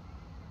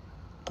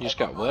 You just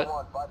got what?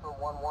 Viper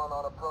 1-1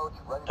 on approach,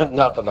 ready.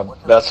 Nothing.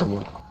 That's a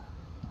move.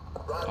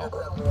 Roger,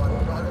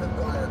 7-1. Target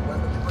acquired.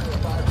 Weapons free in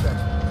 5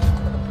 seconds.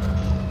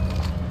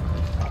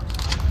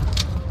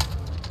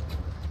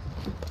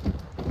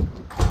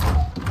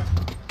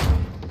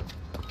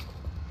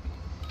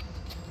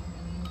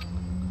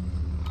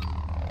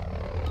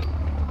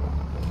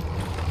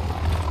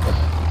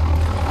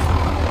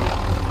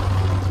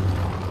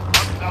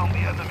 Down the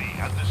enemy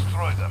and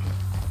destroy them.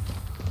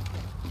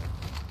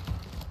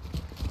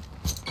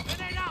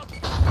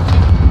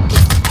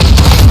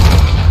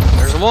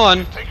 There's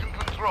one. Taking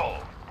control.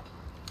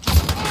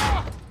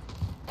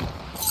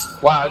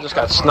 Wow, I just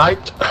got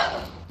sniped.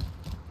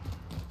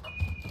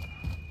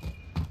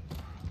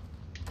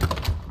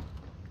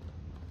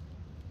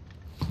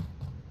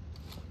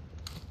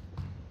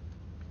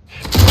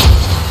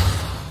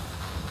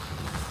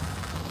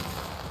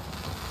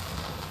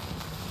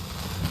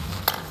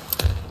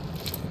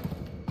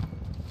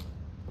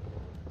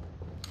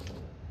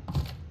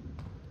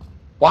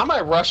 Why am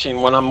I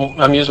rushing when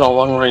I'm using a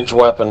long-range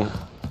weapon?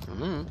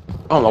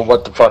 I don't know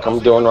what the fuck I'm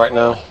doing right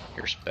now.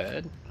 You're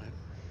sped.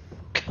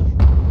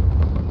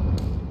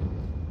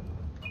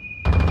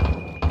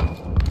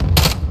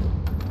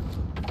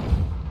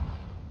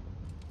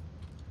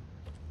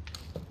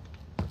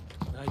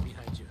 Right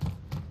behind you.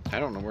 I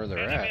don't know where they're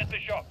Enemy at. at the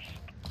shops.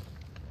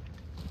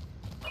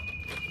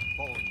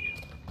 Following you.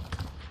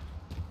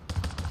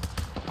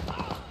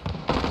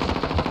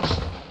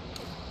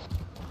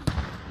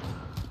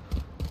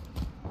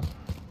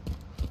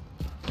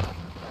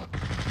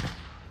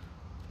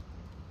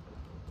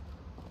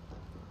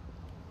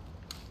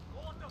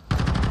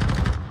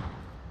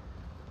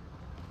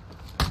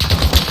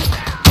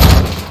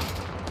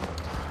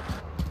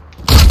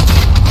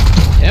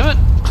 Damn it!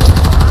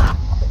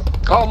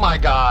 Oh my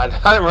god,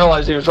 I didn't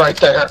realize he was right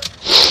there.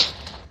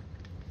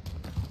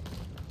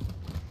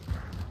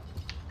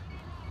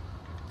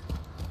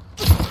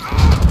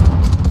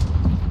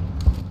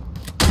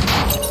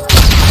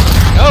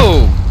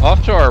 Oh,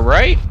 off to our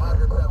right.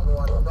 Roger,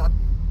 7-1. Stop.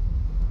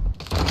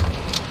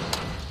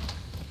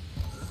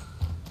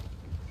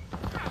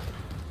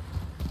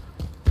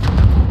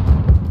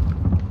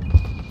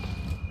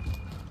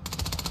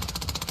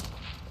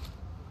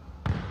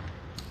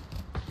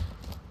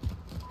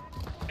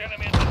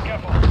 Enemy at the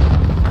scaffold.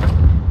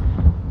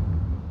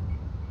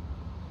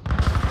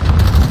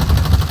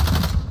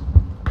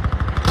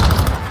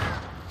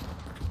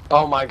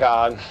 Oh my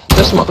god,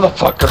 this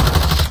motherfucker.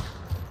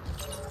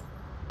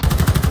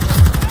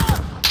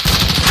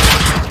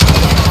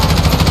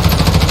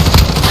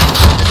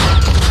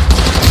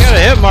 I got a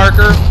hit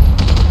marker.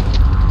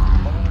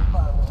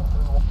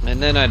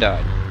 And then I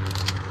died.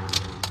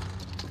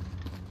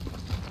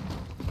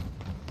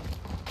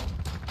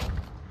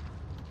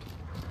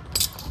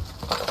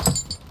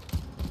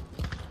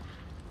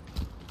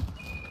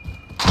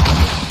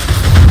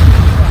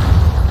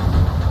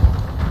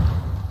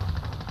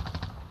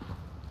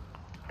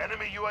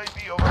 Enemy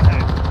UAV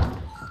overhead.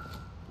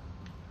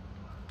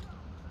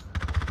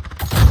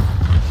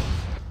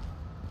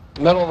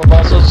 Middle of the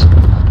buses.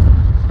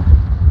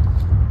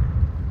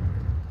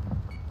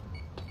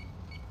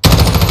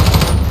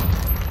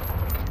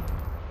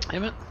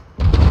 Damn it.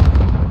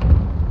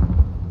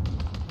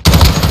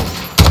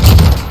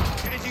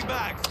 Changing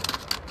back.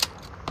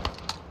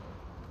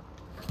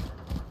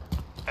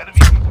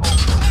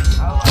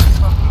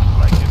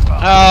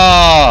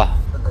 Oh!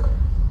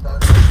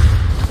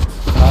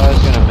 I was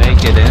gonna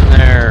make it in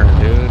there,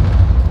 dude.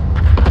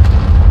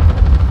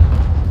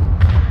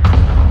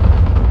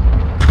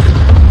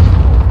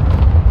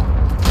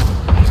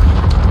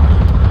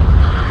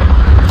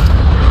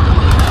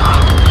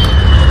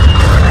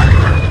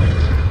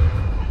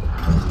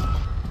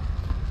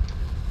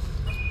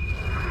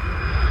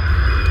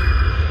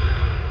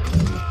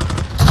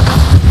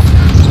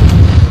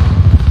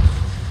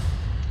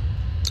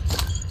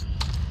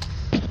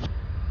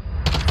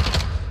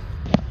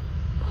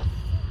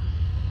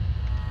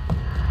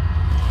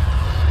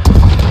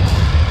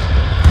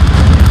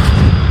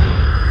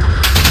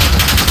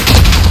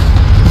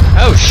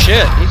 Oh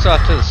shit, he's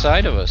off to the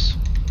side of us.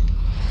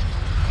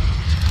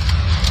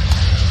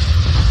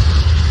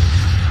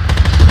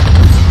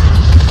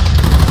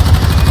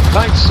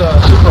 Thanks,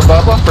 Super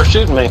Bubba, for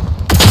shooting me.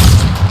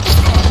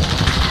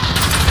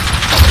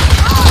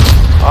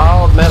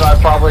 I'll admit I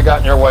probably got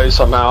in your way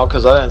somehow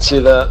because I didn't see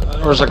that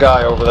there was a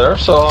guy over there,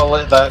 so I'll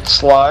let that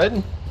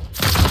slide.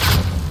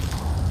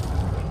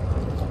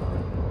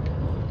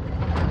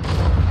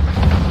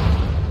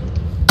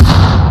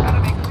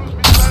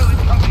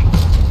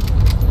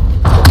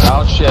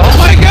 Oh shit. Oh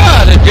my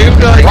god, a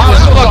dude like, Wow, was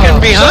so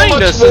fucking behind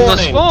much us in the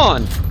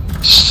warning.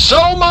 spawn.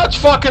 So much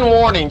fucking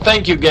warning.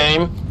 Thank you,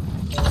 game.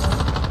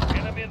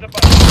 Enemy at the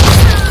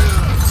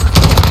back.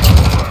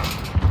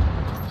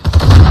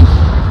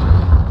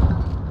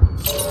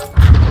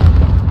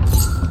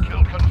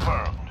 Kill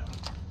confirmed.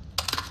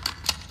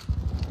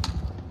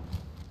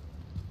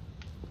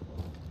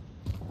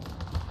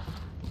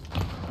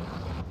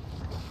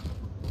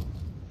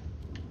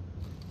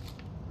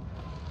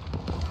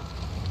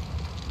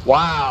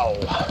 Wow.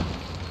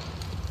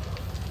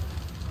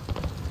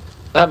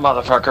 That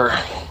motherfucker.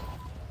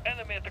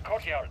 Enemy at the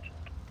courtyard.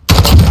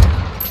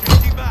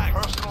 Changing back.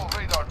 Personal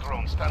radar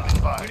drone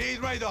standing by. We need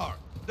radar.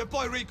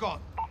 Deploy recon.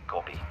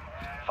 Copy.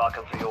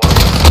 Falcon 3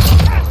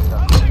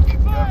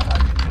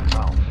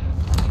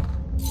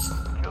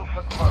 Kill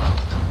confirmed.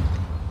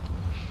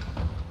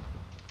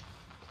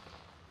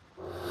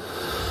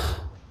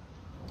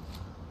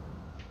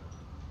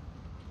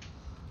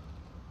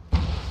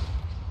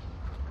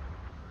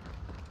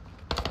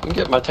 You can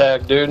get my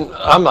tag, dude.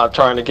 I'm not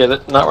trying to get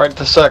it. Not right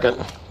this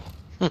second.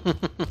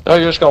 Oh,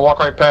 you're just gonna walk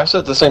right past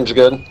it? This seems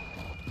good.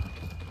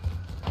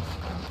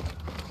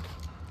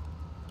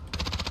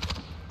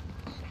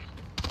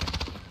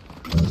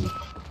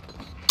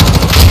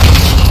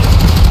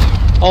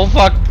 Oh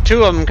fuck,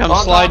 two of them come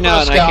On sliding top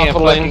out of and the I can't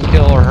scaffolding. fucking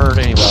kill or hurt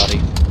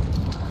anybody.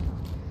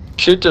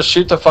 Shoot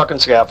the fucking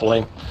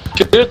scaffolding.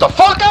 Shoot the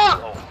fuck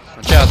up!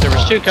 Watch out, there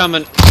was two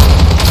coming.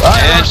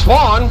 Right, And-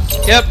 spawn.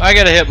 Yep, I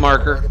got a hit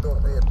marker.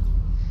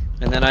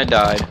 And then I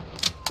died.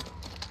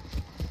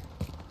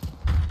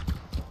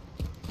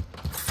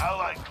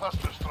 Allied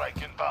cluster strike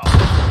inbound.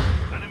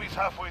 Enemies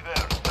halfway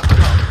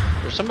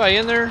there. There's somebody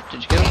in there?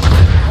 Did you get him?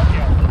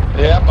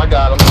 Yep, I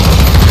got him.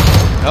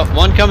 Oh,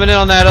 one coming in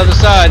on that other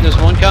side. There's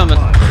one coming.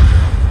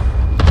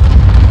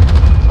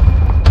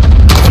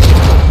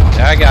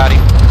 I got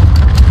him.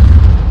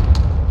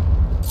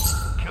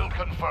 Kill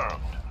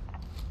confirmed.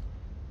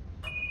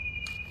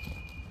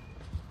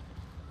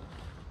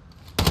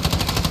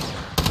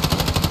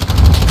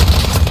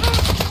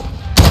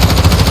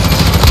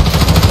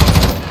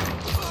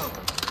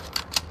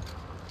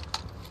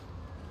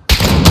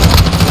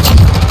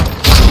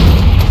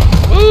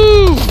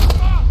 Woo!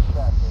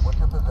 What's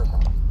your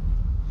position?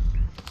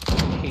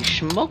 He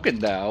smoked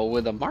thou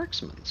with a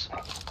marksman's.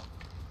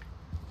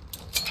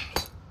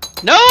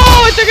 No!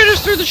 I think I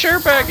just threw the share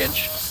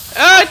package.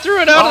 I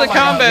threw it out of the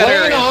combat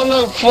Laying area. on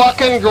the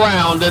fucking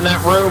ground in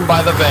that room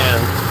by the van.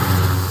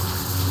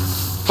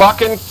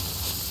 Fucking.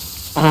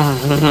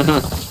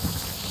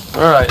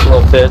 Alright,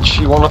 little bitch.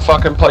 You wanna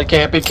fucking play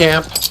campy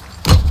camp?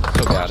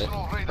 Still got it.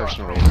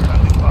 Personal radar.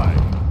 Standing by.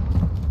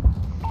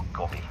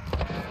 Copy.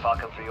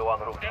 Falcon 301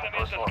 route. Enemy at the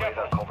Personal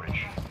radar scaffold.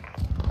 coverage.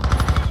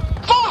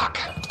 Fuck!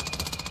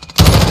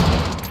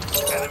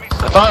 Enemy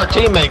I thought our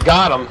teammate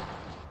got him.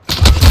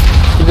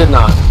 He did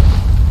not.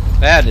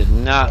 That did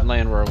not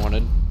land where I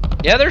wanted.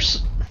 Yeah,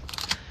 there's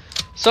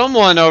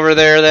someone over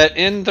there that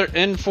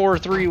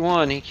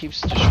N431. He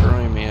keeps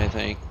destroying me, I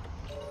think.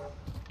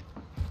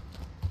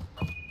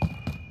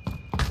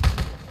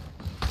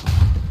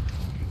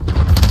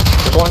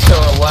 There's one to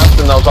the left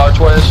in those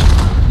archways.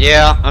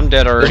 Yeah, I'm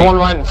dead There's already. one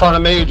right in front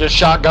of me who just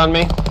shotgunned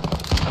me.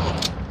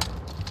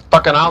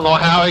 Fucking, I don't know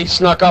how he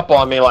snuck up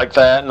on me like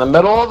that in the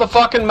middle of the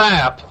fucking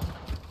map.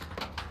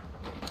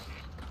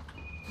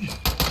 This is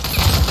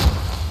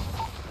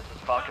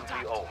Falcon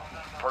 3-0.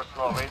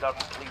 Personal radar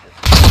completed.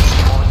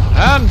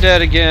 I'm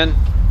dead again.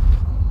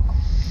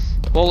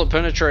 Bullet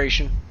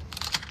penetration.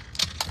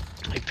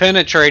 He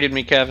penetrated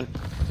me, Kevin.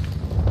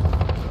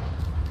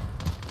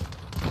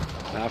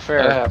 Not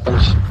fair. That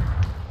happens.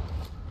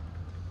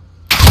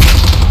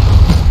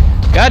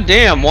 God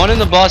damn, one in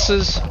the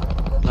buses.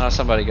 No,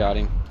 somebody got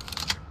him.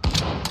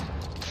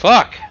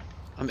 Fuck.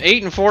 I'm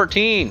 8 and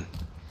 14.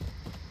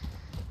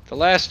 The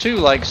last two,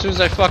 like, as soon as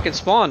I fucking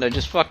spawned, I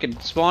just fucking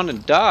spawned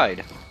and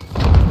died.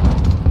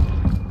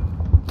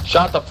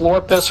 Shot the floor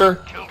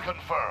pisser. Kill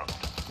confirmed.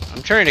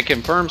 I'm trying to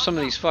confirm some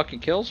of these fucking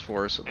kills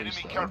for us at Enemy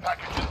least. care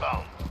package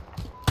inbound.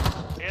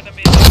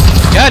 Enemy.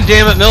 God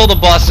damn it, mill the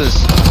buses.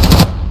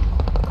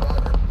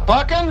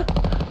 Fucking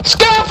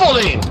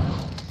scaffolding!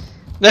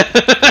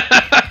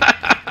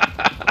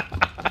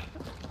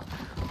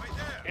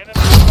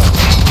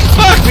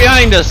 Fuck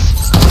behind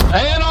us!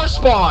 And our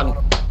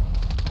spawn.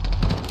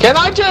 Can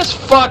I just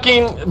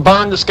fucking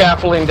burn the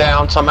scaffolding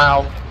down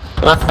somehow?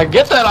 I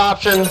get that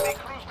option. Enemy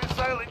cruise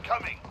missile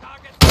incoming.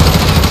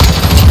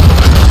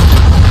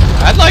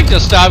 I'd like to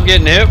stop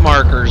getting hit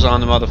markers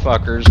on the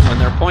motherfuckers when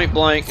they're point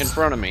blank in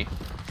front of me.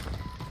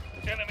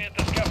 Enemy at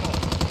the scaffold.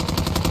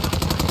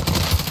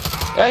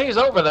 Yeah, he's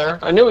over there.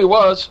 I knew he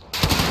was.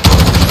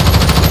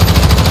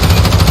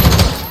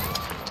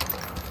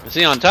 Is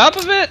he on top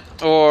of it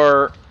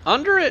or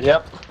under it?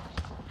 Yep.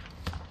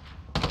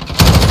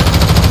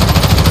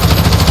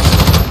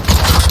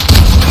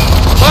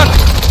 Fuck!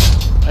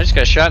 I just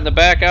got shot in the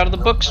back out of the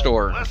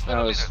bookstore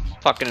I was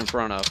fucking in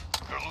front of.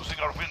 We're losing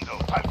our window.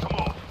 Time to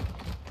move.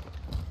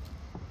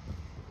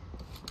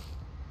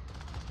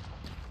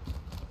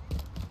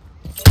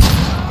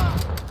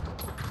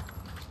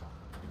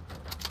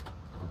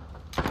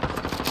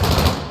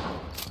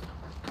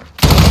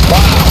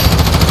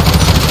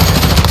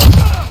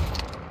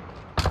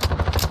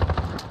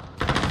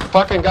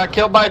 Fucking got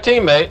killed by a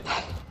teammate.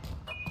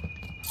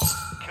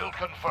 Kill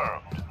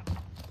confirmed.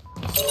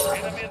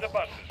 Enemy at the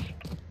buses.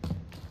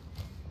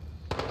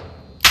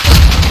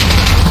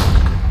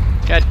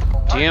 God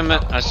damn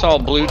it, I saw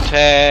blue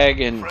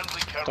tag and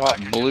Friendly care thought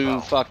package blue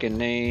inbound. fucking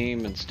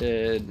name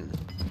instead.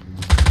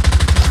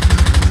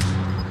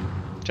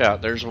 Watch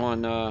out, there's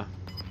one, there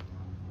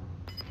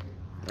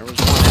was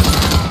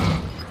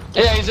one.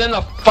 Yeah, he's in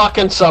the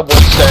fucking subway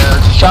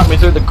stairs. Shot me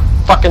through the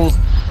fucking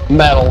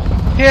metal.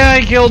 Yeah,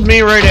 he killed me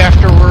right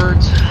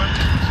afterwards. Precision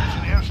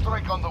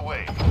airstrike on the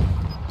way.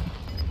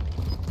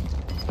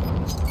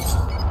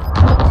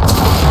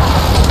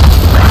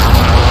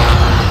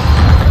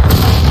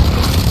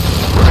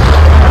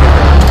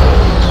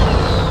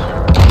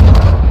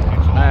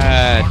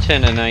 Ah,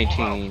 10 and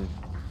 19.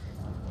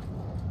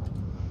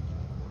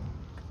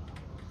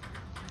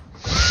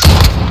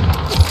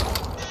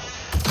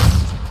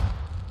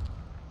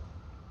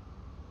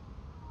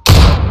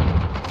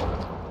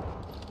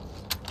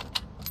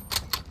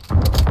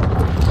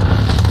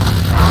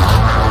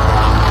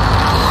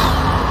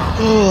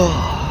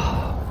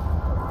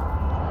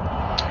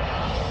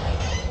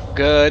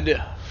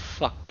 Good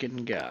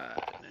fucking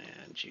God,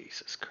 man.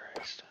 Jesus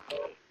Christ.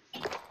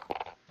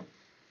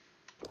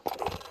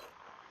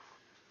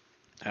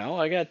 Well,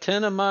 I got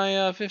 10 of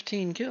my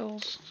 15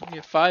 kills. So I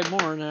get 5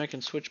 more and then I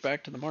can switch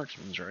back to the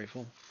marksman's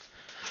rifle.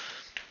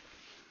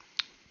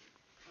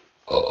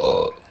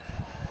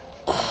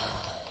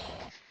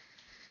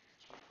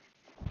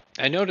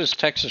 I noticed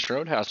Texas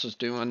Roadhouse is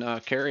doing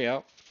carry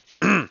out.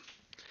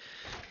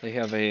 They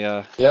have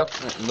a Yep.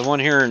 the one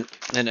here in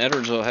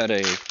Edwardsville had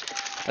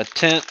a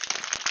tent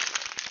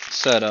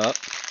set up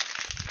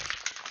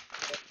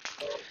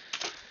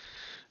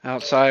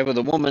outside with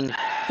a woman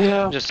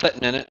just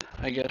sitting in it.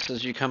 I guess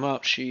as you come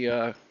up, she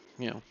you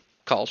know,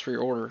 calls for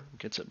your order,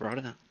 gets it brought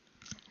in.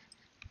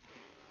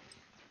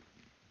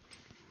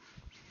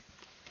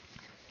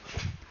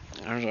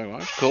 I was like, well,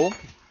 that's cool.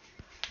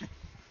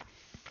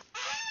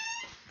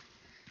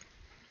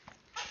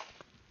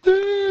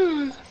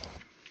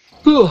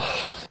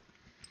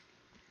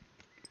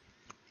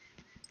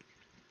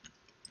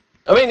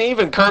 I mean,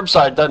 even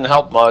curbside doesn't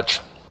help much.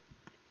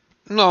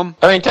 No.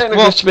 I mean,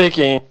 technically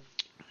speaking.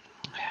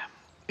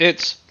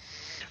 It's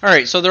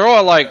alright, so they're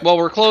all like, well,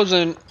 we're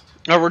closing,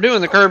 or we're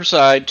doing the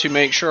curbside to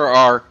make sure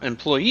our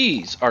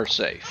employees are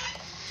safe.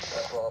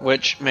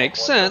 Which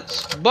makes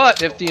sense,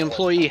 but if the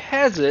employee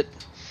has it,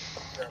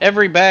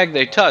 every bag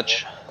they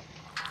touch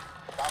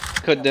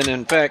could then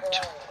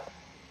infect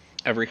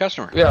every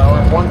customer. Yeah,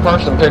 or if one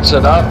person picks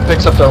up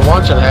their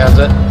lunch and has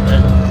it,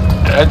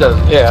 it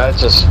does, yeah,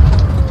 it's just...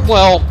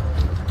 Well,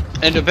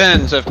 it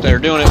depends if they're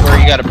doing it where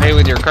you got to pay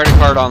with your credit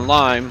card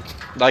online.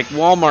 Like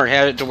Walmart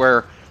had it to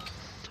where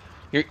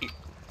you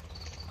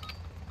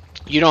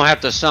don't have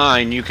to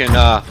sign. You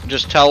can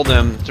just tell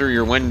them through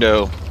your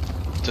window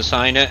to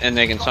sign it, and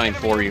they can sign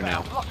for you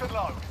now. Lock and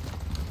load.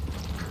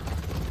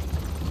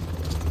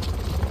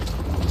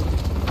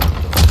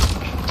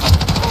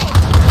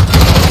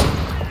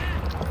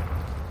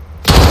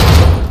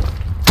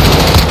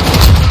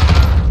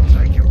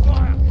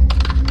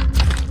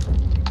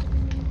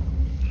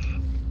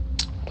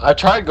 I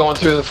tried going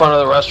through the front of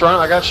the restaurant.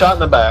 I got shot in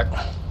the back.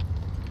 I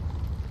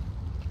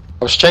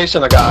was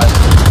chasing a guy.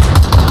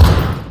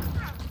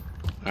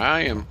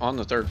 I am on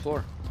the 3rd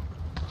floor.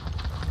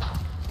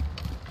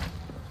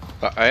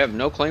 But I have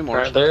no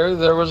claymores. Right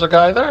there was a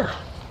guy there.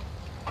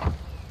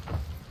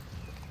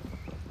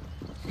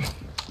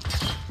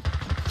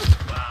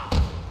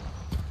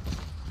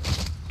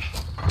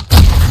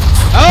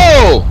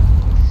 Oh!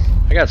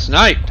 I got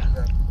sniped.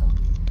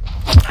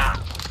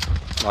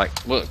 Like,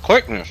 with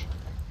quickness.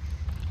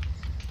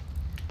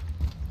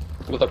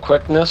 With a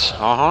quickness.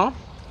 Uh-huh.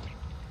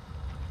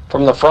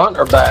 From the front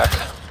or back?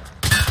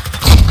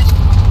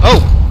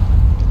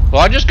 Oh!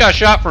 Well, I just got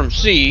shot from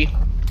C,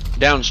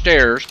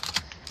 downstairs.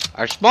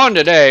 I spawned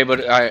at A,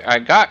 but I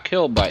got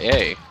killed by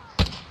A.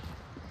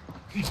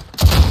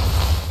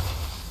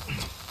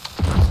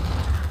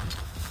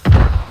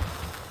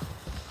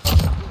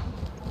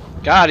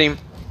 Got him.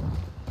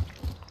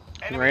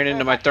 He ran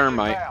into my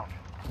thermite.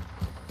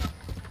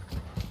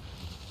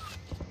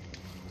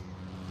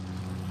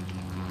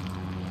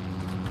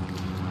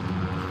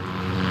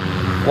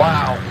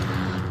 Wow.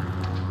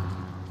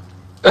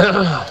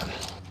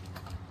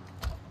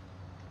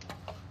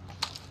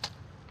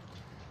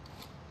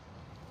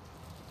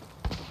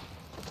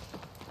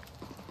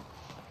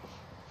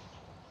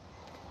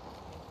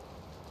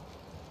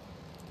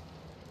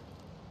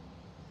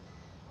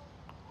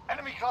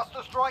 Enemy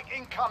cluster strike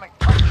incoming.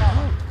 Take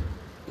cover.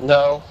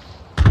 No.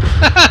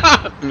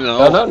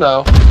 No.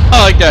 No.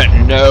 I like that.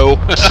 No.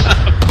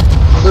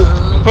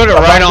 Put it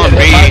right on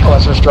B.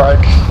 Cluster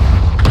strike.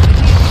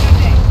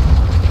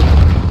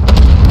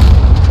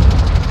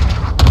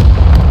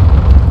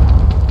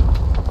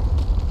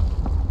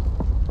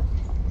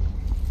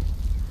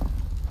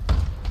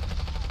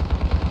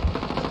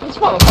 This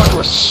motherfucker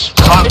was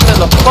hiding in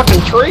the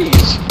fucking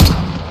trees.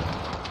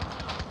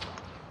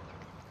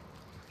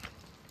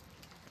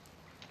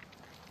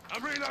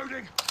 I'm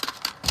reloading.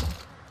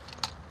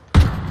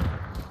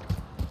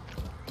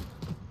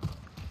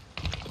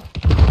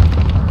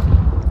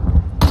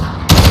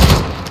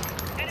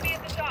 Enemy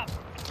at the top.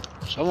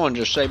 Someone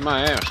just saved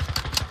my ass.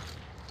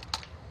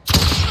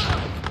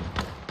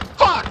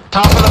 Fuck!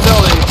 Top of the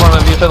building in front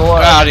of you to the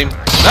left. Got him.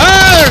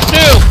 Ah, there's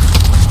two!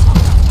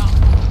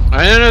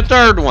 And a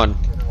third one.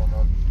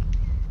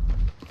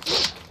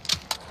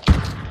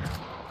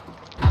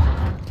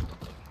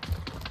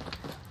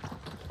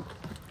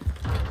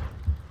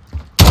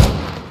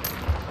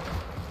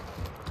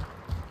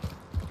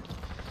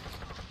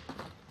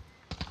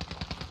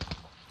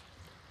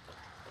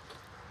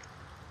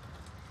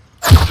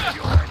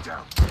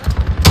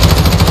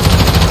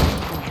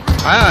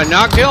 Ah,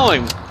 not kill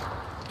him.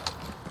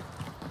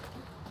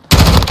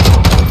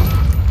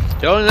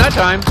 Killed him that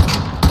time.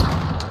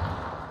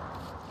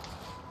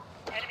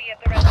 Enemy at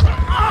the residence.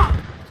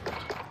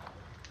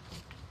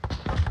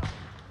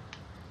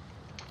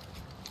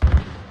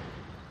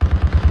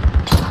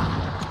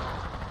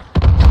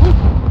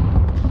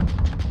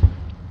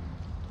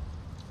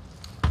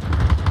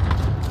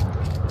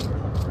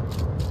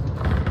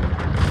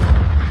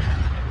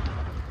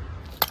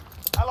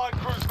 Allied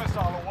cruise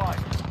missile away.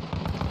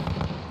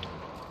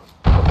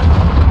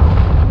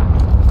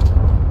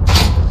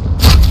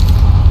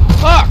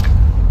 Fuck!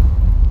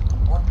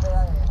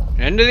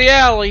 Into the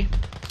alley.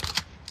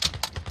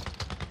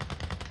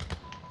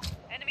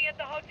 Enemy at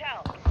the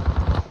hotel.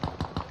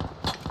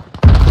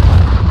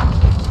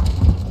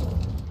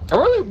 I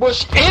really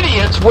wish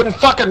idiots wouldn't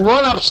fucking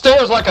run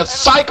upstairs like a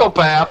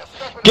psychopath,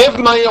 give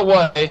me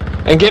away,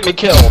 and get me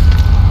killed.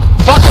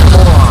 Fucking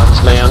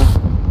morons, man.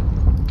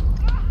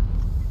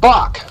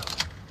 Fuck.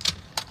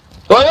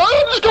 Like,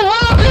 oh, just go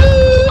out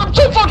here, I'm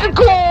so fucking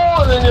cool,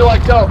 and then you're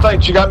like, oh,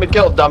 thanks, you got me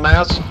killed,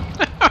 dumbass.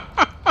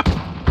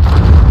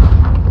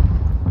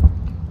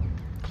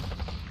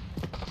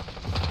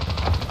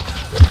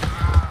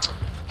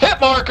 Hit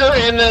marker,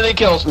 and then he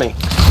kills me.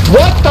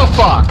 What the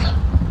fuck?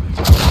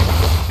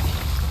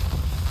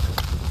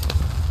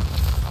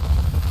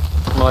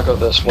 I'm gonna go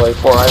this way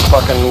before I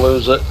fucking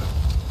lose it.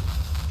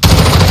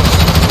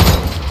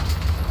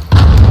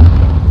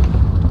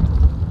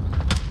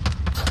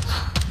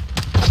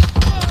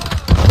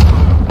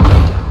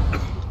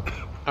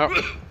 Oh.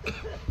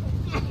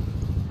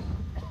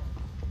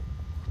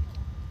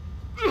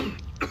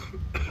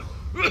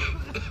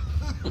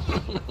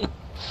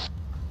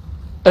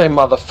 Hey,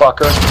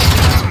 motherfucker.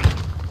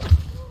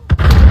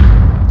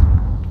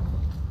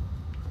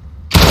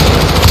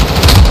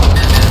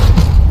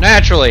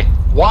 Naturally.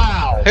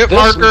 Wow. Hit this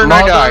marker and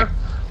I die.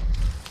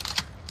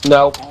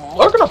 No.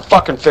 We're gonna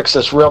fucking fix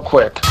this real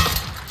quick.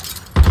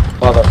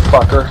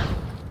 Motherfucker.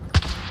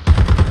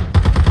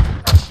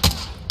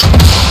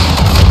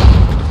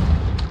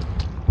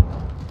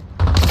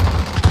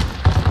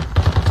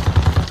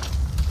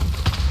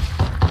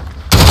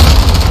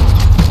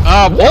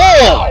 Oh, boy!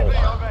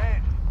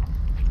 Overhead.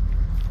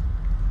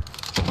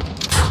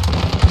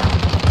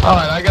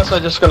 Alright, I guess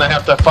I'm just gonna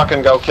have to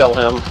fucking go kill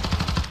him.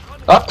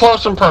 Up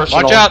close and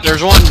personal. Watch out,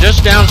 there's one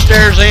just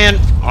downstairs and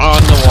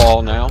on the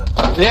wall now.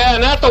 Yeah,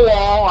 and at the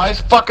wall, I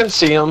fucking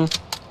see him.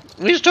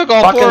 We just took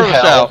all Fucking four of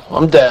us hell. out.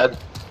 I'm dead.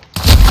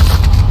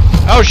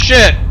 Oh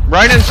shit!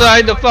 Right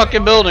inside the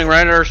fucking building,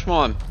 right at our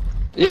spawn.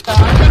 Yeah,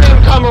 I couldn't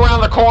even come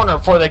around the corner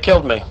before they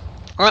killed me.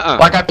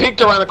 Like, I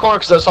peeked around the corner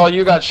because I saw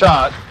you got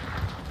shot.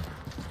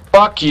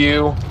 Fuck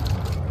you.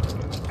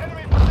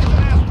 Enemy precision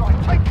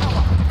airstrike. Take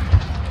cover.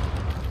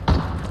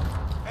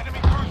 Enemy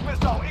cruise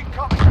missile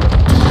incoming.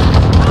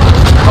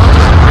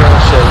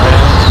 Bullshit, man.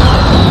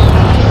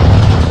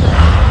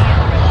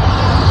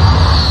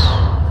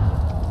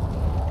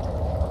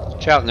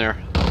 Watch out in there.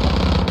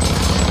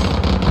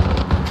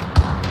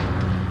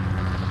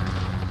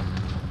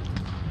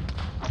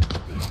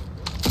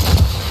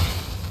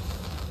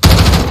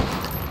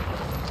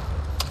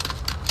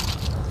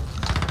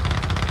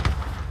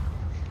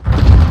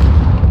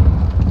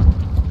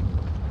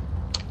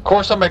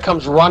 course, somebody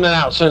comes running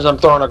out as soon as I'm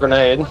throwing a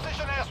grenade.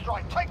 Precision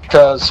airstrike. Take care.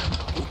 Because,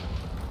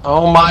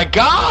 oh my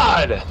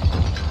God!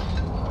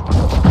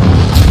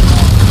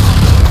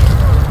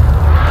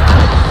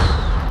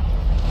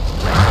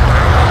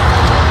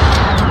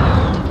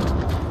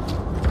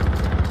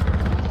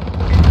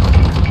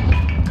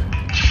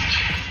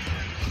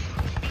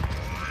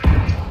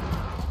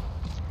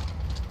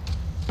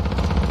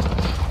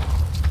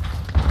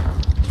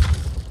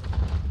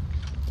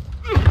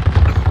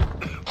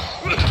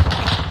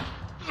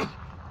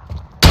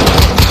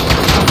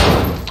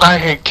 I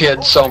hate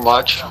kids so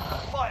much.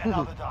 Fight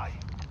another day.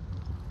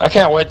 I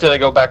can't wait till they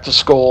go back to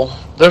school.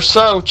 They're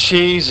so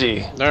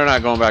cheesy. They're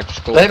not going back to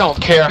school. They don't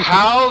care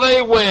how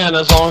they win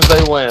as long as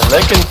they win.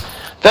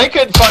 They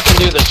could fucking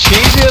do the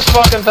cheesiest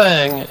fucking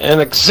thing in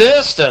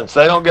existence.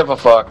 They don't give a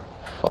fuck.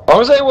 As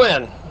long as they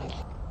win.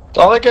 That's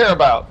all they care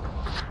about.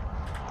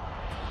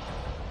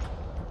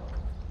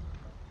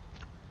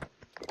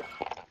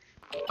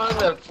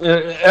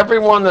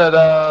 Everyone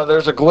that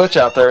there's a glitch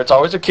out there, it's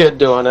always a kid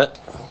doing it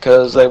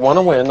because they want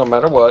to win no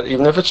matter what,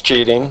 even if it's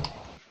cheating.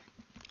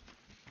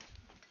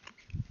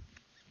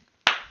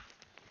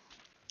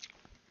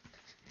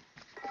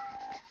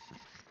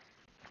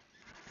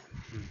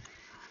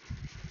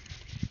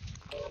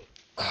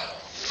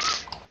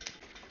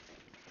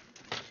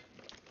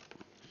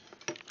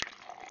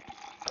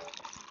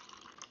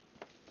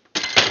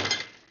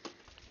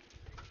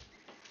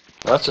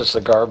 That's just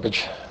the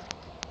garbage.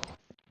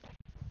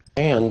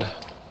 And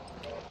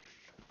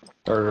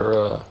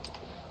or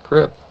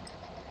crib.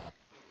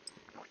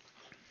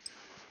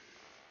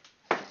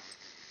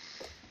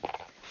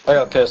 I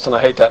got pissed and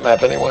I hate that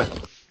map anyway.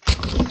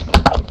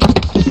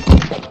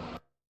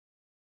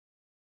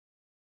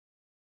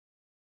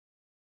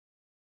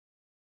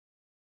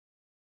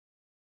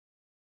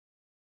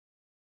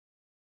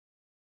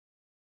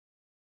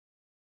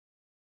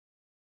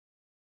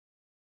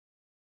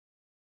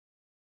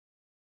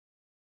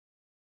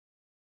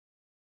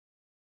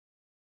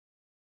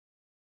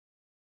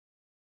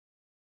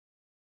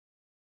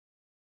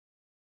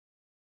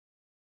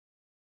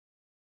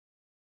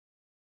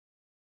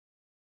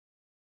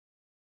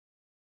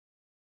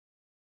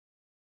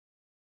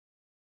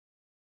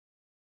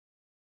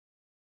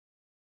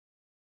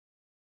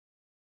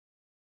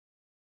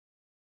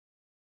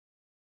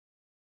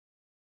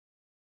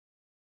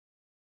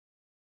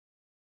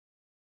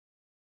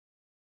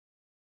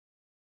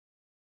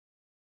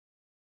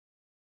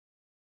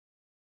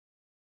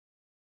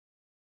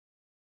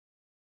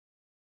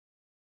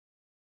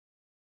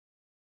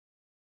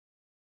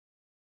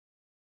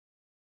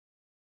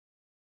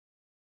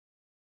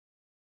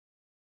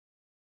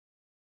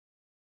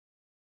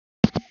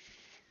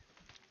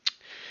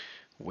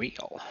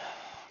 Wheel.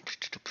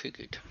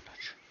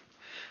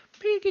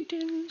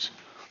 Piggetons.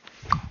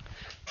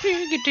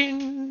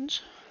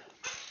 Piggetons.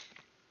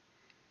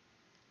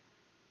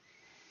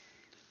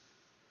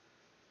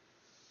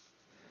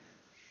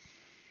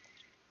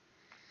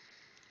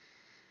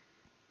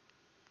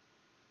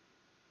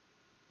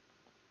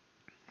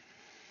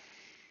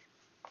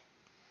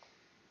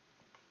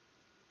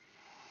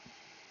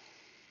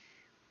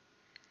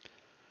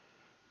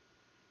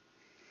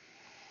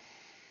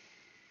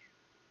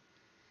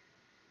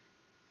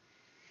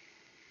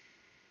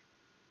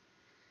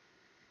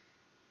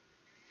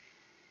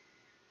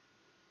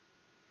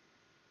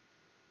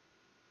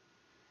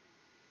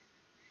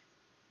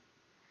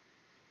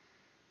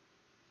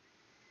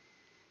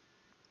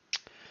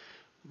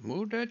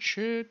 Move that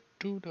shit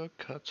to the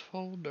cuts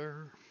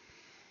folder.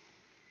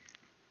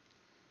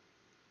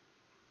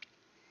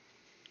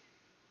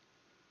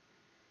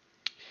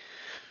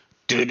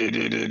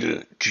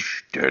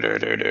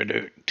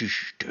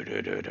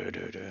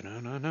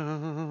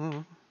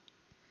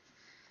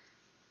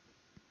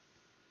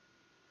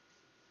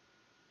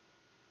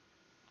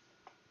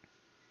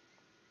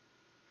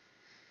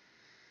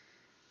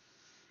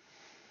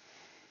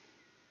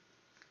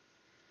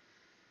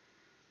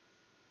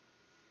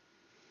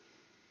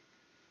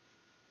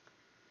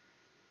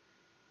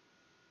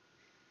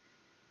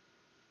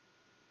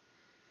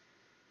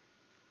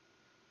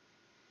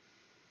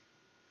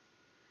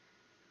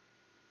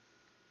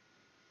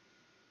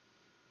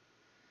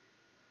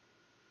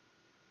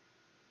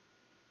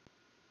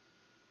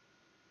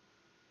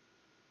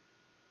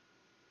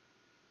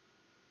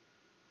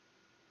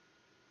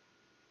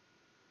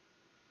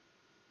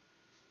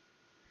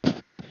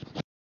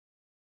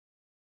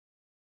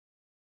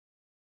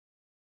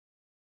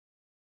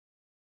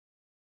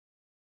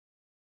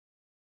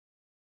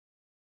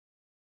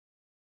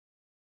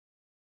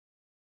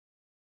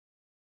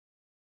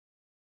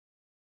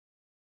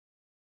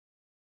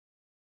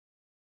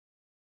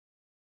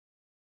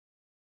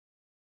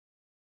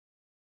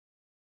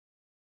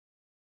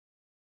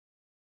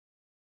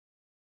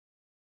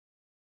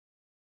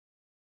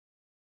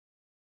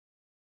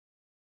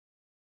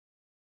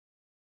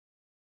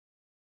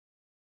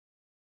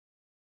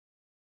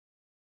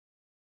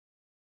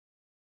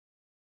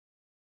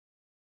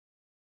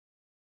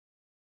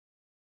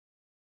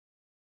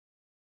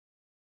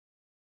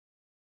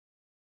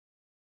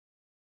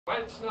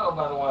 White snow,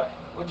 by the way.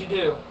 What'd you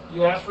do?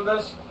 You asked for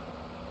this?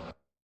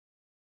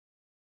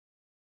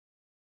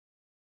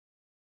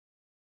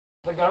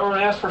 The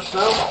government asked for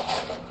snow?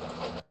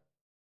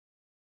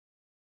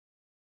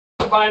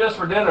 Who's buying us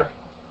for dinner?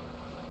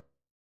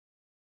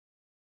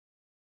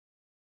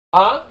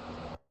 Huh?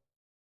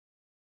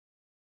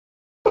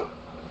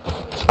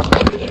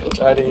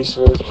 Chinese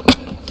food.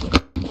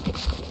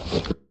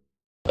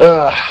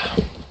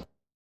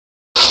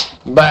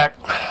 Back.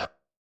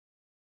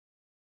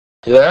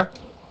 You there?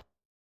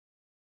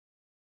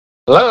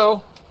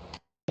 Hello?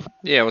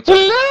 Yeah, what's up?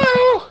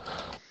 Hello?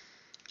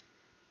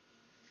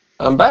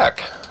 I'm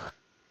back.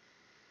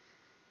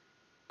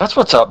 That's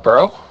what's up,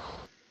 bro.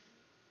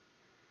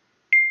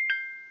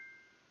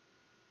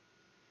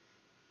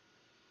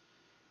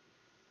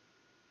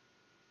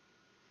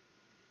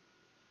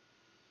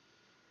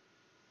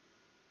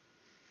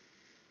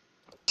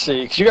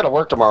 See, 'cause you got to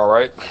work tomorrow,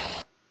 right?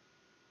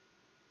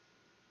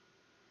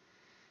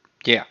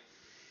 Yeah.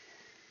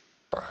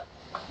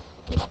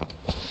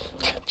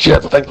 Did you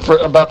have to think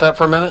about that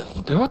for a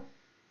minute? Do it.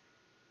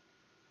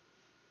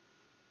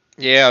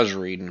 Yeah, I was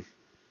reading.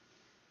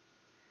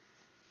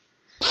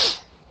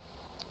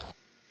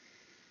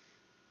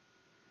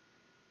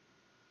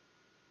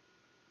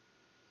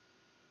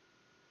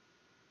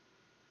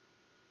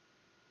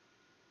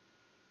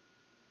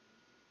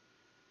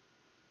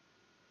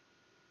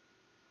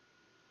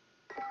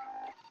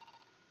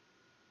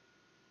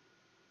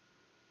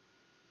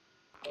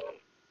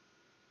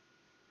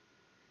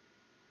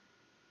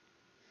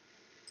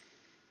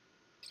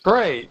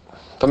 Great.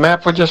 The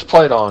map we just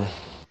played on.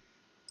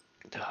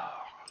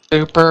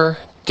 Super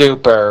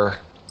duper.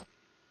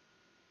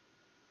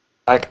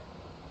 Like,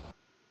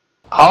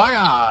 oh my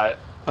god.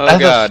 Oh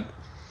god.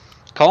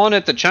 Calling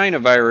it the China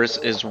virus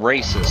is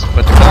racist,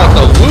 but to call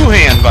it the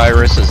Wuhan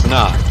virus is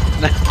not.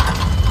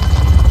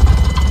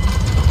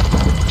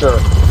 Sure.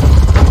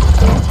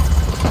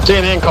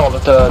 CNN called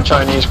it the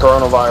Chinese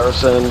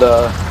coronavirus, and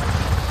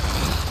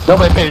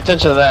nobody paid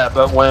attention to that,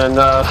 but when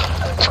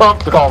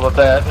Trump called it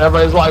that,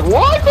 everybody's like,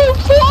 what the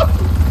fuck?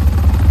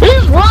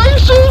 He's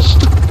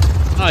racist!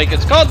 Like,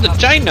 it's called the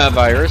China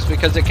virus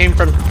because it came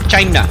from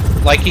China.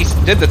 Like, he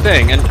did the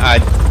thing, and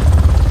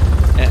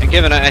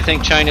given I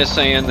think China's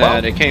saying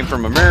that it came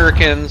from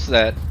Americans,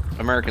 that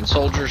American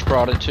soldiers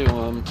brought it to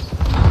them.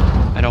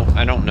 I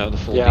don't know the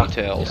full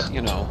details,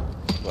 you know,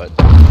 but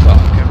fuck,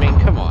 I mean,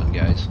 come on,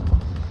 guys.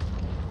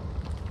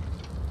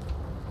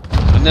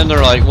 And then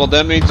they're like, well,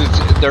 that means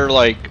they're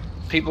like,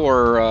 people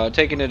are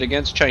taking it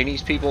against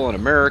Chinese people in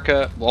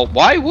America. Well,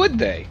 why would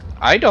they?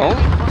 I don't.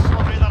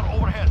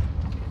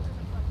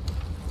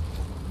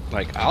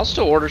 Like, I'll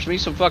still order me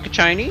some fucking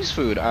Chinese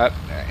food. It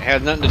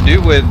had nothing to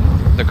do with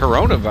the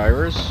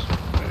coronavirus.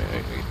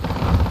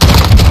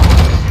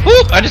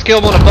 Whoop! I just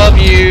killed one above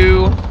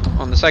you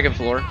on the second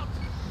floor.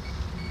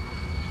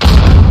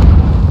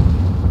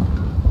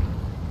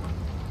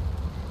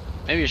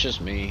 Maybe it's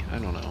just me. I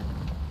don't know.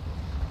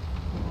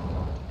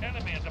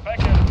 Enemy at the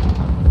back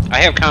end. I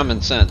have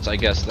common sense. I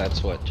guess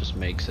that's what just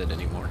makes it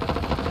anymore.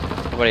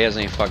 Nobody has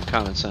any fucking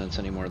common sense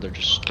anymore. They're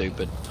just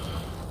stupid.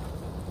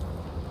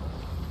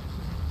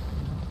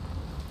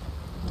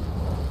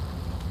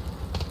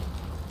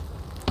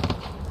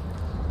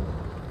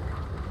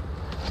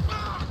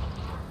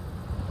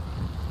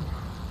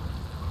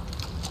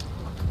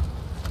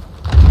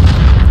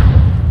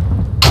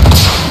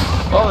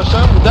 Oh,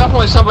 there's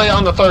definitely somebody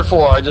on the third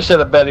floor. I just hit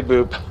a Betty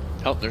Boop.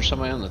 Oh, there's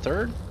somebody on the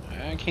third?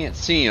 I can't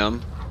see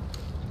him.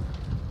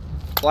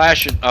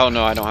 Flash it. Oh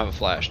no, I don't have a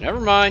flash. Never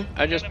mind.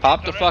 I just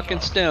popped a fucking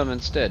stem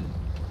instead.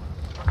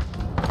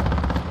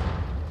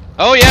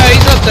 Oh yeah,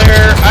 he's up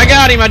there. I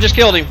got him. I just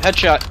killed him.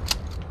 Headshot.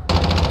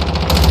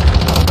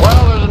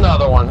 Well, there's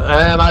another one,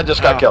 and I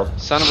just got killed.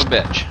 Son of a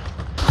bitch.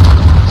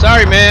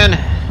 Sorry, man.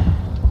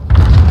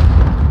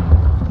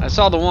 I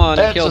saw the one.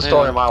 That's Killed the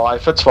story of my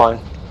life. It's fine.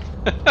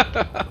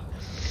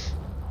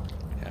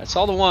 I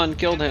saw the one.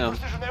 Killed him.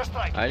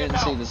 I didn't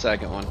see the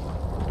second one.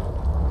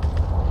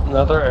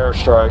 Another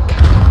airstrike.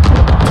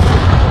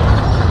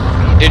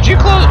 Did you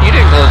close? You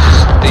didn't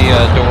close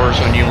the doors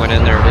when you went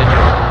in there, did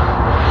you?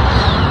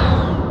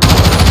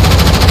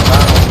 I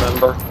don't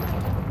remember.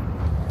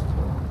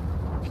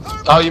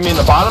 Oh, you mean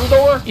the bottom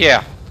door?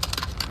 Yeah.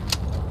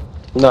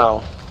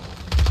 No.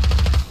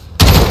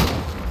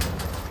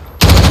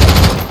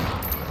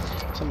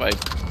 Somebody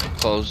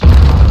closed.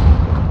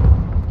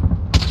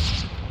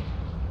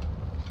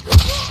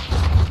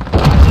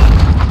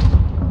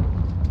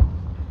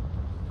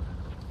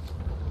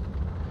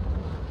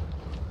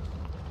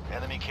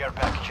 Enemy care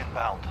package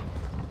inbound.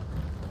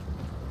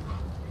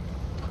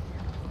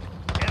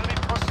 Enemy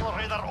personal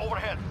radar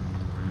overhead.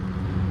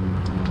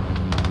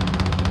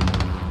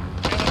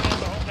 Enemy at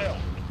the hotel.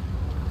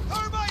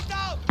 Thermite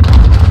down!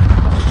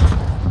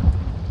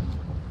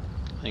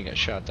 I think I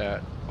shot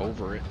that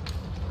over it.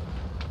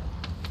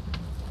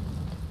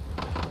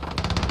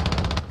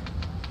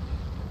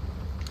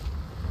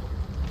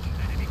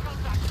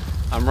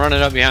 I'm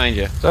running up behind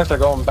you. Looks like they're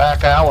going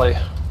back alley.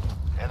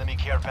 Enemy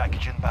care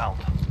package inbound.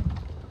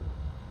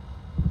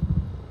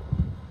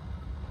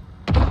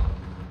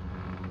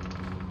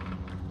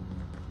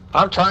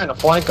 I'm trying to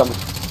flank them.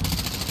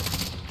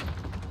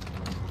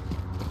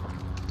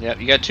 Yep,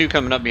 you got two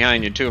coming up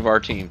behind you. Two of our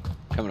team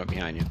coming up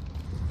behind you.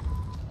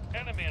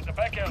 Enemy at the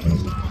back alley.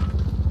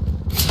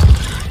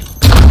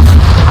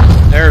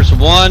 There's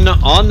one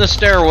on the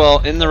stairwell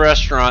in the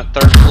restaurant,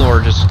 3rd floor,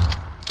 just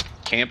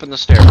camping the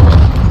stairwell.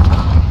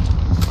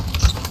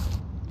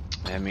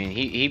 I mean,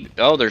 he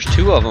oh, there's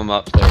two of them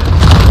up there.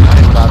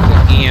 I'm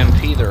about to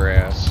EMP their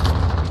ass.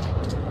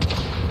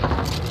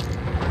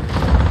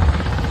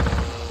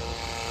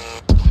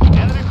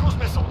 Enemy cruise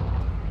missile.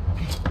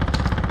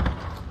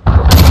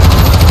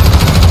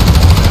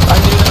 I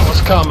knew that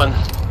was coming.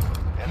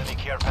 Enemy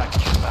care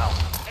package inbound.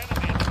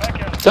 Enemy at the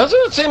back alley. Doesn't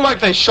it seem like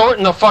they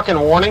shorten the fucking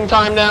warning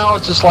time now?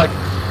 It's just like,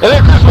 and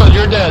then Christmas,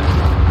 you're dead.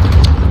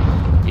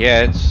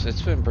 Yeah,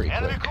 it's been pretty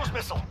Enemy quick. cruise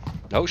missile.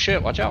 Oh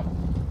shit, watch out.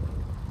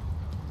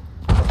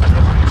 Reach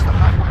the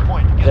halfway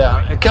point. Get Yeah,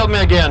 ready. it killed me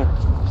again.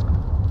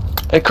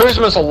 Hey, cruise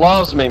missile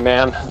loves me,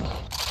 man.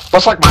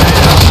 Looks like my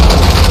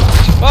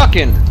ass.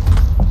 Fucking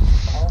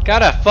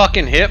got a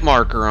fucking hit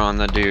marker on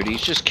the dude.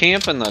 He's just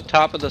camping the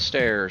top of the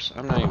stairs.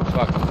 I'm not even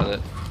fucking with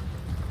it.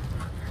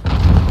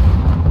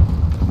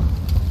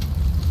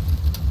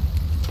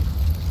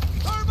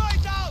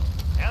 Thermite out!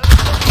 Enemy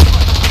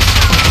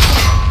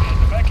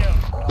at the back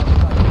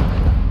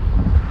alley.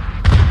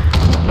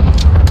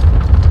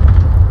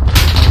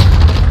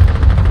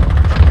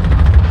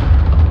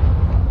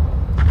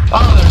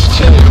 Oh, there's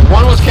two.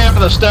 One was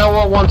camping the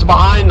stairwell, one's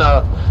behind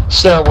the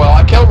stairwell.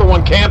 I killed the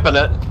one camping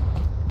it.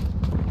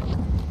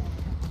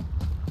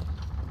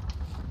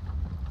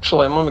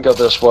 Actually, I'm gonna go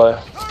this way.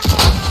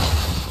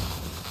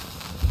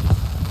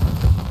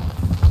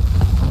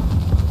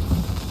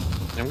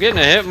 I'm getting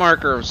a hit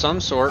marker of some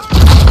sort.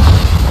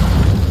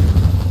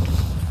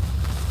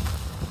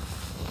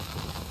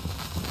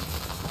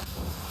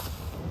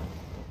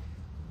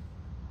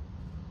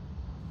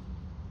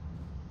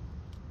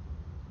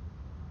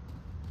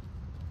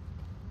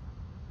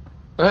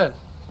 Go ahead.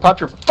 Pop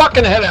your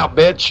fucking head out,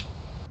 bitch.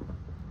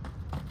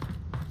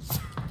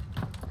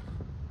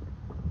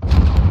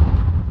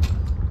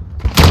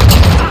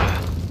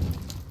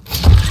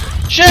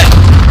 Shit!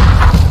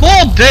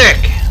 Bull dick!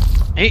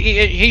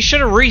 He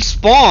should have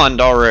respawned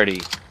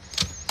already.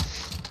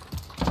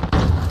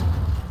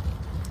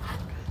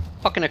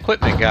 Fucking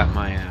equipment got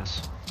my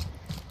ass.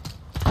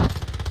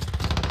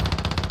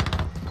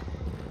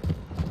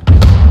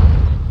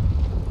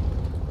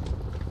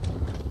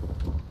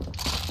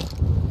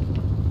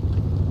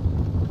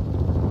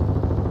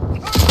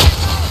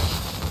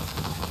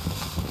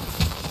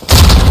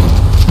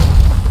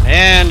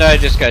 And I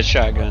just got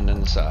shotgunned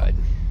in the side.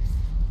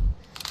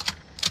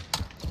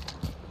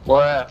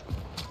 Where at?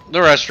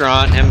 The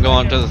restaurant, him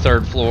going to the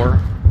 3rd floor.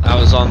 I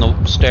was on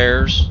the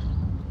stairs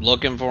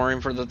looking for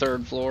him for the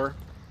 3rd floor.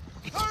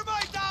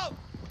 Thermite out!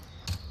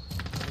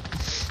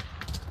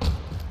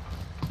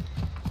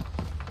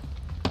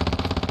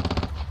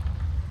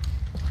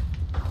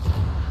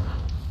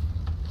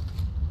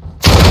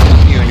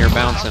 You and your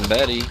bouncing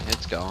Betty,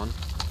 it's gone.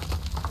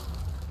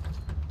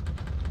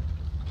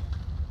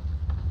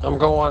 I'm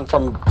going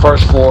from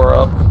 1st floor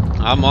up.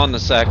 I'm on the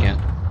 2nd.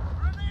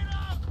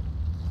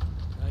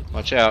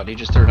 Watch out, he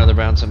just threw another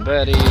bouncing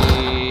Betty.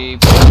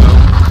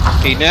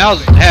 He now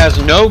has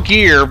no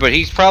gear, but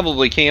he's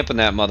probably camping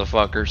that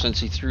motherfucker since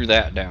he threw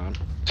that down.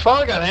 He's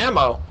finally got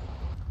ammo.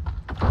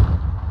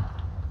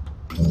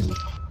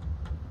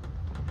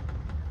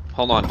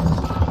 Hold on.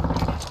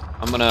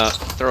 I'm gonna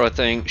throw a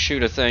thing,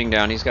 shoot a thing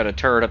down. He's got a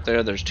turret up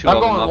there. There's two I'm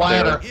of them going up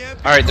ladder. there.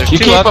 Alright, there's You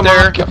two keep up them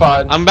there.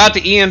 occupied. I'm about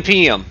to EMP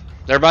him.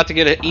 They're about to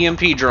get an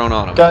EMP drone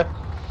on him. Okay.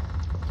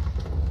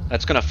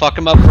 That's gonna fuck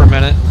him up for a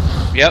minute.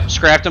 Yep,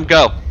 scrapped him,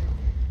 go.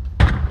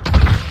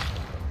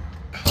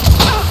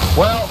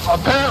 Well,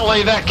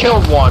 apparently that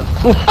killed one.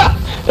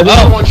 And the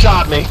other one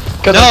shot me.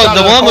 No,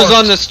 the one was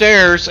on the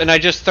stairs, and I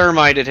just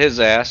thermited his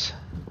ass.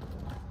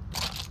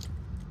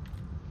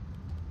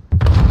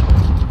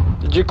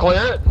 Did you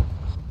clear it?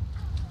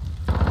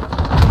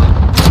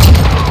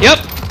 Yep,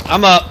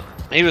 I'm up.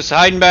 He was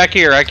hiding back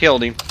here. I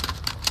killed him.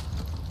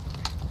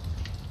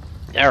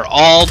 They're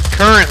all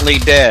currently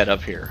dead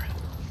up here.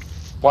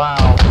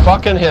 Wow.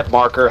 Fucking hit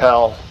marker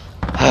hell.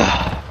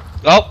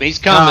 Oh, he's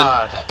coming.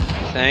 God.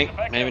 I think.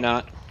 Maybe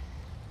not.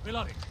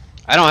 Reloading.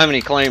 I don't have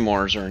any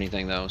claymores or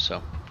anything, though,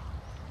 so.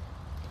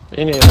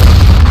 Me neither.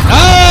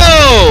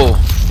 Oh!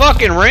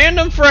 Fucking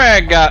random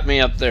frag got me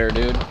up there,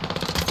 dude.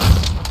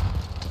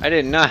 I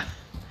did not.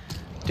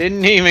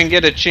 Didn't even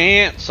get a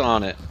chance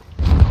on it.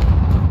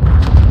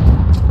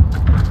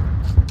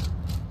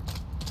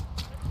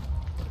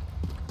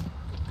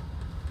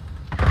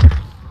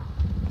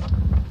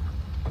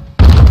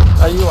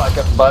 How you like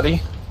it,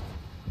 buddy?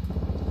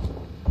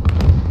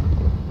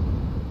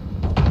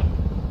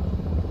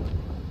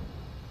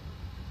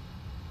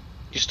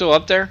 You still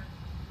up there?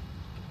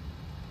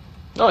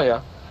 Oh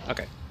yeah.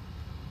 Okay.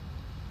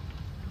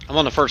 I'm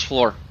on the 1st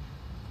floor.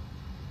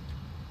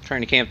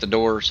 Trying to camp the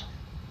doors.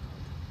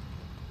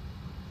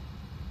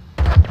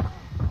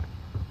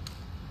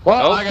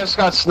 Well, Oh. I just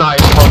got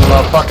sniped from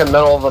the fucking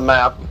middle of the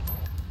map.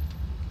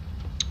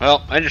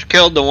 Well, I just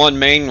killed the one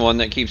main one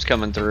that keeps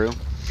coming through.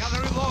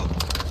 Gather reload.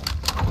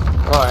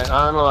 Alright,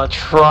 I'm gonna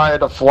try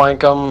to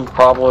flank them.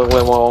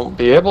 Probably won't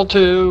be able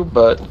to,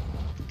 but...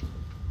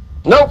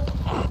 Nope!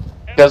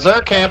 Because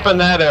they're camping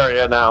that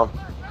area now.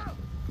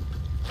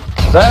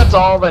 That's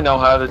all they know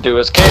how to do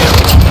is camp.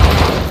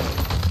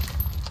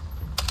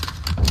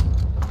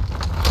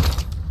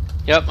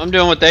 Yep, I'm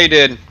doing what they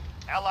did.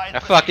 I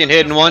fucking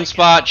hid in one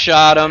spot,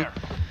 shot him,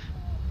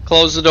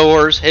 closed the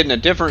doors, hid in a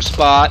different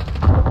spot.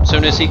 As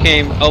soon as he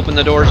opened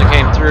the doors and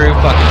came through,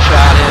 fucking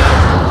shot him.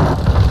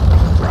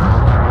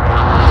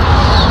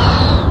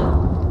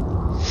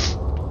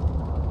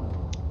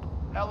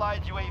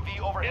 Allied UAV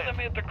overhead.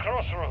 Enemy at the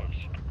crossroads.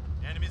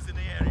 Enemies in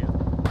the area.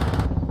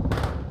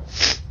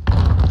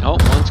 Oh,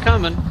 one's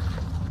coming.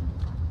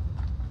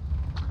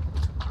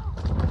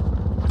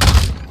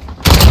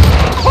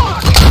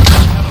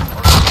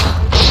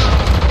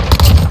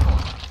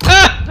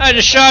 Ah! I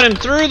just shot him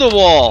through the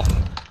wall.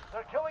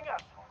 They're killing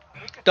us.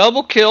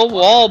 Double kill,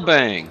 wall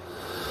bang.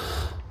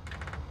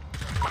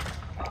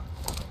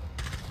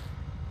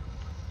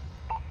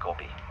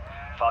 Copy.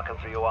 Falcon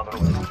 301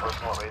 on route.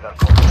 Personal radar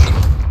coverage.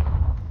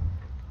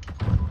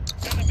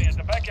 Enemy at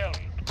the back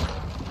alley.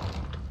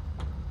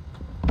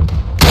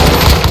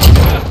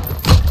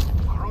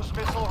 Cruise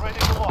missile ready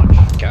to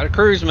launch. Got a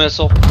cruise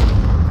missile.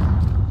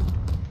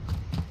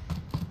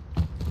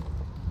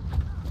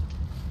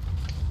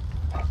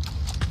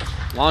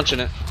 Launching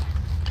it.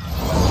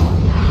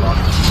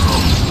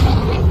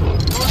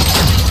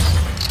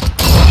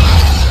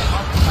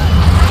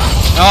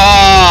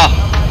 Ah!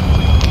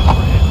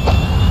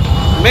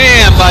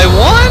 Man, by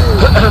one?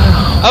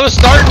 I was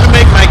starting to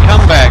make my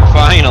comeback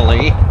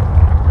finally.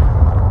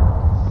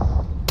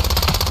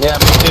 Yeah,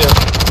 me too.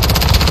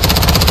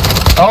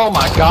 Oh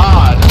my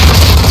god!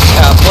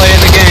 Got playing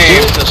the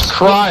game. Jesus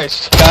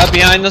Christ! Got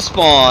behind the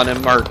spawn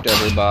and marked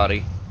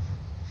everybody.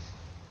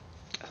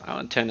 I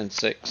went 10 and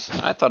 6.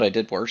 I thought I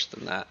did worse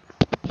than that.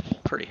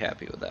 Pretty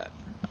happy with that.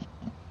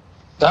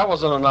 That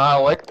wasn't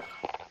annihilate.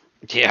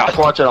 Yeah. Like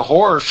watching a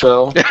horror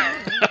show.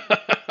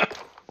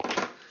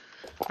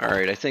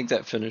 Alright, I think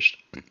that finished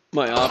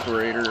my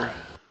operator.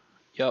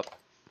 Yup.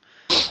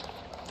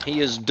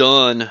 He is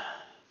done.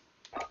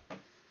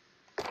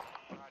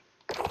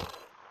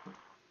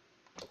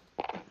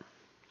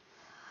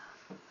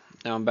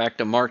 Now I'm back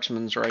to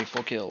marksman's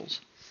rifle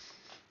kills.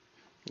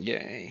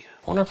 Yay.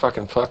 I wonder if I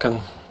can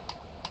fucking...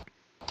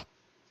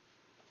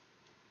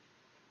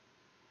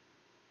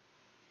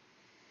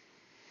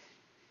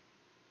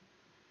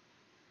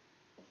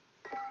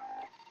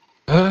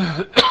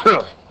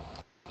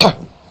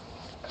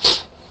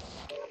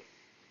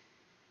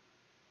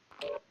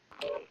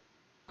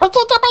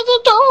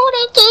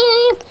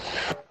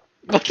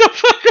 What the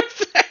fuck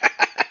is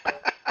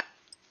that?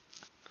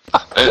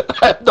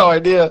 I have no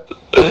idea.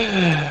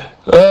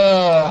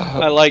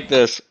 I like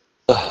this.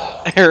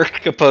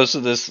 Erica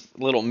posted this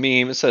little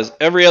meme. It says,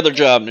 every other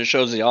job, and it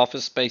shows the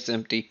office space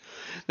empty.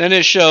 Then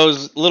it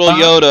shows little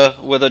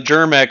Yoda with a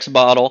Germex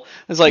bottle.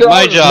 It's like,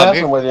 my job.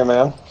 Messing with you,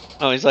 man.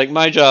 Oh, he's like,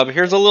 my job.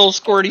 Here's a little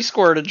squirty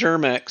squirt of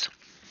Germex.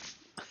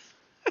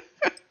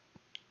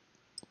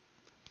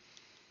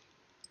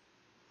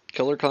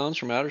 Killer Clowns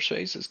from Outer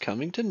Space is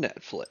coming to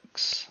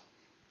Netflix.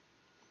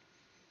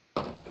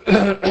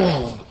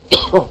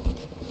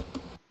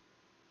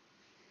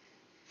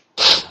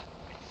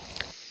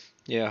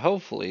 Yeah,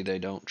 hopefully they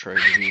don't try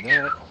to do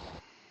that.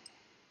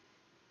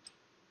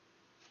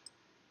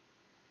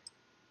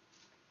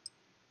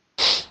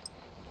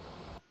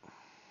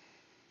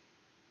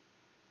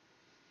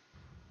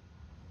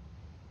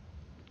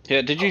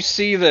 Yeah, did you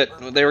see that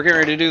they were getting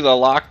ready to do the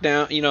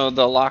lockdown, you know,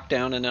 the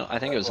lockdown in, I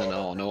think it was in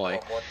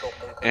Illinois,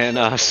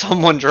 and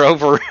someone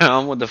drove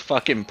around with the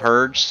fucking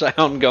purge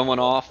sound going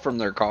off from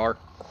their car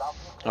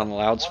on the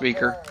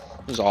loudspeaker.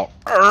 It was all,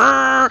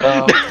 I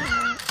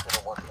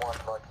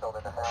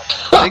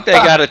think they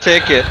got a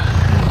ticket.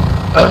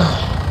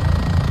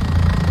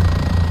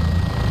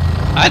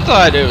 I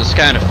thought it was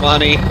kind of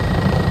funny.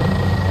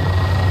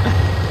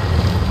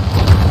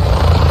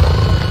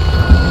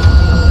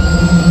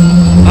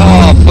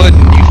 Oh, Puddin',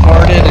 you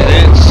farted and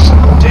it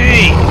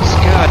stinks.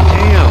 God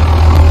damn.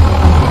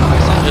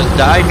 Something just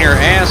died in your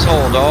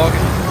asshole, dog.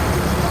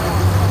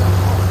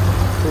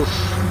 Oof.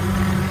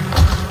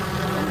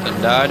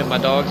 Something died in my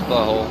dog's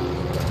butthole.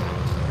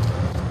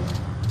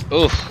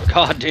 Oof.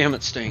 God damn,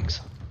 it stinks.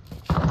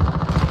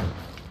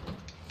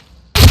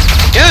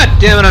 God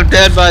damn it, I'm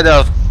dead by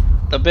the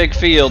big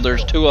field.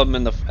 There's two of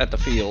them at the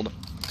field.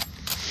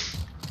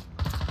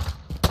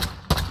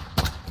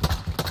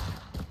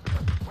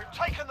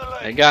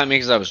 They got me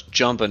because I was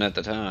jumping at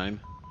the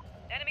time.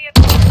 Enemy at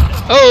the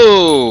crossroads.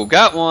 Oh,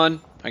 got one.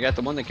 I got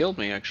the one that killed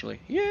me, actually.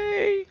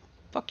 Yay!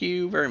 Fuck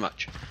you very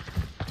much.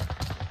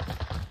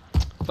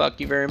 Fuck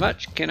you very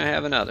much. Can I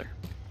have another?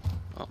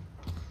 Oh.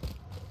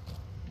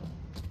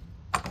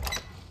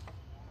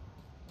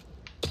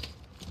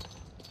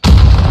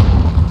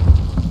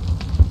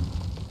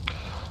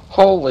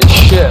 Holy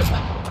shit.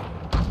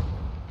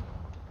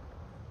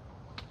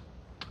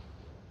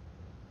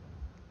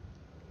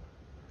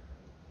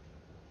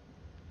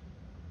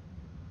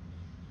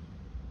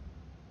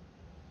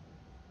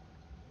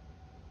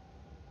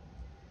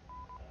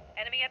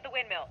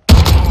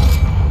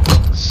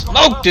 windmill.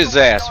 Smoked his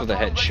ass with a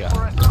headshot.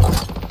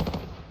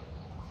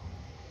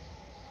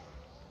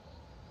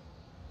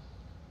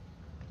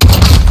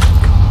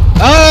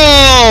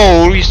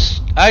 Oh!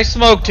 I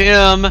smoked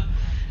him,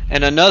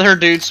 and another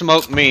dude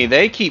smoked me.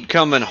 They keep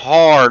coming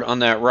hard on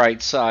that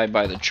right side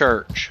by the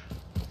church.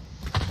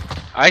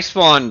 I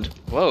spawned,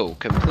 whoa,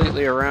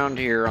 completely around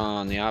here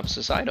on the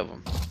opposite side of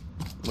them.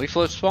 We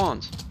flipped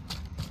spawns,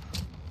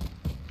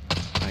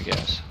 I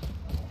guess.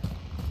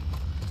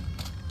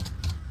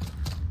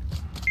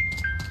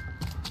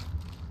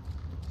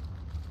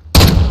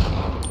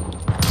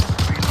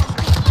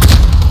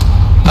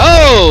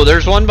 Oh,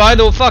 there's one by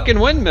the fucking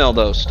windmill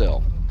though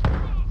still.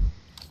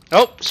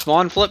 Oh,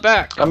 spawn flip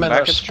back. I'm in back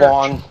a at the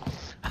spawn. church.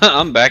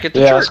 I'm back at the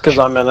Yeah, church. it's because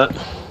I'm in it.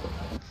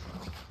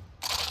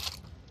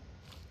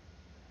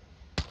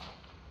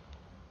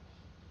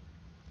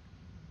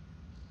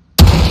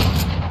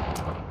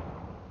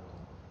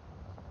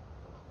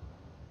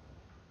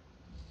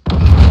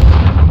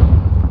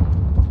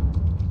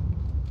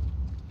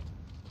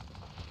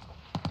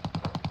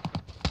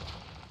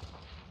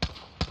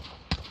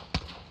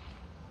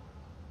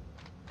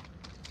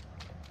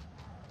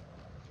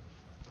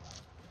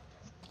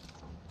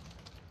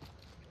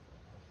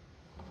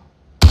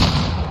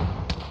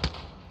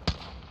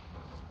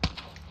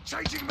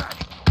 Changing mag.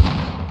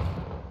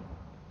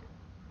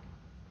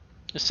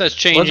 It says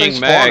Where'd they changing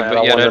spawn mag, at, but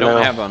I yet I wonder don't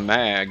now? have a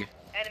mag.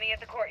 Enemy at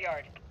the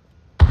courtyard.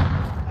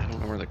 I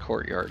don't know where the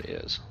courtyard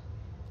is.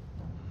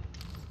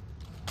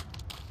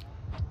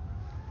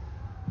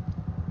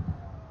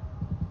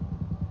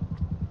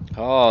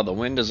 Oh, the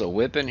wind is a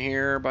whipping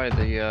here by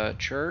the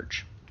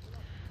church.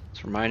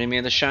 It's reminding me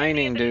of The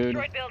Shining, Enemy at the dude.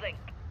 destroyed building.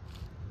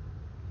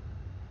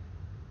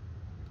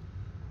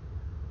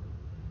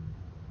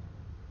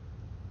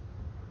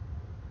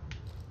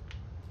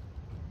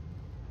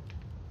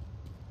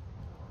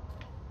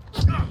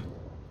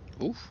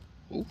 Oof,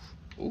 oof,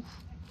 oof.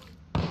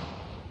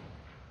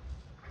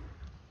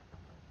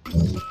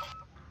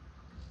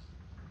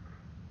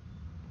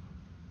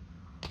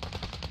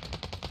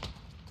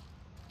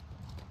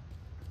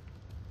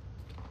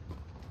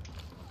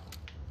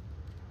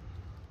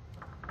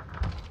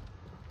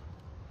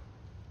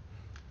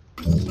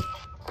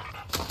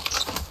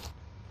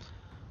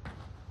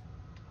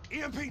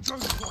 EMP drone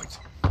point.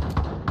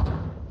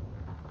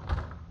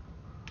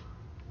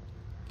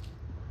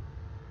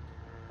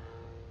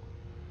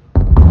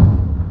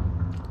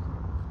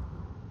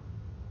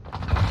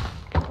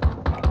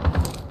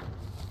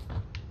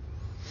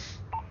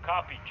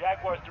 Copy.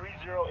 Jaguar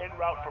 3-0 en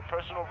route for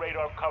personal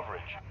radar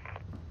coverage.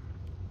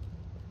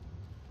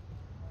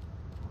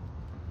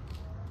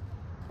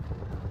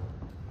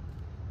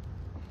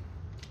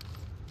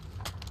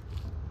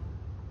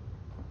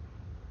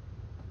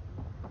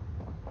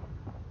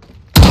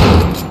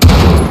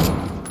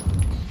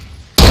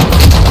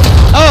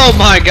 Oh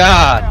my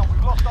god!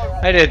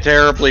 I did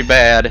terribly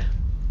bad.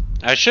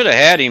 I should have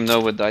had him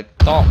though, I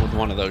thought with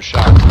one of those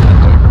shots.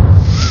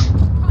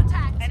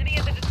 Enemy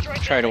at the destroyed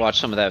Try to building. watch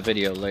some of that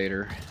video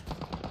later.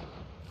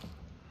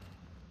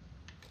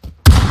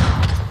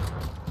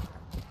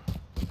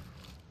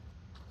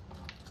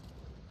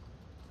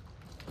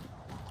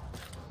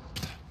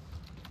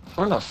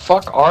 Where the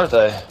fuck are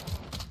they?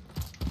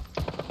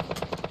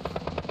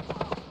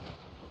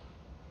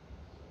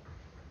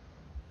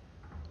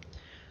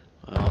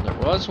 Well, there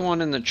was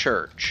one in the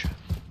church.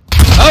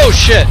 Oh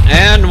shit!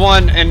 And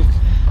one in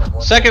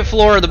second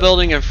floor of the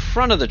building in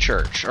front of the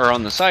church, or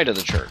on the side of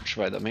the church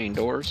by the main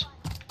doors.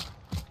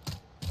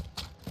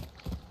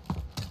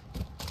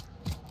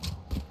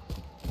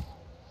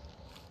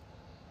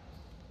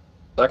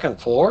 Second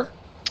floor?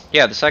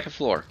 Yeah, the second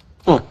floor.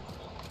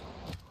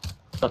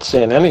 Not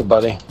seeing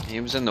anybody. He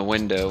was in the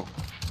window.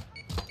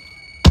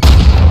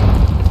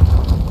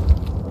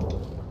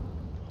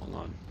 Hold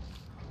on.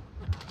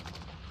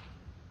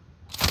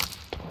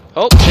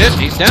 Oh shit,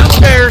 he's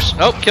downstairs.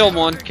 Oh, killed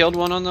one. Killed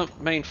one on the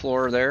main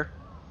floor there.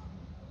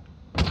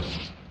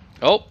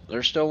 Oh,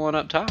 there's still one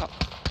up top.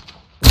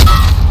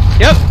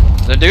 Yep,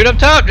 the dude up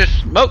top just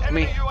smoked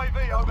me. Enemy UAV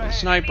The overhead. Enemy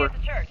sniper. at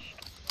the church.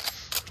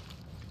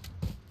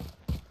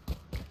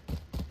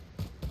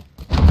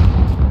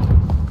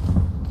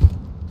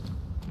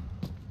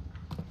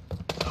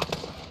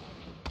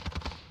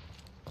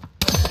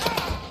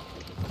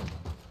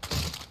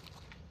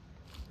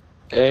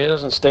 Yeah, he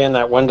doesn't stay in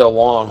that window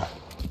long.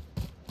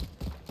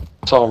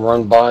 Saw him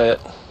run by it.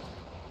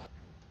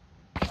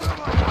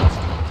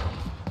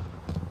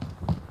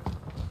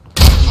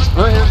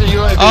 Oh, here's the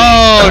UAV.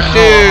 Oh,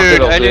 dude,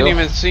 it'll I didn't do.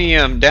 even see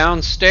him.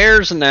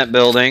 Downstairs in that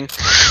building,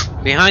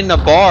 behind the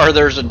bar,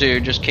 there's a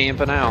dude just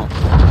camping out.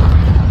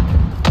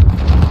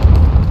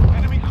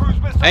 Enemy cruise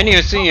missile. I didn't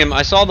even see him.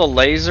 I saw the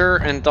laser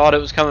and thought it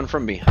was coming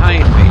from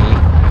behind me, Enemy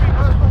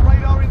personal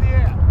radar in the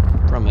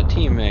air. from a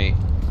teammate.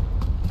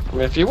 I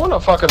mean, if you want to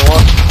fucking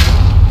look,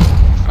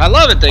 I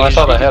love it that I you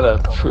thought I shoot- had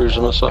a cruise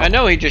missile. I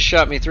know he just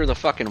shot me through the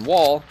fucking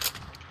wall.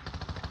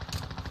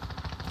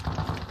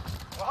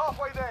 We're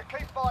halfway there.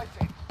 Keep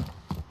fighting.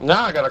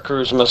 Now I got a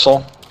cruise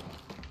missile.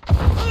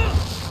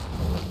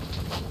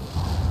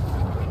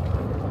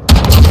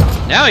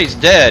 Now he's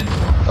dead.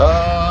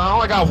 I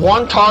only got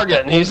one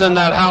target, and he's in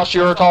that house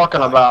you were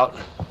talking about.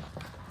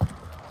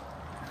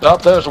 Oh,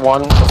 there's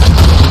one.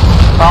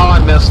 Oh,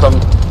 I missed him.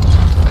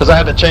 Because I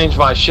had to change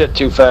my shit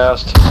too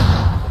fast.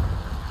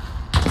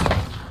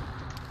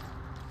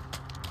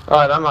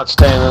 Alright, I'm not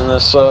staying in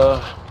this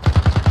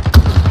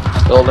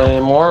building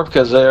anymore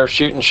because they're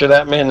shooting shit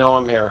at me and now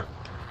I'm here.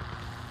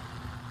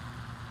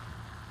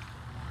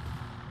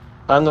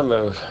 On the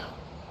move.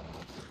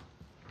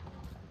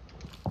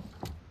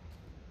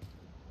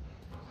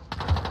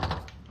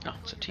 Oh,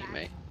 it's a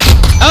teammate.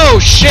 Oh,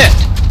 shit!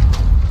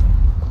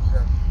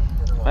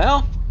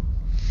 Well,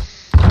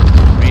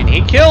 I mean,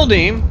 he killed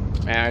him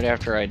right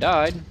after I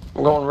died.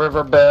 I'm going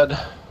riverbed.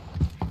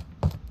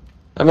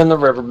 I'm in the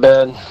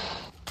riverbed.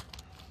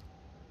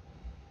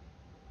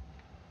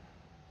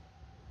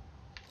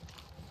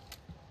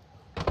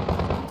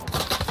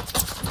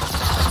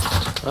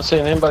 Not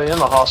seeing anybody in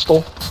the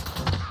hostel.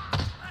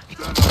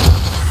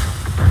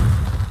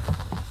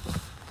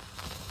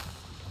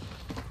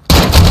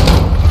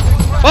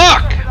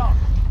 Fuck!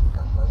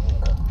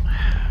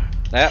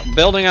 That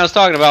building I was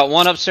talking about,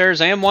 one upstairs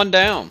and one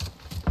down.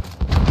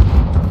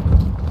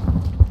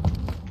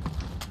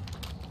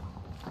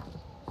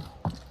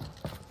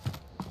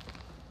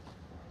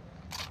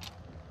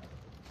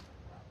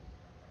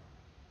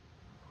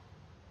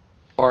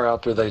 Or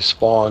after they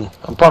spawn.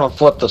 I'm gonna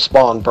flip the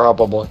spawn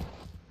probably.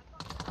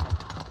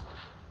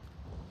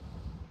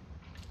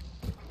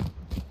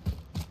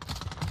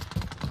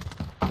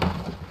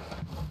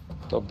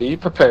 So be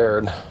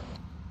prepared.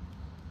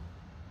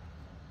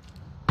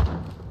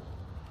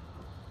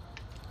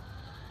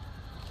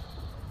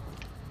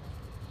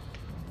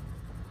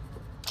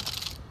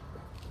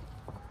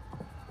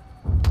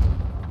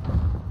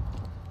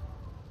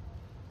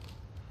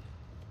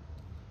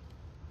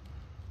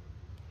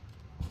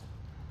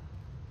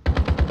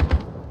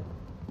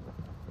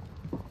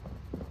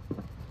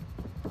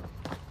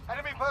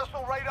 Enemy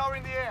personal radar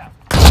in the air.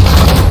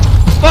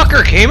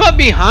 Fucker came up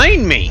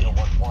behind me!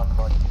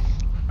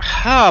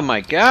 Oh my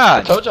I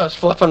god. told you I was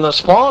flipping the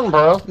spawn,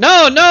 bro.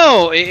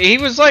 No, he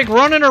was like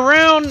running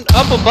around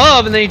up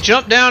above and then he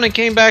jumped down and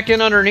came back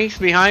in underneath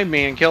behind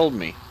me and killed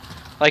me.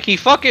 Like he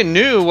fucking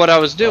knew what I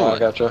was doing. Oh, I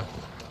gotcha.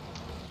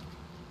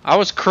 I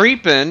was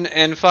creeping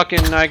and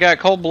fucking I got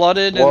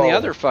cold-blooded and the Whoa.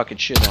 other fucking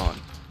shit on.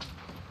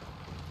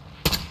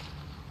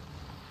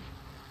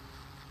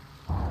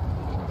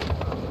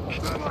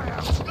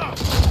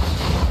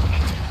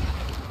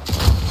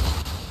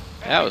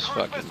 That was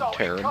fucking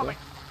terrible.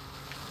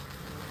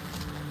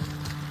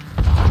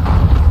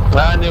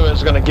 I knew it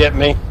was gonna get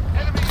me.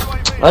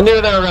 I knew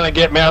they were gonna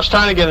get me. I was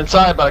trying to get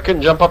inside, but I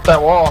couldn't jump up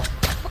that wall.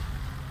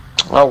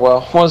 Oh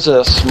well, what's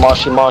this?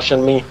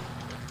 Moshing me.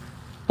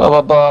 Blah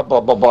blah blah blah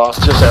blah blah.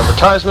 It's just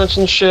advertisements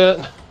and shit.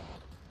 Less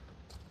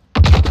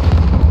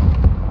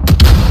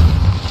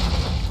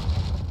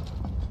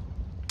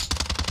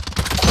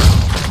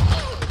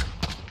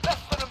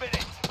than a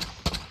minute.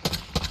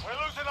 We're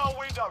losing our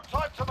window.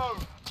 Time to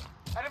move.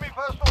 Enemy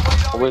personal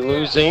radar. Are we in the air.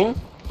 losing?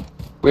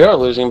 We are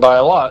losing by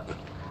a lot.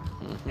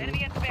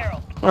 Enemy at the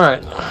barrel.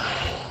 Alright.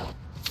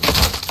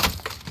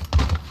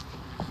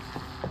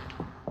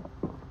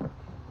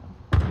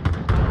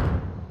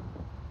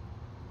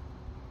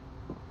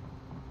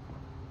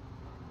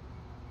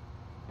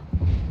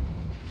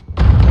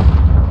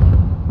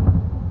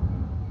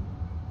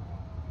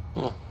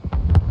 Oh.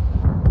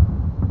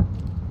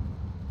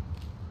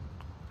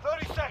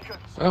 30 seconds.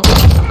 Well,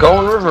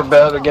 going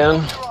riverbed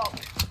again.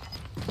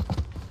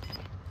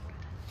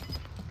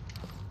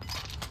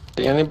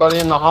 See anybody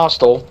in the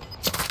hostel?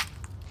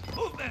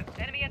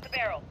 Enemy at the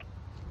barrel.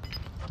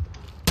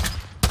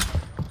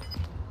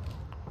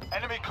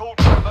 Enemy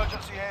called for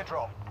emergency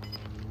airdrop.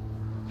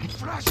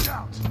 Flash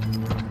out!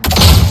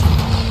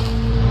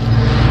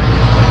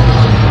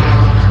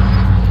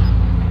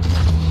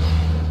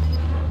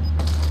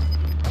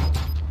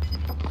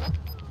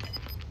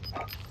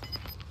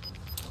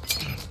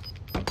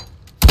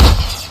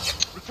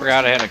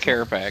 Forgot I had a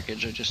care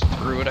package, I just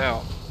threw it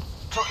out.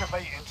 Took a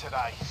beating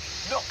today.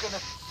 Not gonna.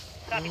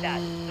 Copy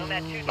that.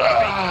 Nomad 2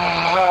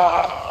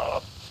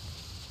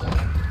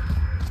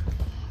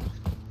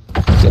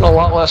 Getting a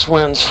lot less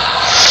wins.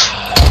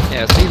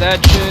 Yeah, see that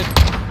shit?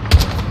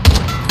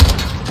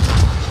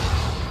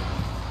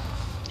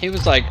 He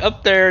was like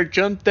up there,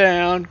 jumped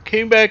down,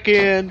 came back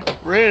in,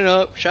 ran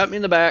up, shot me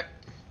in the back.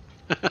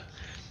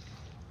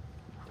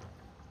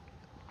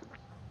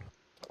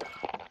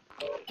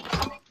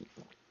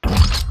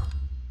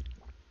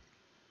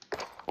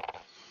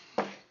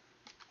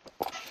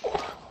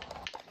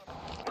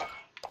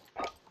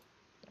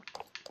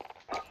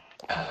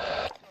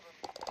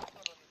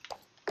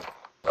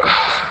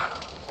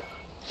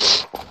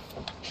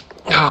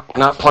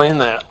 Not playing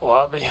that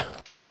lobby.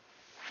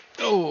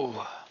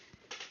 Oh.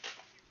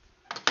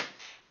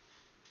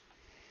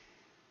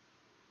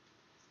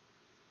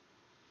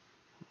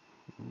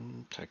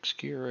 Text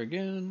gear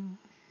again.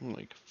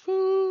 Like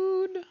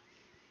food.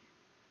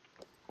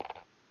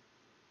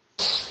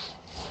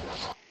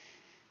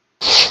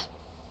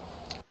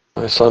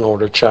 My son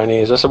ordered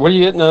Chinese. I said, "What are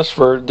you getting us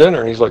for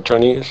dinner?" He's like,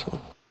 "Chinese."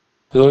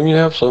 He's like, "You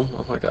have some?"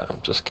 I'm like,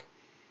 "I'm just kidding.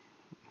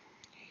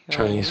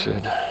 Chinese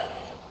food."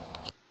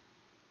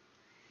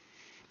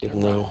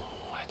 Even though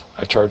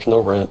I charge no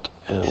rent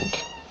and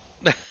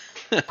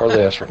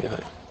hardly ask for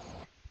anything.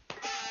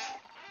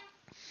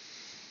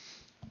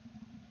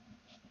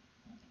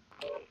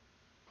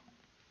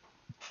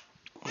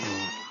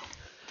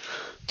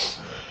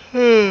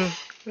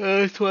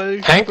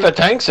 Hank the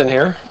Tank's in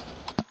here.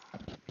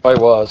 Oh, he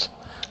was.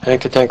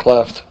 Hank the Tank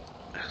left.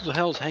 Who the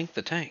hell's Hank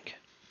the Tank?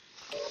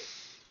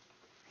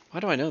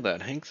 Why do I know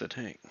that? Hank the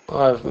Tank.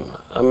 I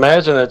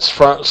imagine it's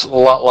a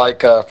lot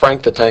like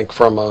Frank the Tank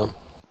from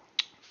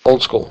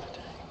Old School.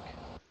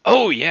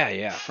 Oh,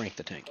 yeah, Frank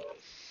the Tank.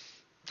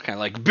 Kind of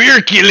like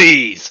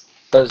Beercules!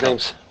 But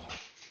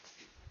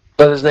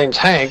his name's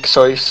Hank,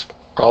 so he's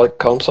probably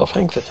call himself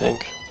Hank the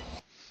Tank.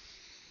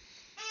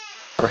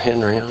 Or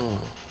Henry, I don't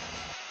know.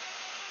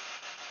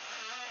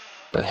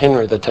 But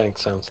Henry the Tank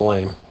sounds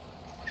lame.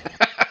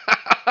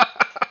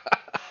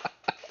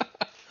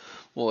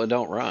 Well, it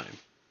don't rhyme.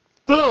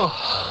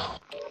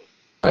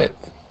 Right.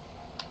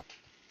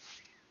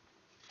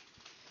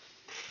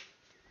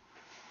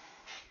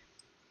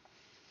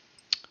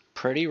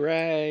 Pretty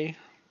Ray.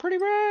 Pretty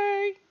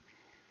Ray.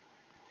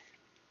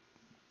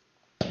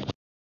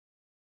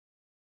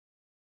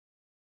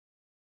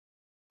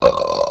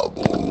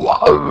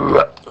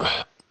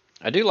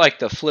 I do like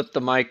to flip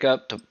the mic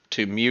up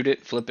to mute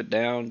it, flip it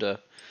down to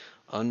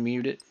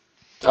unmute it.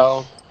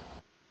 Oh.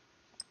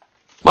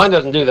 Mine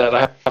doesn't do that.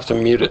 I have to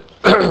mute it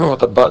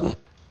with a button.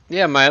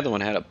 Yeah, my other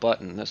one had a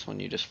button. This one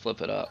you just flip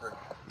it up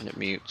and it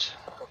mutes.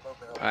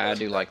 I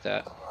do like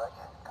that.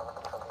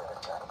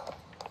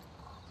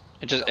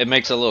 It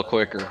makes it a little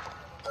quicker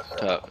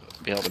to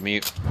be able to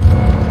mute.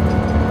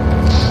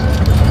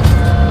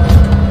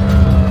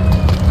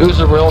 Who's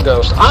the real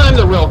ghost? I'm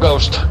the real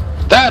ghost.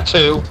 That's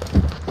who.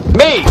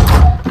 Me.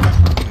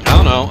 I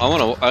don't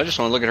know. I just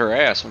want to look at her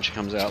ass when she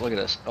comes out. Look at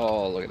this.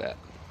 Oh, look at that.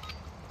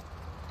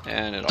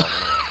 And it all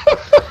went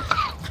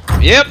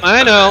away. Yep,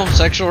 I know.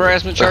 Sexual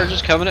harassment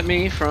charges coming at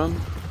me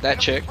from that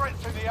chick.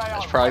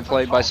 That's probably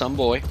played by some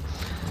boy,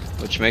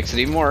 which makes it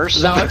even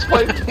worse. No, it's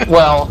played.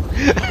 Well.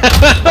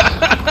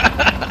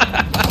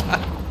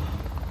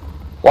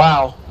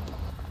 Wow.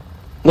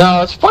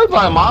 No, it's played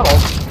by a model.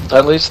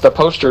 At least the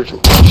poster.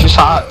 She's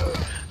hot.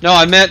 No,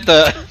 I meant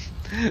the.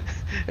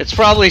 It's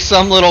probably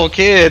some little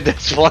kid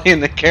that's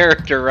playing the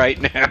character right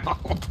now.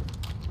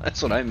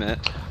 That's what I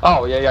meant.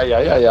 Oh,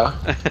 yeah.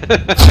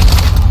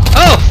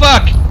 Oh,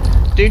 fuck!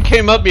 Dude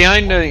came up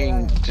behind me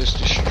and just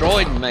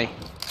destroyed me.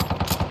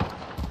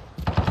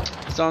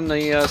 It's on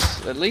the,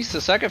 at least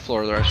the second floor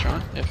of the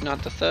restaurant, if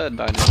not the third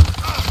by now.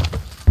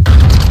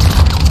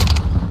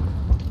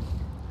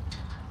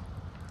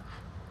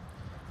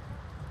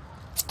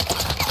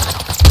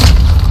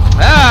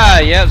 Ah,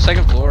 yeah,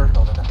 second floor.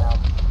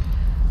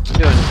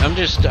 I'm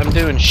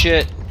doing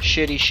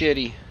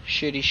shitty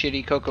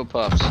Cocoa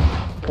Puffs.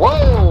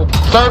 Whoa!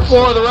 Third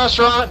floor of the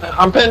restaurant.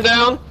 I'm pinned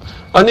down.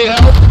 I need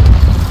help.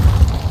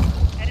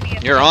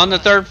 You're on the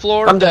third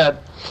floor? I'm dead.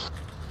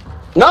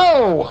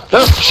 No!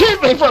 They'll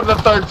shoot me from the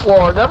third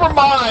floor. Never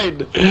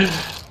mind. I'm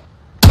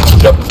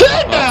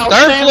dead now.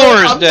 Third Steven.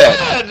 floor is I'm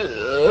dead.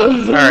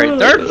 Alright,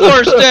 third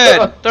floor's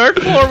dead. Third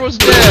floor was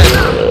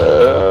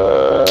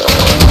dead.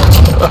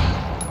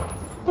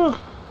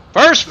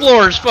 First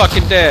floor is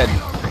fucking dead.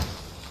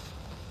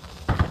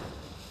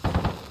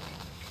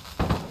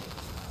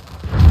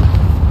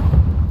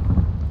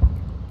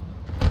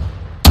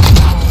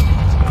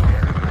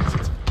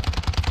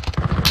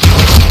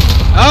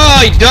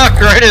 Oh, he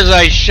ducked right as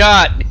I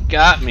shot. He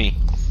got me.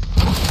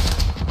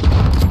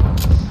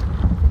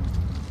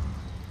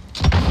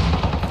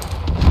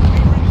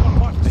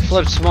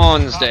 Flip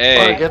Smallens to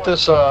A. Get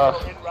this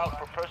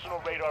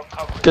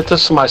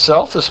to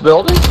myself, this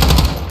building?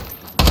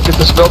 Get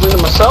this building to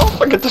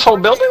myself? I get this whole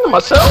building to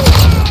myself?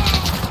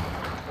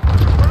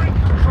 We're in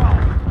control.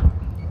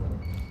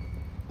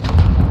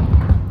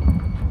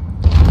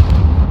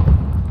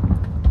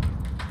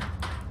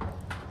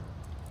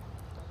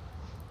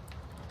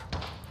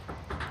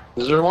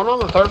 Is there one on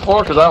the third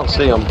floor? Because I don't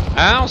see them.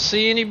 I don't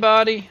see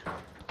anybody.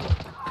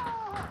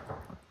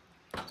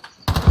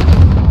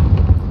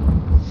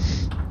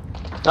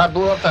 I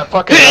blew up that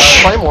fucking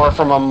claymore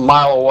from a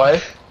mile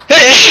away.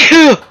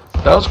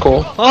 That was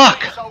cool.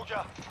 Fuck.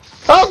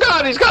 Oh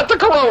god, he's got the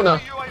corona.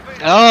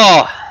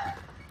 Oh.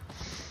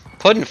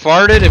 Puddin'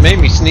 farted, it made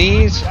me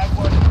sneeze.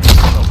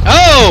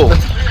 Oh!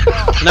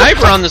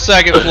 Sniper on the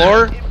second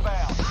floor.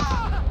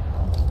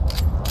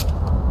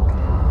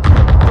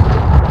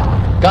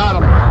 Got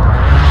him.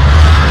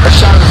 I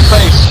shot in his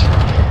face.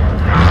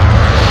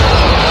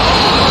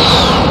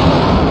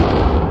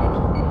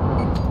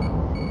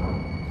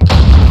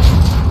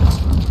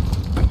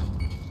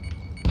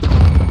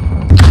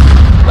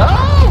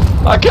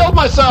 Oh! I killed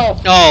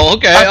myself. Oh,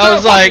 okay. I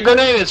was like,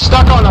 grenade. It's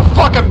stuck on a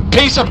fucking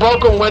piece of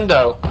broken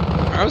window.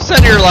 I was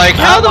sitting here like,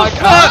 how the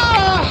fuck?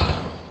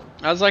 Ah!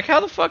 I was like, how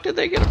the fuck did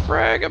they get a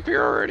frag up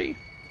here already?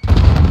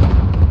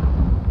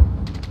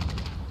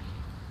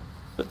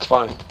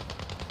 fine.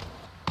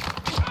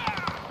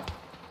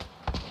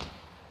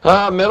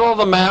 Middle of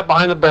the map,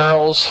 behind the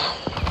barrels.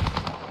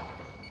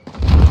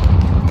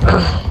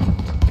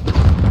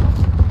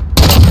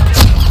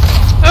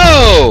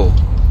 Oh!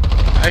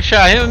 I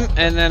shot him,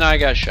 and then I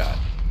got shot.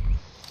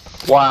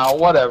 Wow,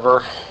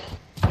 whatever.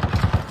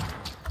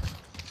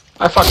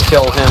 I fucking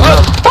killed him.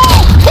 Oh,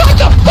 what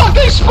the fuck?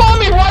 They spawned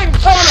me right in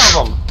front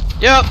of him!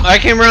 Yep, I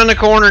came around the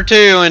corner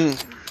too,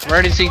 and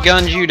right as he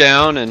gunned you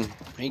down, and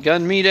he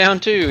gunned me down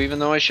too, even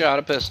though I shot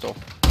a pistol.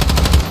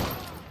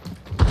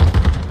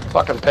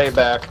 Fucking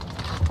payback.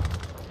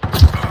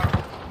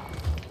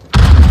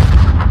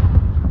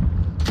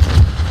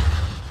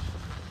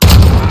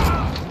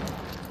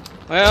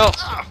 Well,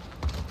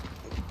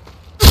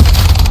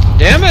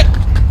 damn it!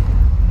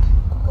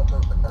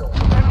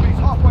 Enemies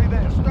halfway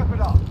there. Step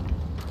it up.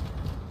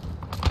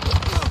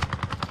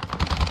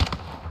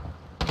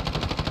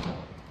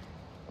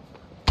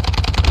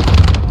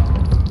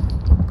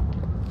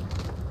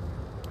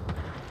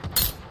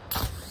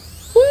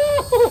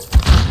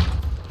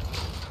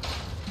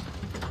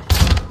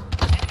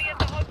 Enemy at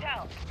the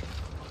hotel.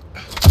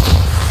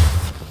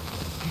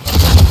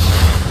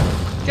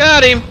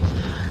 Got him!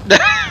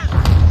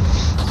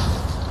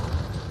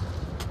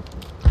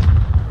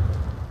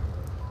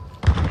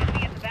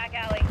 Enemy at the back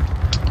alley.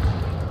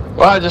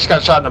 Well, I just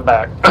got shot in the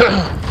back.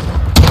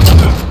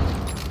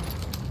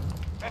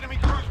 Enemy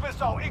cruise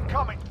missile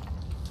incoming.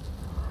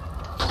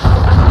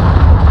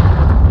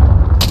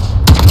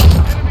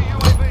 Enemy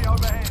UAV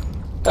overhead.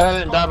 I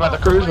didn't die by the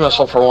cruise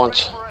missile for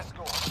once. For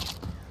escort.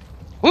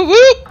 Whoop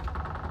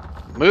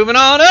whoop! Moving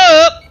on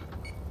up!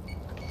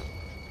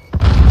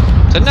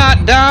 To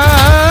not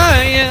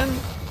dying!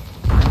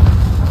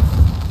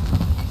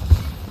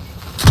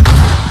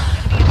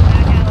 Enemy at the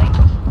back alley.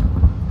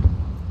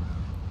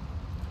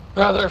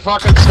 Well, they're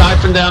fucking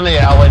sniping down the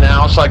alley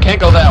now, so I can't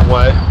go that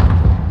way.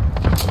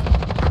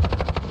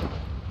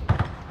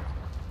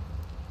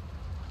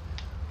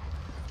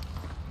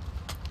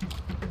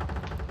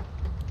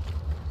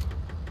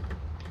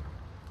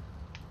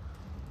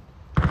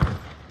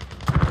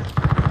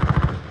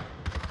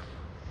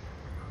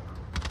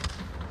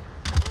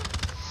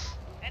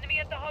 Enemy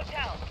at the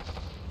hotel.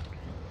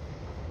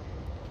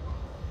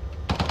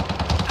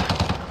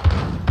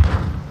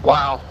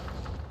 Wow.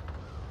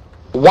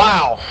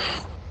 Wow.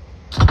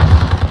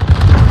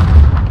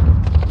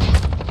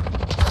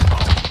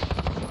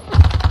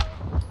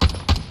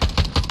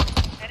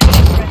 Enemy at the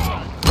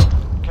restaurant.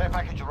 Care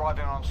package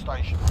arriving on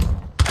station.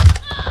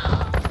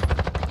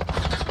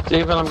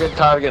 Steven, I'm getting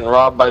tired of getting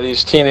robbed by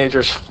these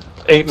teenagers.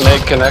 8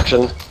 meg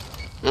connection.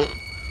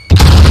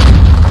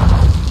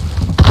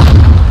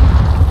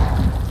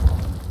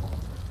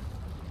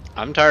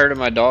 I'm tired of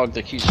my dog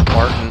that keeps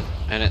barking,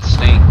 and it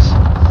stinks.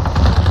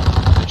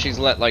 And she's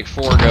let like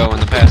 4 go in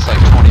the past like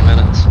 20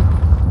 minutes.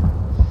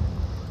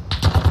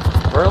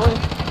 Really?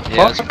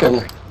 Yeah, this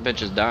Fucking.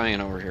 bitch is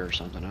dying over here or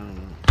something, I don't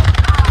know.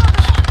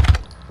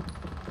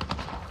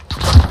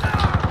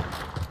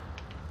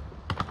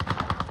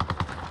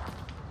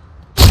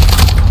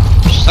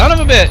 Son of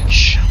a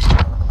bitch!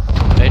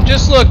 I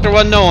just looked, there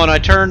wasn't no one. I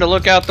turned to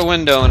look out the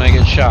window and I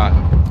get shot.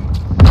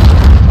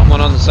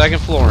 Someone on the 2nd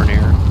floor in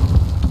here.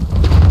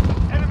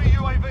 Enemy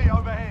UAV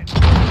overhead.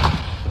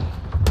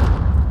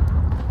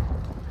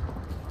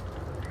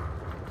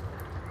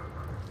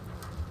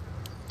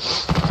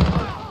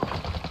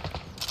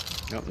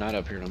 Nope, not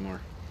up here no more.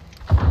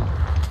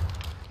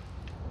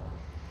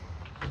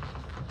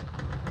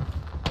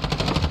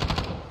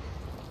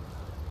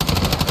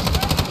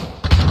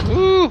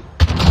 Woo!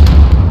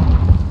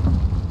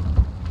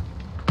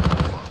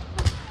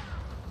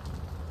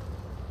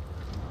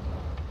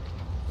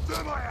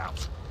 Thermite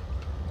out.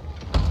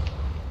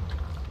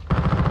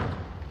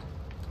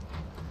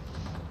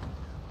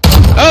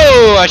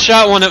 Oh, I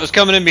shot one that was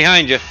coming in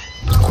behind you.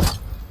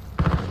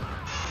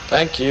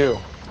 Thank you.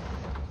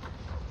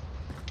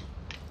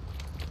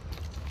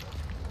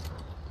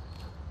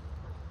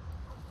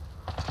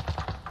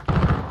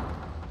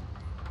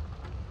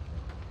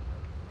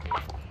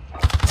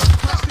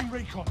 Testing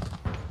recon.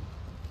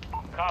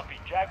 Copy.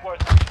 Jaguar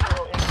 60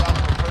 inbound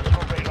for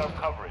personal radar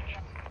coverage.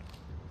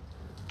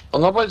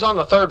 Well, nobody's on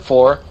the 3rd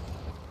floor.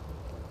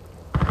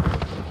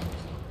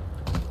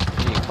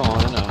 You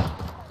calling up?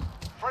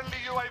 Friendly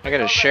UAV I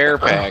got a overhead. share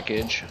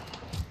package.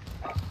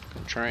 I'll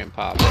try and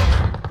pop it.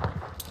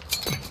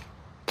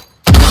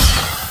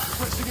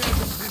 Requesting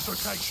evidence of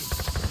dislocation.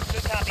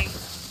 Good copy.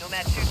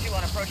 Nomad 2-2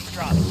 on approach to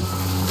drop.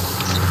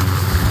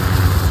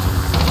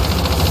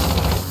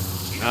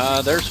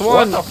 There's What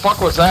one. the fuck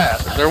was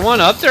that? Is there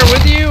one up there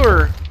with you,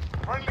 or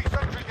Friendly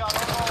sentry gun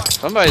online.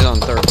 somebody's on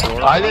the 3rd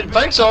floor? I didn't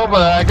think so,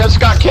 but I guess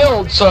got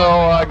killed, so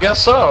I guess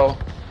so.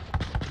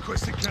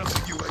 Requesting counter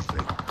UAV.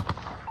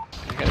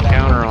 I got a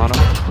counter on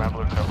him.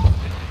 Scrambler cover.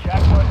 This is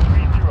Jaguar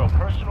 30.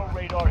 Personal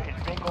radar is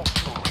bingo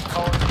fuel.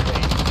 Recalling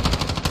stage.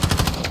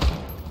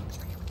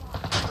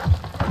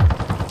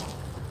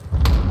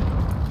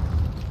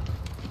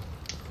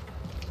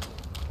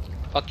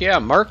 Fuck yeah,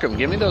 mark him.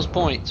 Give me those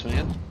points,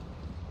 man.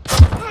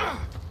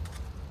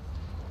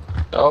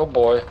 Oh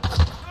boy.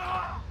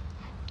 I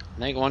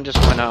think one just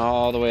went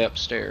all the way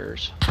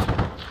upstairs.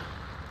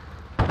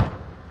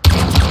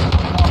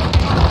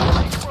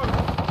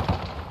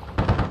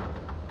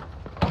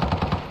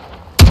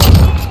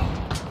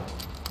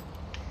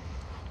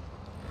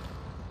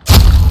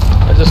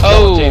 I just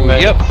killed a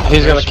teammate. Yep.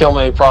 He's gonna kill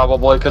me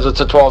probably because it's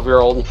a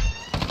 12-year-old.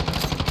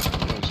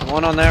 There's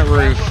one on that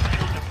roof.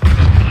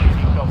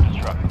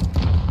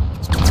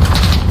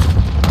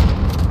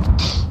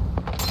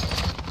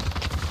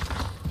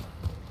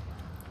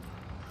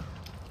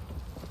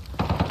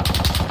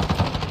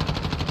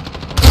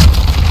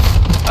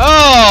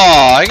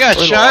 Oh, I got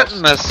shot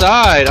in the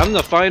side. I'm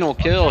the final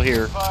kill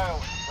here.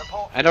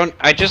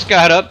 I just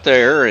got up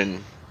there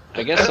and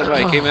I guess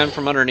somebody came in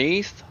from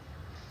underneath.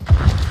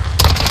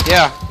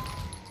 Yeah.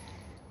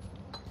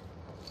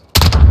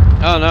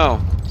 Oh no.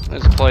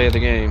 That's the play of the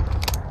game.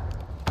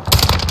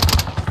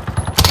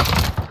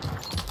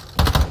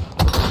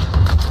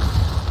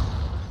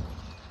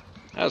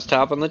 I was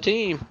top on the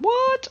team.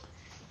 What?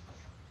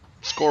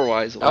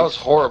 Score-wise, That was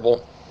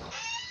horrible.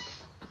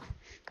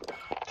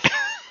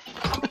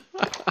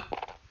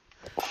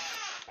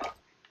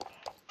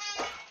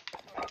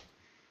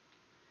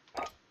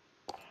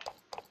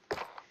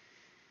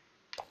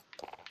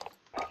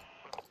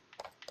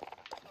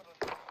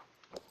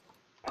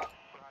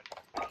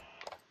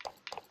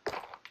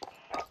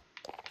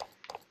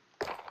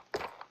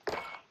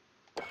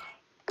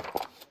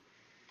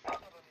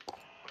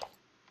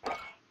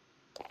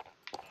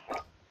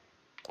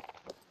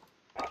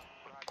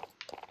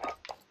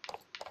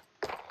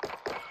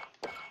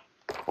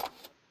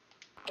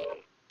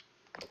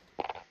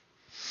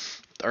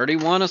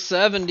 $31 of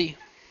 70.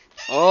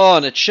 Oh,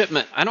 and it's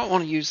shipment. I don't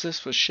want to use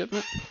this with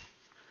shipment.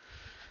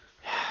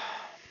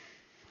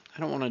 I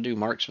don't want to do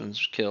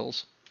marksman's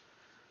kills.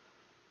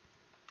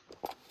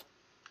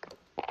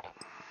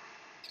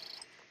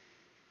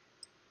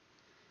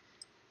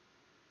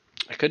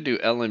 I could do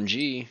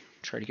LMG,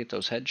 try to get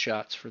those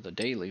headshots for the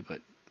daily,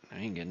 but I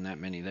ain't getting that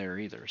many there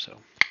either, so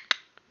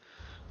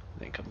I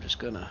think I'm just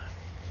gonna...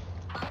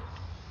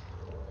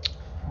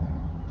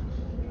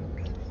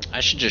 I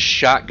should just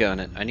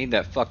shotgun it. I need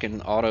that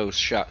fucking auto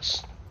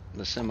shots,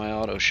 the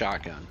semi-auto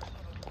shotgun.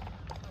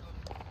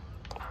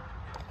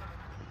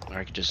 Or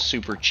I could just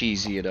super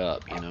cheesy it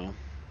up, you know?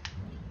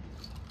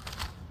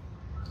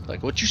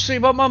 Like, what you say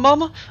about my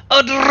mama?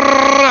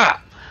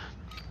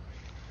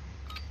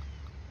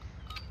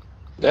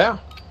 Yeah.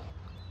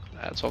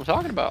 That's what I'm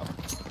talking about.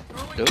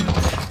 Do it.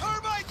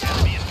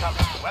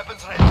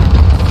 Weapons ready.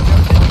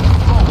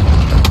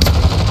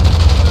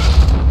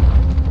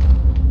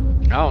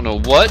 I don't know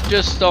what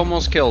just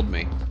almost killed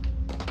me.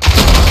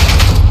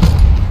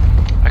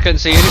 I couldn't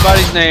see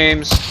anybody's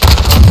names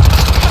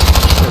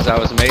because I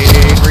was made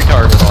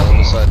retarded all of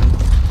a sudden.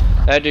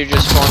 That dude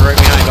just spawned right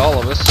behind all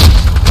of us.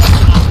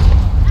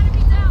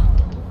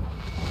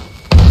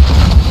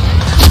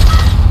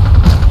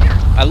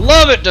 I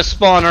love it to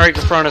spawn right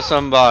in front of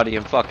somebody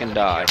and fucking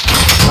die. It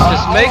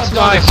just makes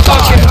my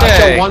fucking I day.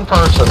 killed one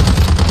person.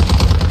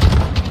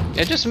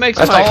 It just makes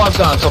That's my all I've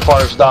done so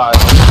far is die.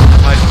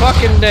 my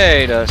fucking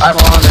day to spawn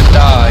and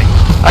die.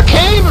 I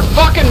can't even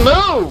fucking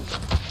move!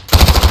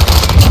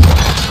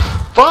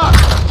 Fuck!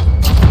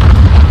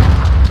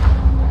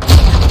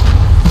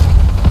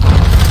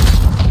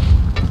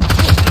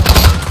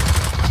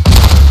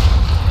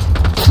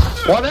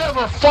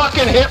 Whatever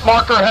fucking hit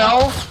marker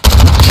hell!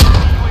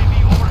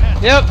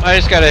 Yep, I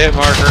just got a hit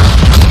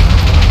marker.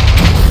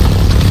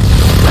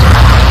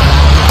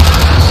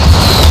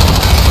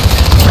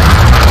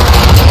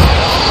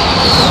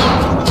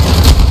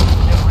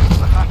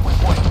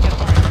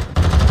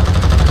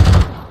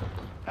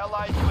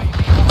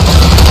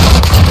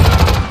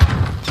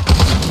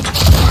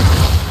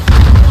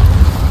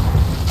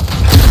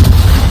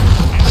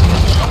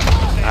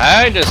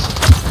 I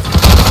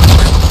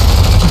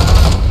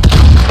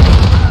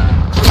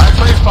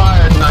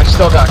pre-fired and I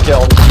still got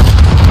killed.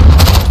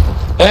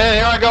 And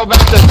here I go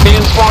back to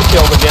being spawn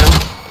killed again.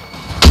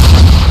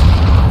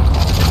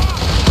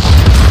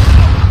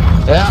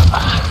 Yeah.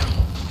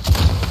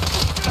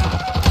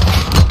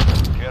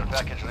 Care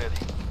package ready.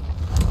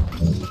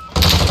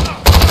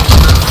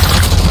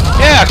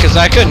 Yeah, because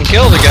I couldn't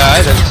kill the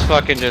guy that's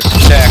fucking just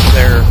stacked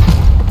there.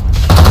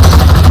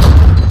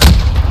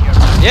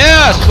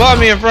 Yeah, spawn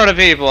me in front of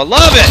people. I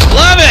love it!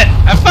 Love it!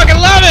 I fucking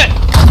love it!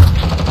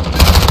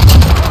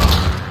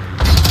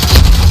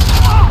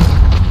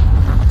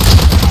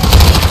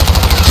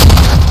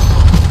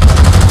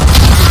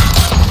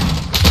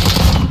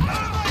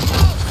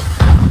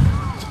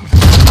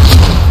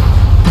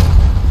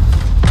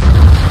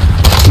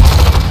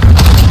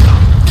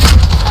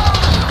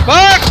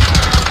 Fuck!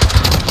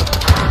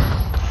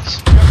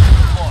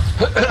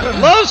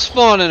 Love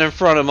spawning in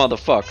front of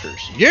motherfuckers.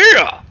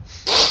 Yeah!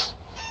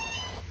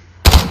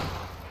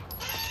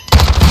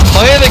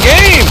 Play of the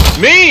game!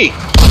 Me!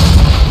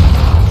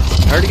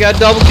 Already got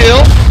double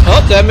kill.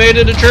 Oh, that made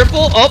it a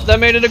triple. Oh, that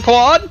made it a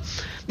quad.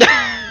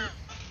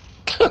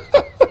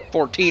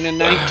 14 and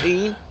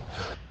 19.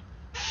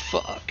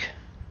 Fuck.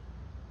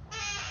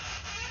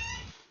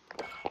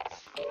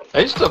 I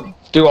used to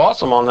do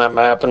awesome on that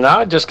map, and now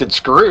I just get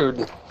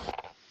screwed.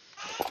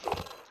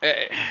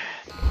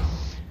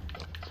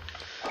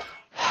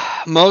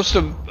 Most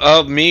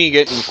of me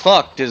getting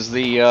fucked is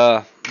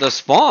the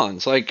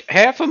spawns. Like,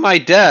 half of my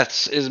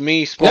deaths is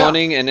me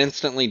spawning and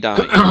instantly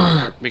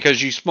dying.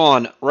 Because you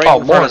spawn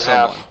right in front of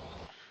someone. Half.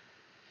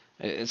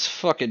 It's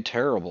fucking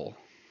terrible.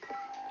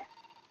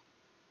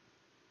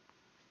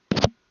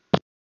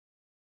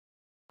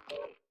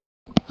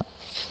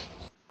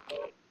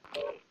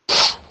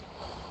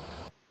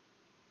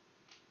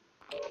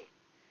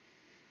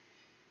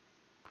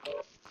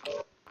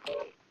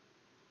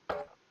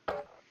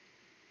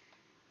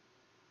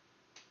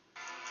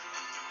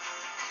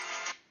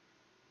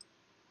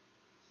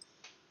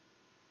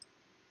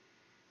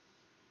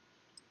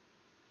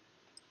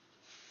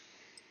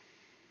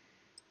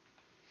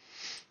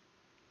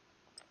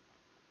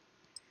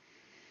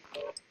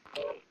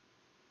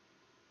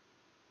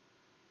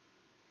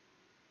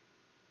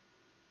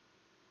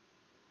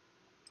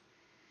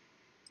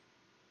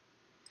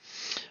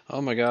 Oh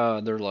my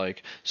god, they're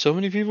like, so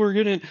many people are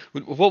getting,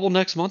 what will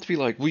next month be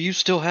like? Will you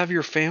still have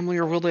your family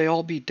or will they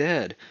all be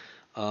dead?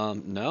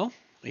 No.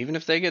 Even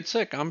if they get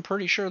sick, I'm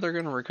pretty sure they're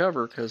going to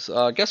recover because,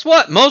 guess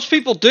what? Most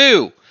people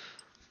do!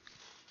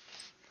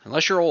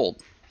 Unless you're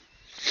old.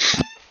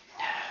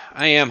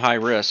 I am high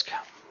risk.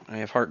 I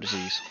have heart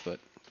disease,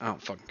 but I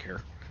don't fucking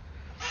care.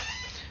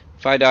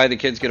 If I die, the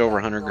kids get over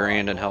 100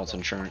 grand in health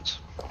insurance.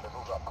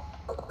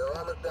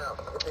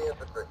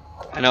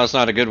 I know it's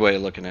not a good way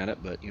of looking at it,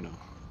 but, you know.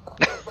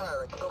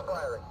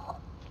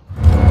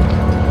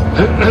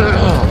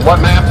 What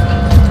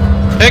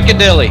map?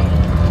 Piccadilly.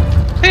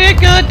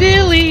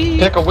 Piccadilly.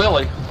 Pick a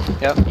willy.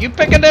 Yep. You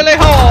Piccadilly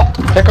Hall.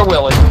 Pick a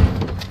willy.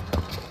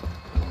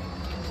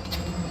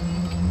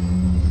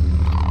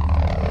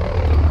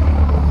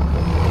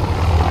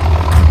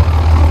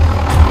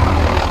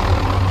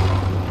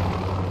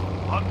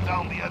 Hunt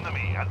down the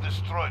enemy and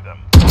destroy them.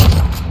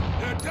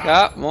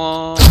 Got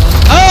one.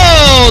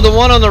 Oh, the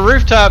one on the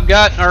rooftop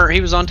got, or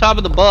he was on top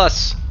of the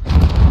bus.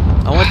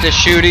 I went to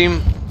shoot him,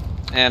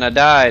 and I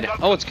died.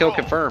 Oh, it's kill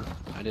confirmed.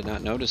 I did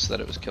not notice that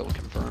it was kill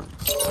confirmed.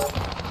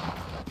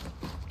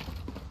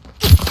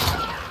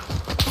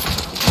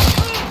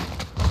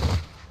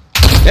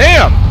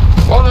 Damn!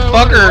 Well, then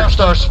Fucker.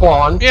 Left our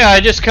spawn. Yeah, I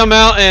just come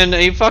out and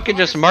he fucking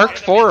just marked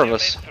 4 of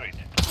us.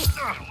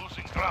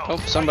 Oh,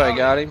 somebody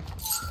got him.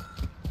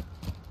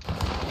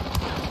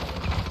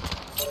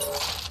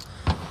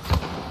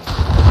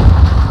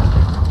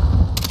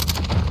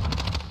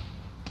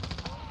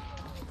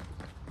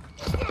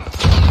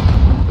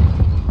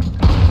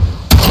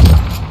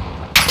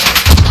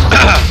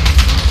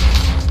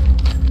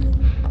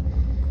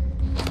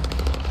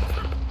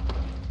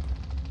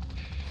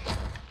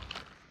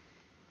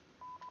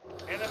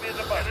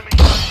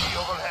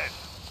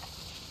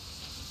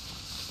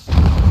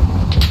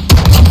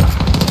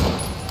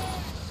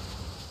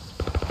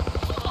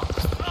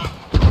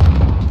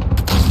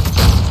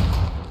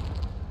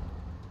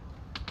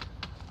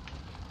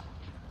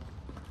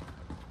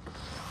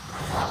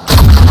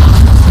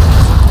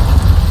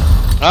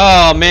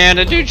 Oh man,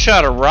 the dude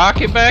shot a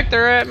rocket back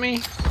there at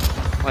me.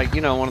 Like,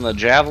 you know, one of the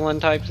javelin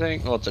type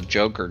thing. Well, it's a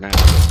Joker now.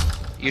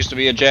 Used to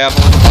be a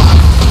javelin.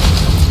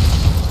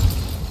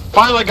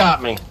 Finally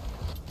got me.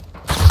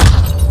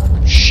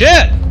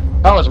 Shit!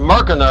 I was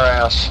marking their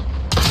ass.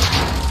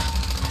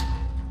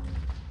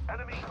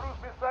 Enemy cruise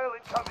missile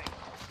incoming.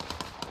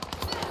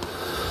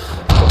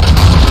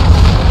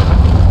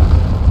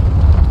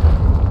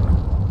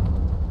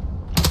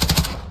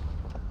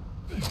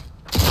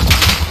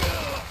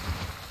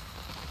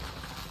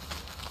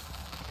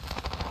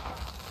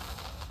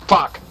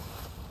 Fuck.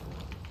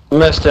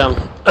 Missed him.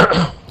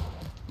 I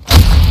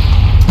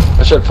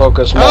should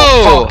focus more.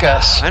 Oh!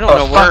 Focus. I don't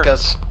know where.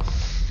 Focus.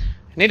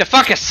 I need to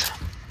focus!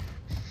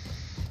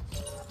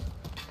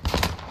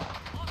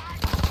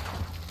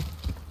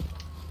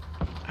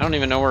 I don't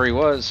even know where he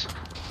was.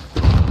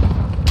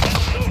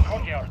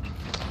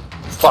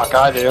 Fuck,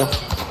 I do.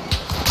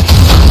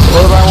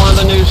 What about one of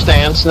the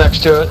newsstands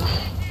next to it?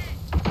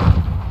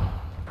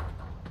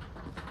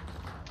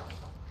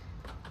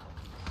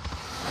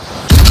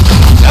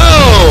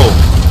 No!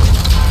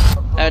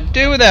 That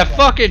dude with that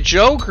fucking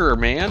Joker,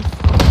 man.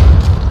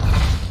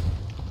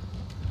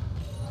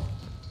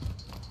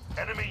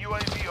 Enemy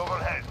UAV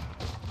overhead.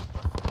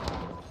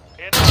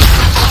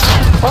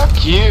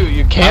 Fuck you,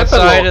 you camping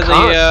Outside little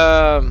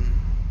of cunt.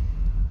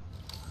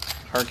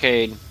 the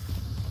arcade.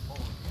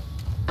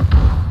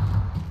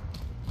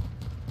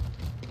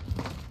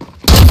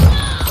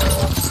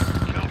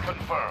 Kill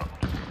confirmed.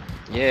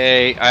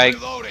 Yay, I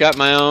got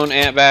my own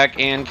ant back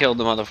and killed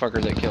the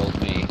motherfucker that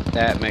killed me.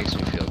 That makes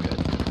me feel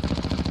good.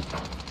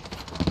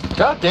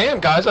 God damn,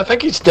 guys, I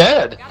think he's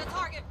dead. Got a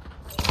target.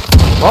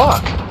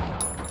 Fuck.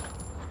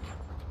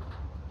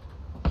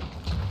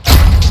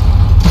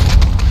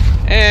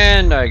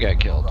 And I got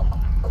killed.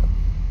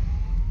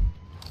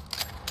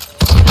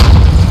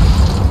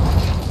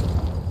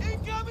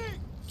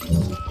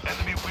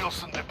 Enemy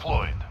Wilson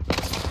deployed.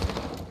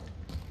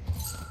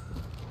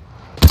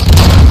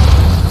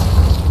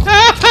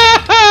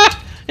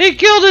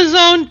 killed his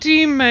own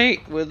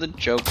teammate with a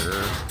joker.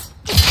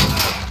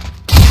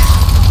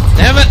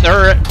 Damn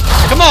it,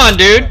 come on,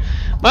 dude.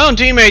 My own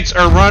teammates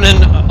are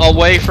running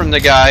away from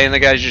the guy, and the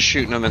guy's just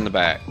shooting them in the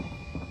back.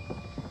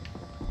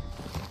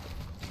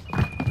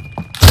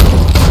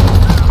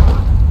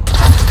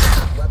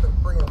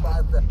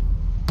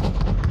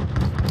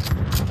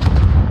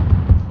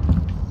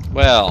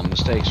 Well,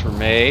 mistakes were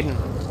made.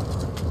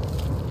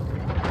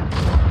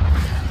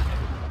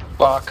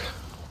 Fuck.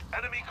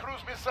 Enemy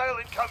cruise missile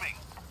incoming.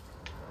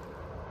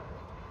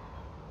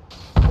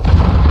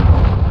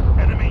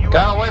 Enemy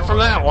Got away from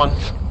that one.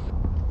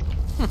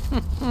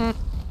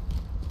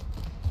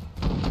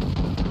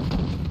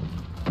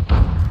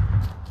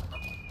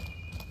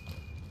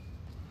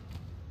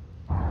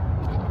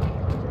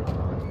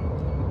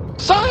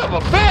 Son of a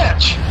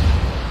bitch!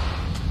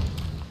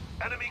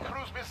 Enemy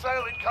cruise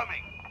missile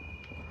incoming.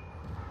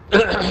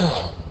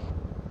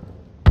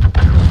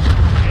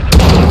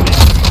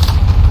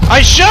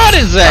 I shot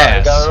his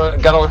ass!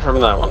 Got away from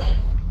that one.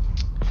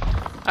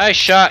 I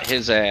shot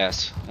his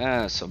ass.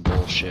 That's some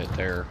bullshit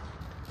there.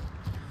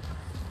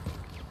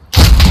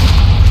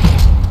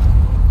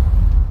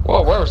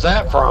 Whoa, where was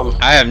that from?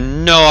 I have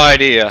no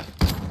idea.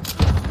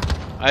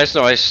 I just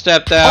know I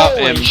stepped out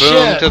Holy and boom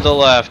shit. to the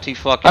left. He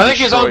fucking I think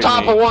he's on destroyed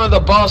top me. of one of the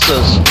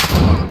buses.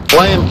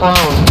 Laying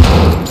prone.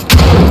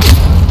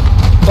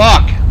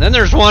 Fuck! Then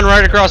there's one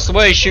right across the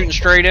way shooting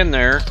straight in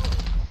there.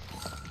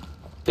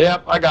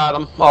 Yep, I got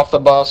him. Off the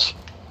bus.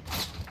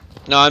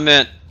 No, I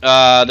meant,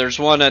 there's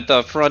one at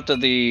the front of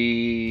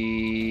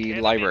the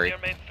library.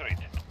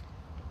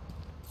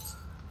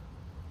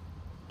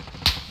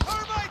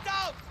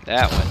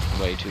 That went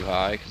way too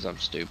high because I'm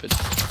stupid.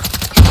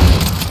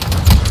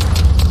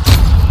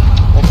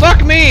 Well,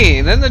 fuck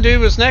me! Then the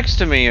dude was next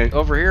to me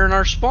over here in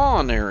our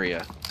spawn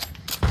area.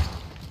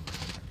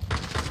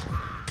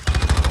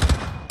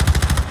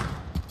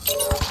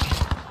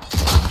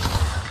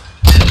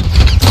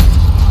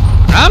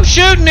 I'm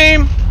shooting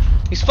him!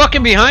 He's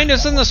fucking behind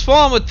us in the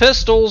spawn with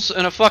pistols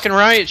and a fucking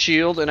riot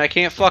shield, and I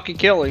can't fucking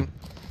kill him.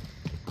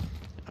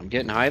 I'm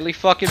getting highly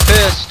fucking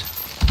pissed.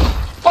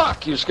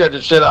 Fuck, you scared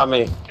the shit out of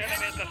me. Enemy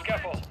at the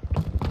scaffold.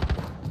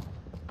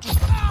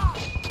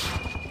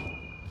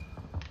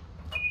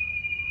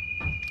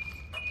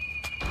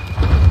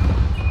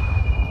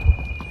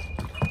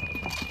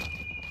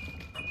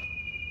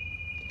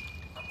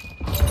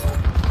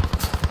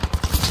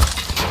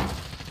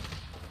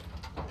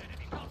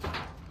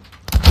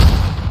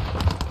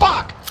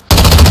 Fuck!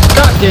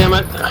 God damn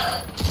it.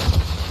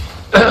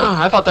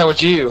 I thought that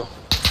was you.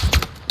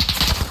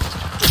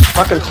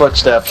 Fucking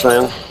footsteps,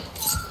 man.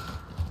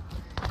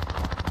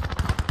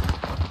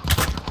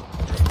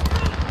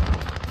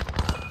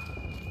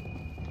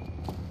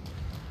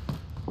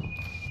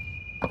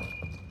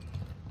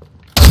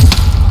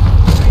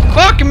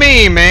 Fuck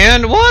me,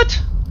 man! What?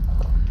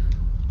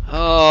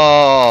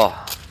 Oh.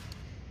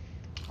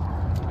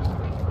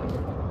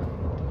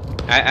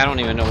 I don't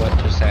even know what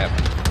just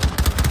happened.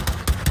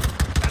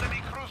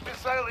 Enemy cruise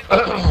missile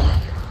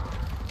incoming.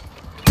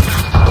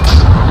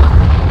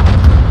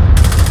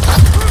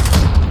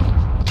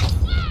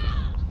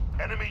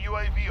 Enemy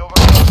UAV over.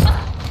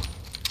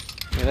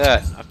 Look at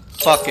that. I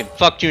fucking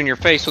fucked you in your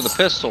face with a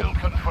pistol. Kill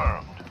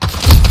confirmed.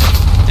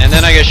 And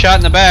then I get shot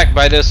in the back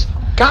by this.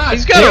 God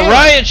He's got damn. a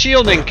riot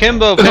shield and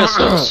Kimbo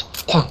pistols.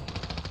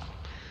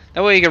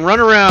 That way you can run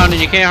around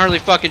and you can't hardly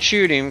fucking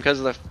shoot him because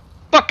of the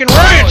fucking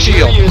riot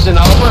shield. You're using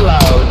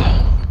overload.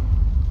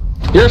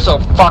 You're so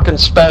fucking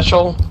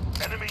special.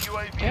 Enemy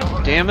UAV God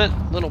over. damn it,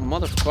 little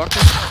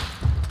motherfucker.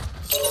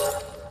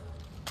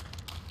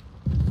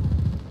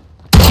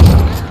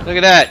 Look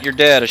at that, you're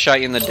dead. I shot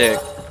you in the dick.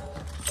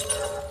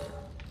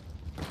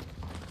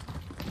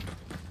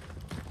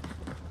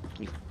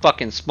 You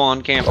fucking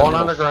spawn camping Going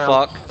little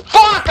underground. fuck.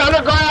 Fuck,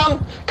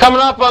 underground! Coming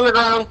up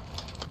underground.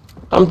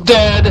 I'm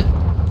dead.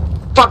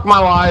 Fuck my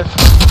life.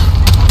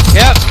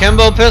 Yep,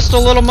 Kimbo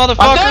pistol, little I'm dead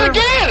motherfucker.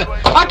 again!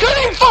 I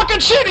couldn't even fucking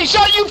shit, he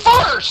shot you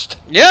first!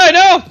 Yeah, I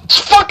know. This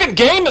fucking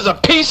game is a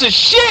piece of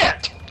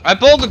shit! I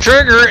pulled the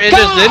trigger, it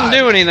just didn't God.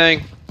 do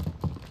anything.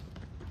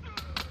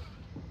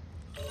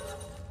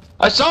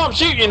 I saw him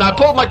shoot you and I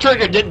pulled my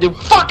trigger, it didn't do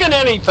fucking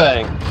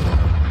anything!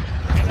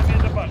 Enemy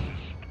at the buses.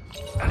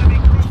 Enemy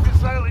cruise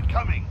missile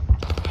incoming.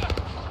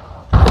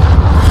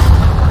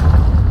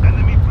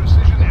 Enemy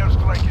precision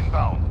airstrike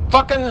inbound.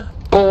 Fucking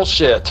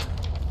bullshit.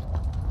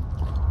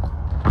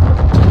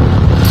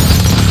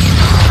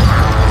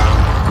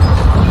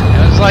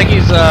 It's like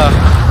he's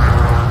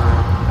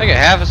like a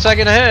half a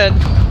second ahead.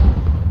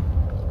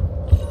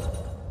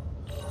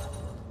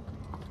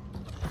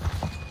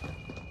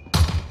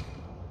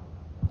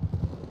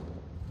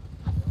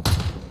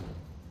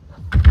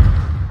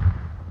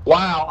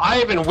 Wow,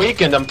 I even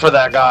weakened him for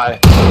that guy.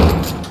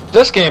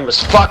 This game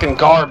is fucking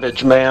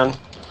garbage, man.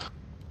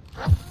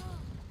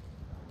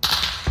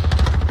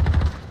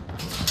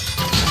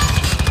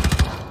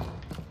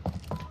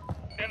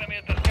 Enemy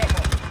at the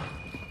scaffold.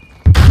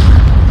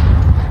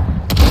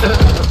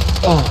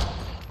 Oh.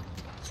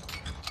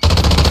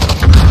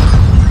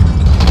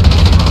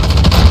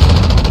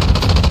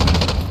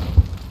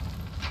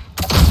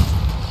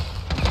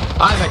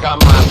 I'm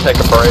gonna take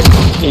a break,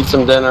 eat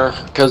some dinner,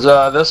 cause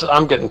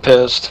I'm getting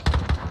pissed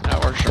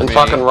That works for and me.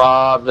 fucking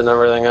robbed and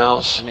everything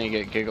else. I need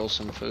to get Giggles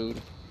some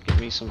food. Give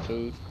me some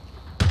food.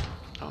 I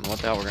don't know what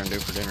the hell we're gonna do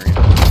for dinner yet.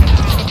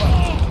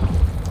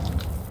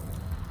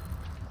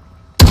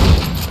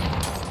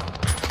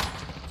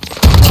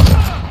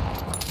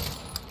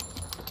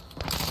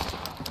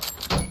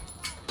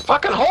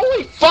 Fucking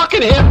holy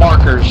fucking hit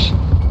markers!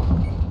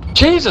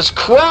 Jesus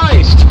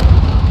Christ!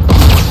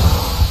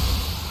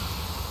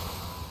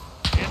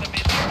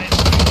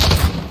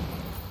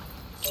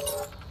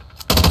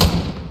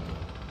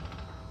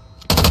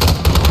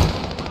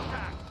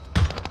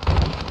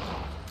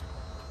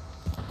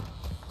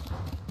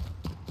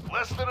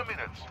 Less than a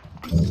minute.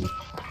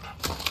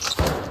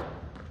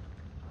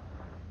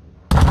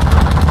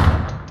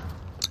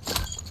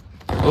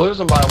 We're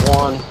losing by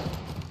 1.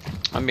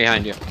 I'm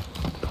behind you.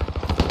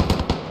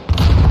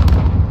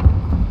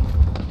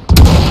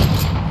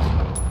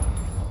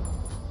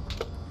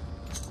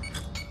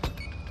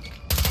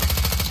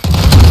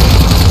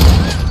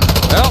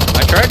 Well,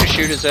 I tried to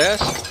shoot his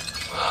ass.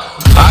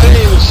 I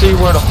didn't even see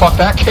where the fuck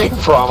that came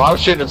from. I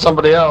was shooting at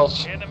somebody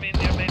else. Enemy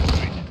near Main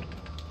Street.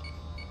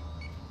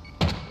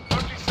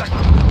 30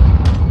 seconds.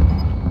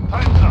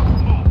 Time's up.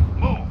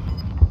 Move.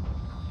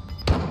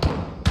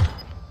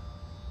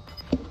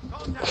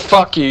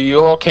 Fuck you, you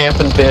little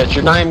camping bitch.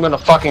 You're not even gonna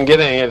fucking get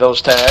any of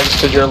those tags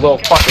because you're a little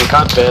fucking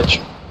cunt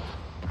bitch.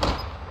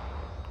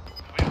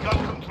 We've got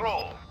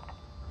control.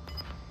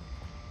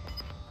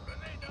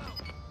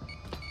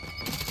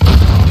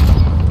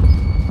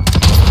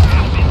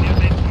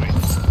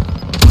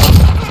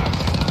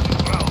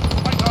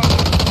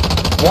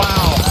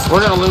 Wow,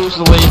 we're gonna lose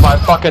the lead by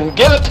fucking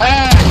get a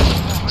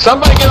tag!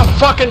 Somebody get a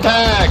fucking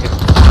tag!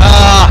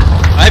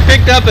 I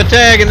picked up a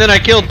tag and then I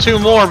killed 2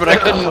 more, but I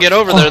couldn't get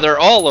over there. They're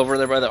all over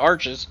there by the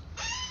arches.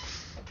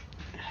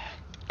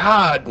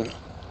 God,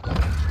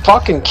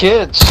 fucking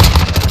kids.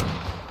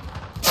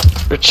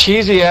 The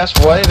cheesy ass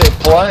way they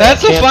play.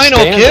 That's the I can't final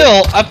stand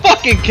kill. it. I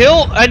fucking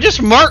killed. I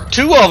just marked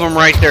 2 of them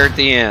right there at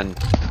the end.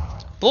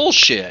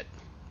 Bullshit.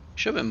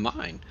 Should have been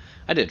mine.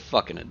 I did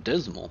fucking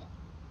abysmal.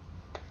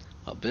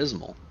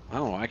 Abysmal. I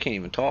don't know. I can't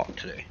even talk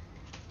today.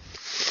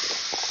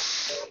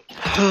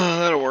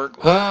 That'll work.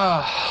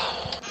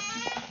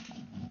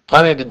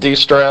 I need to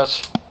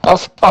de-stress. I'll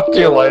talk to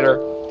you later.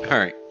 All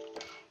right.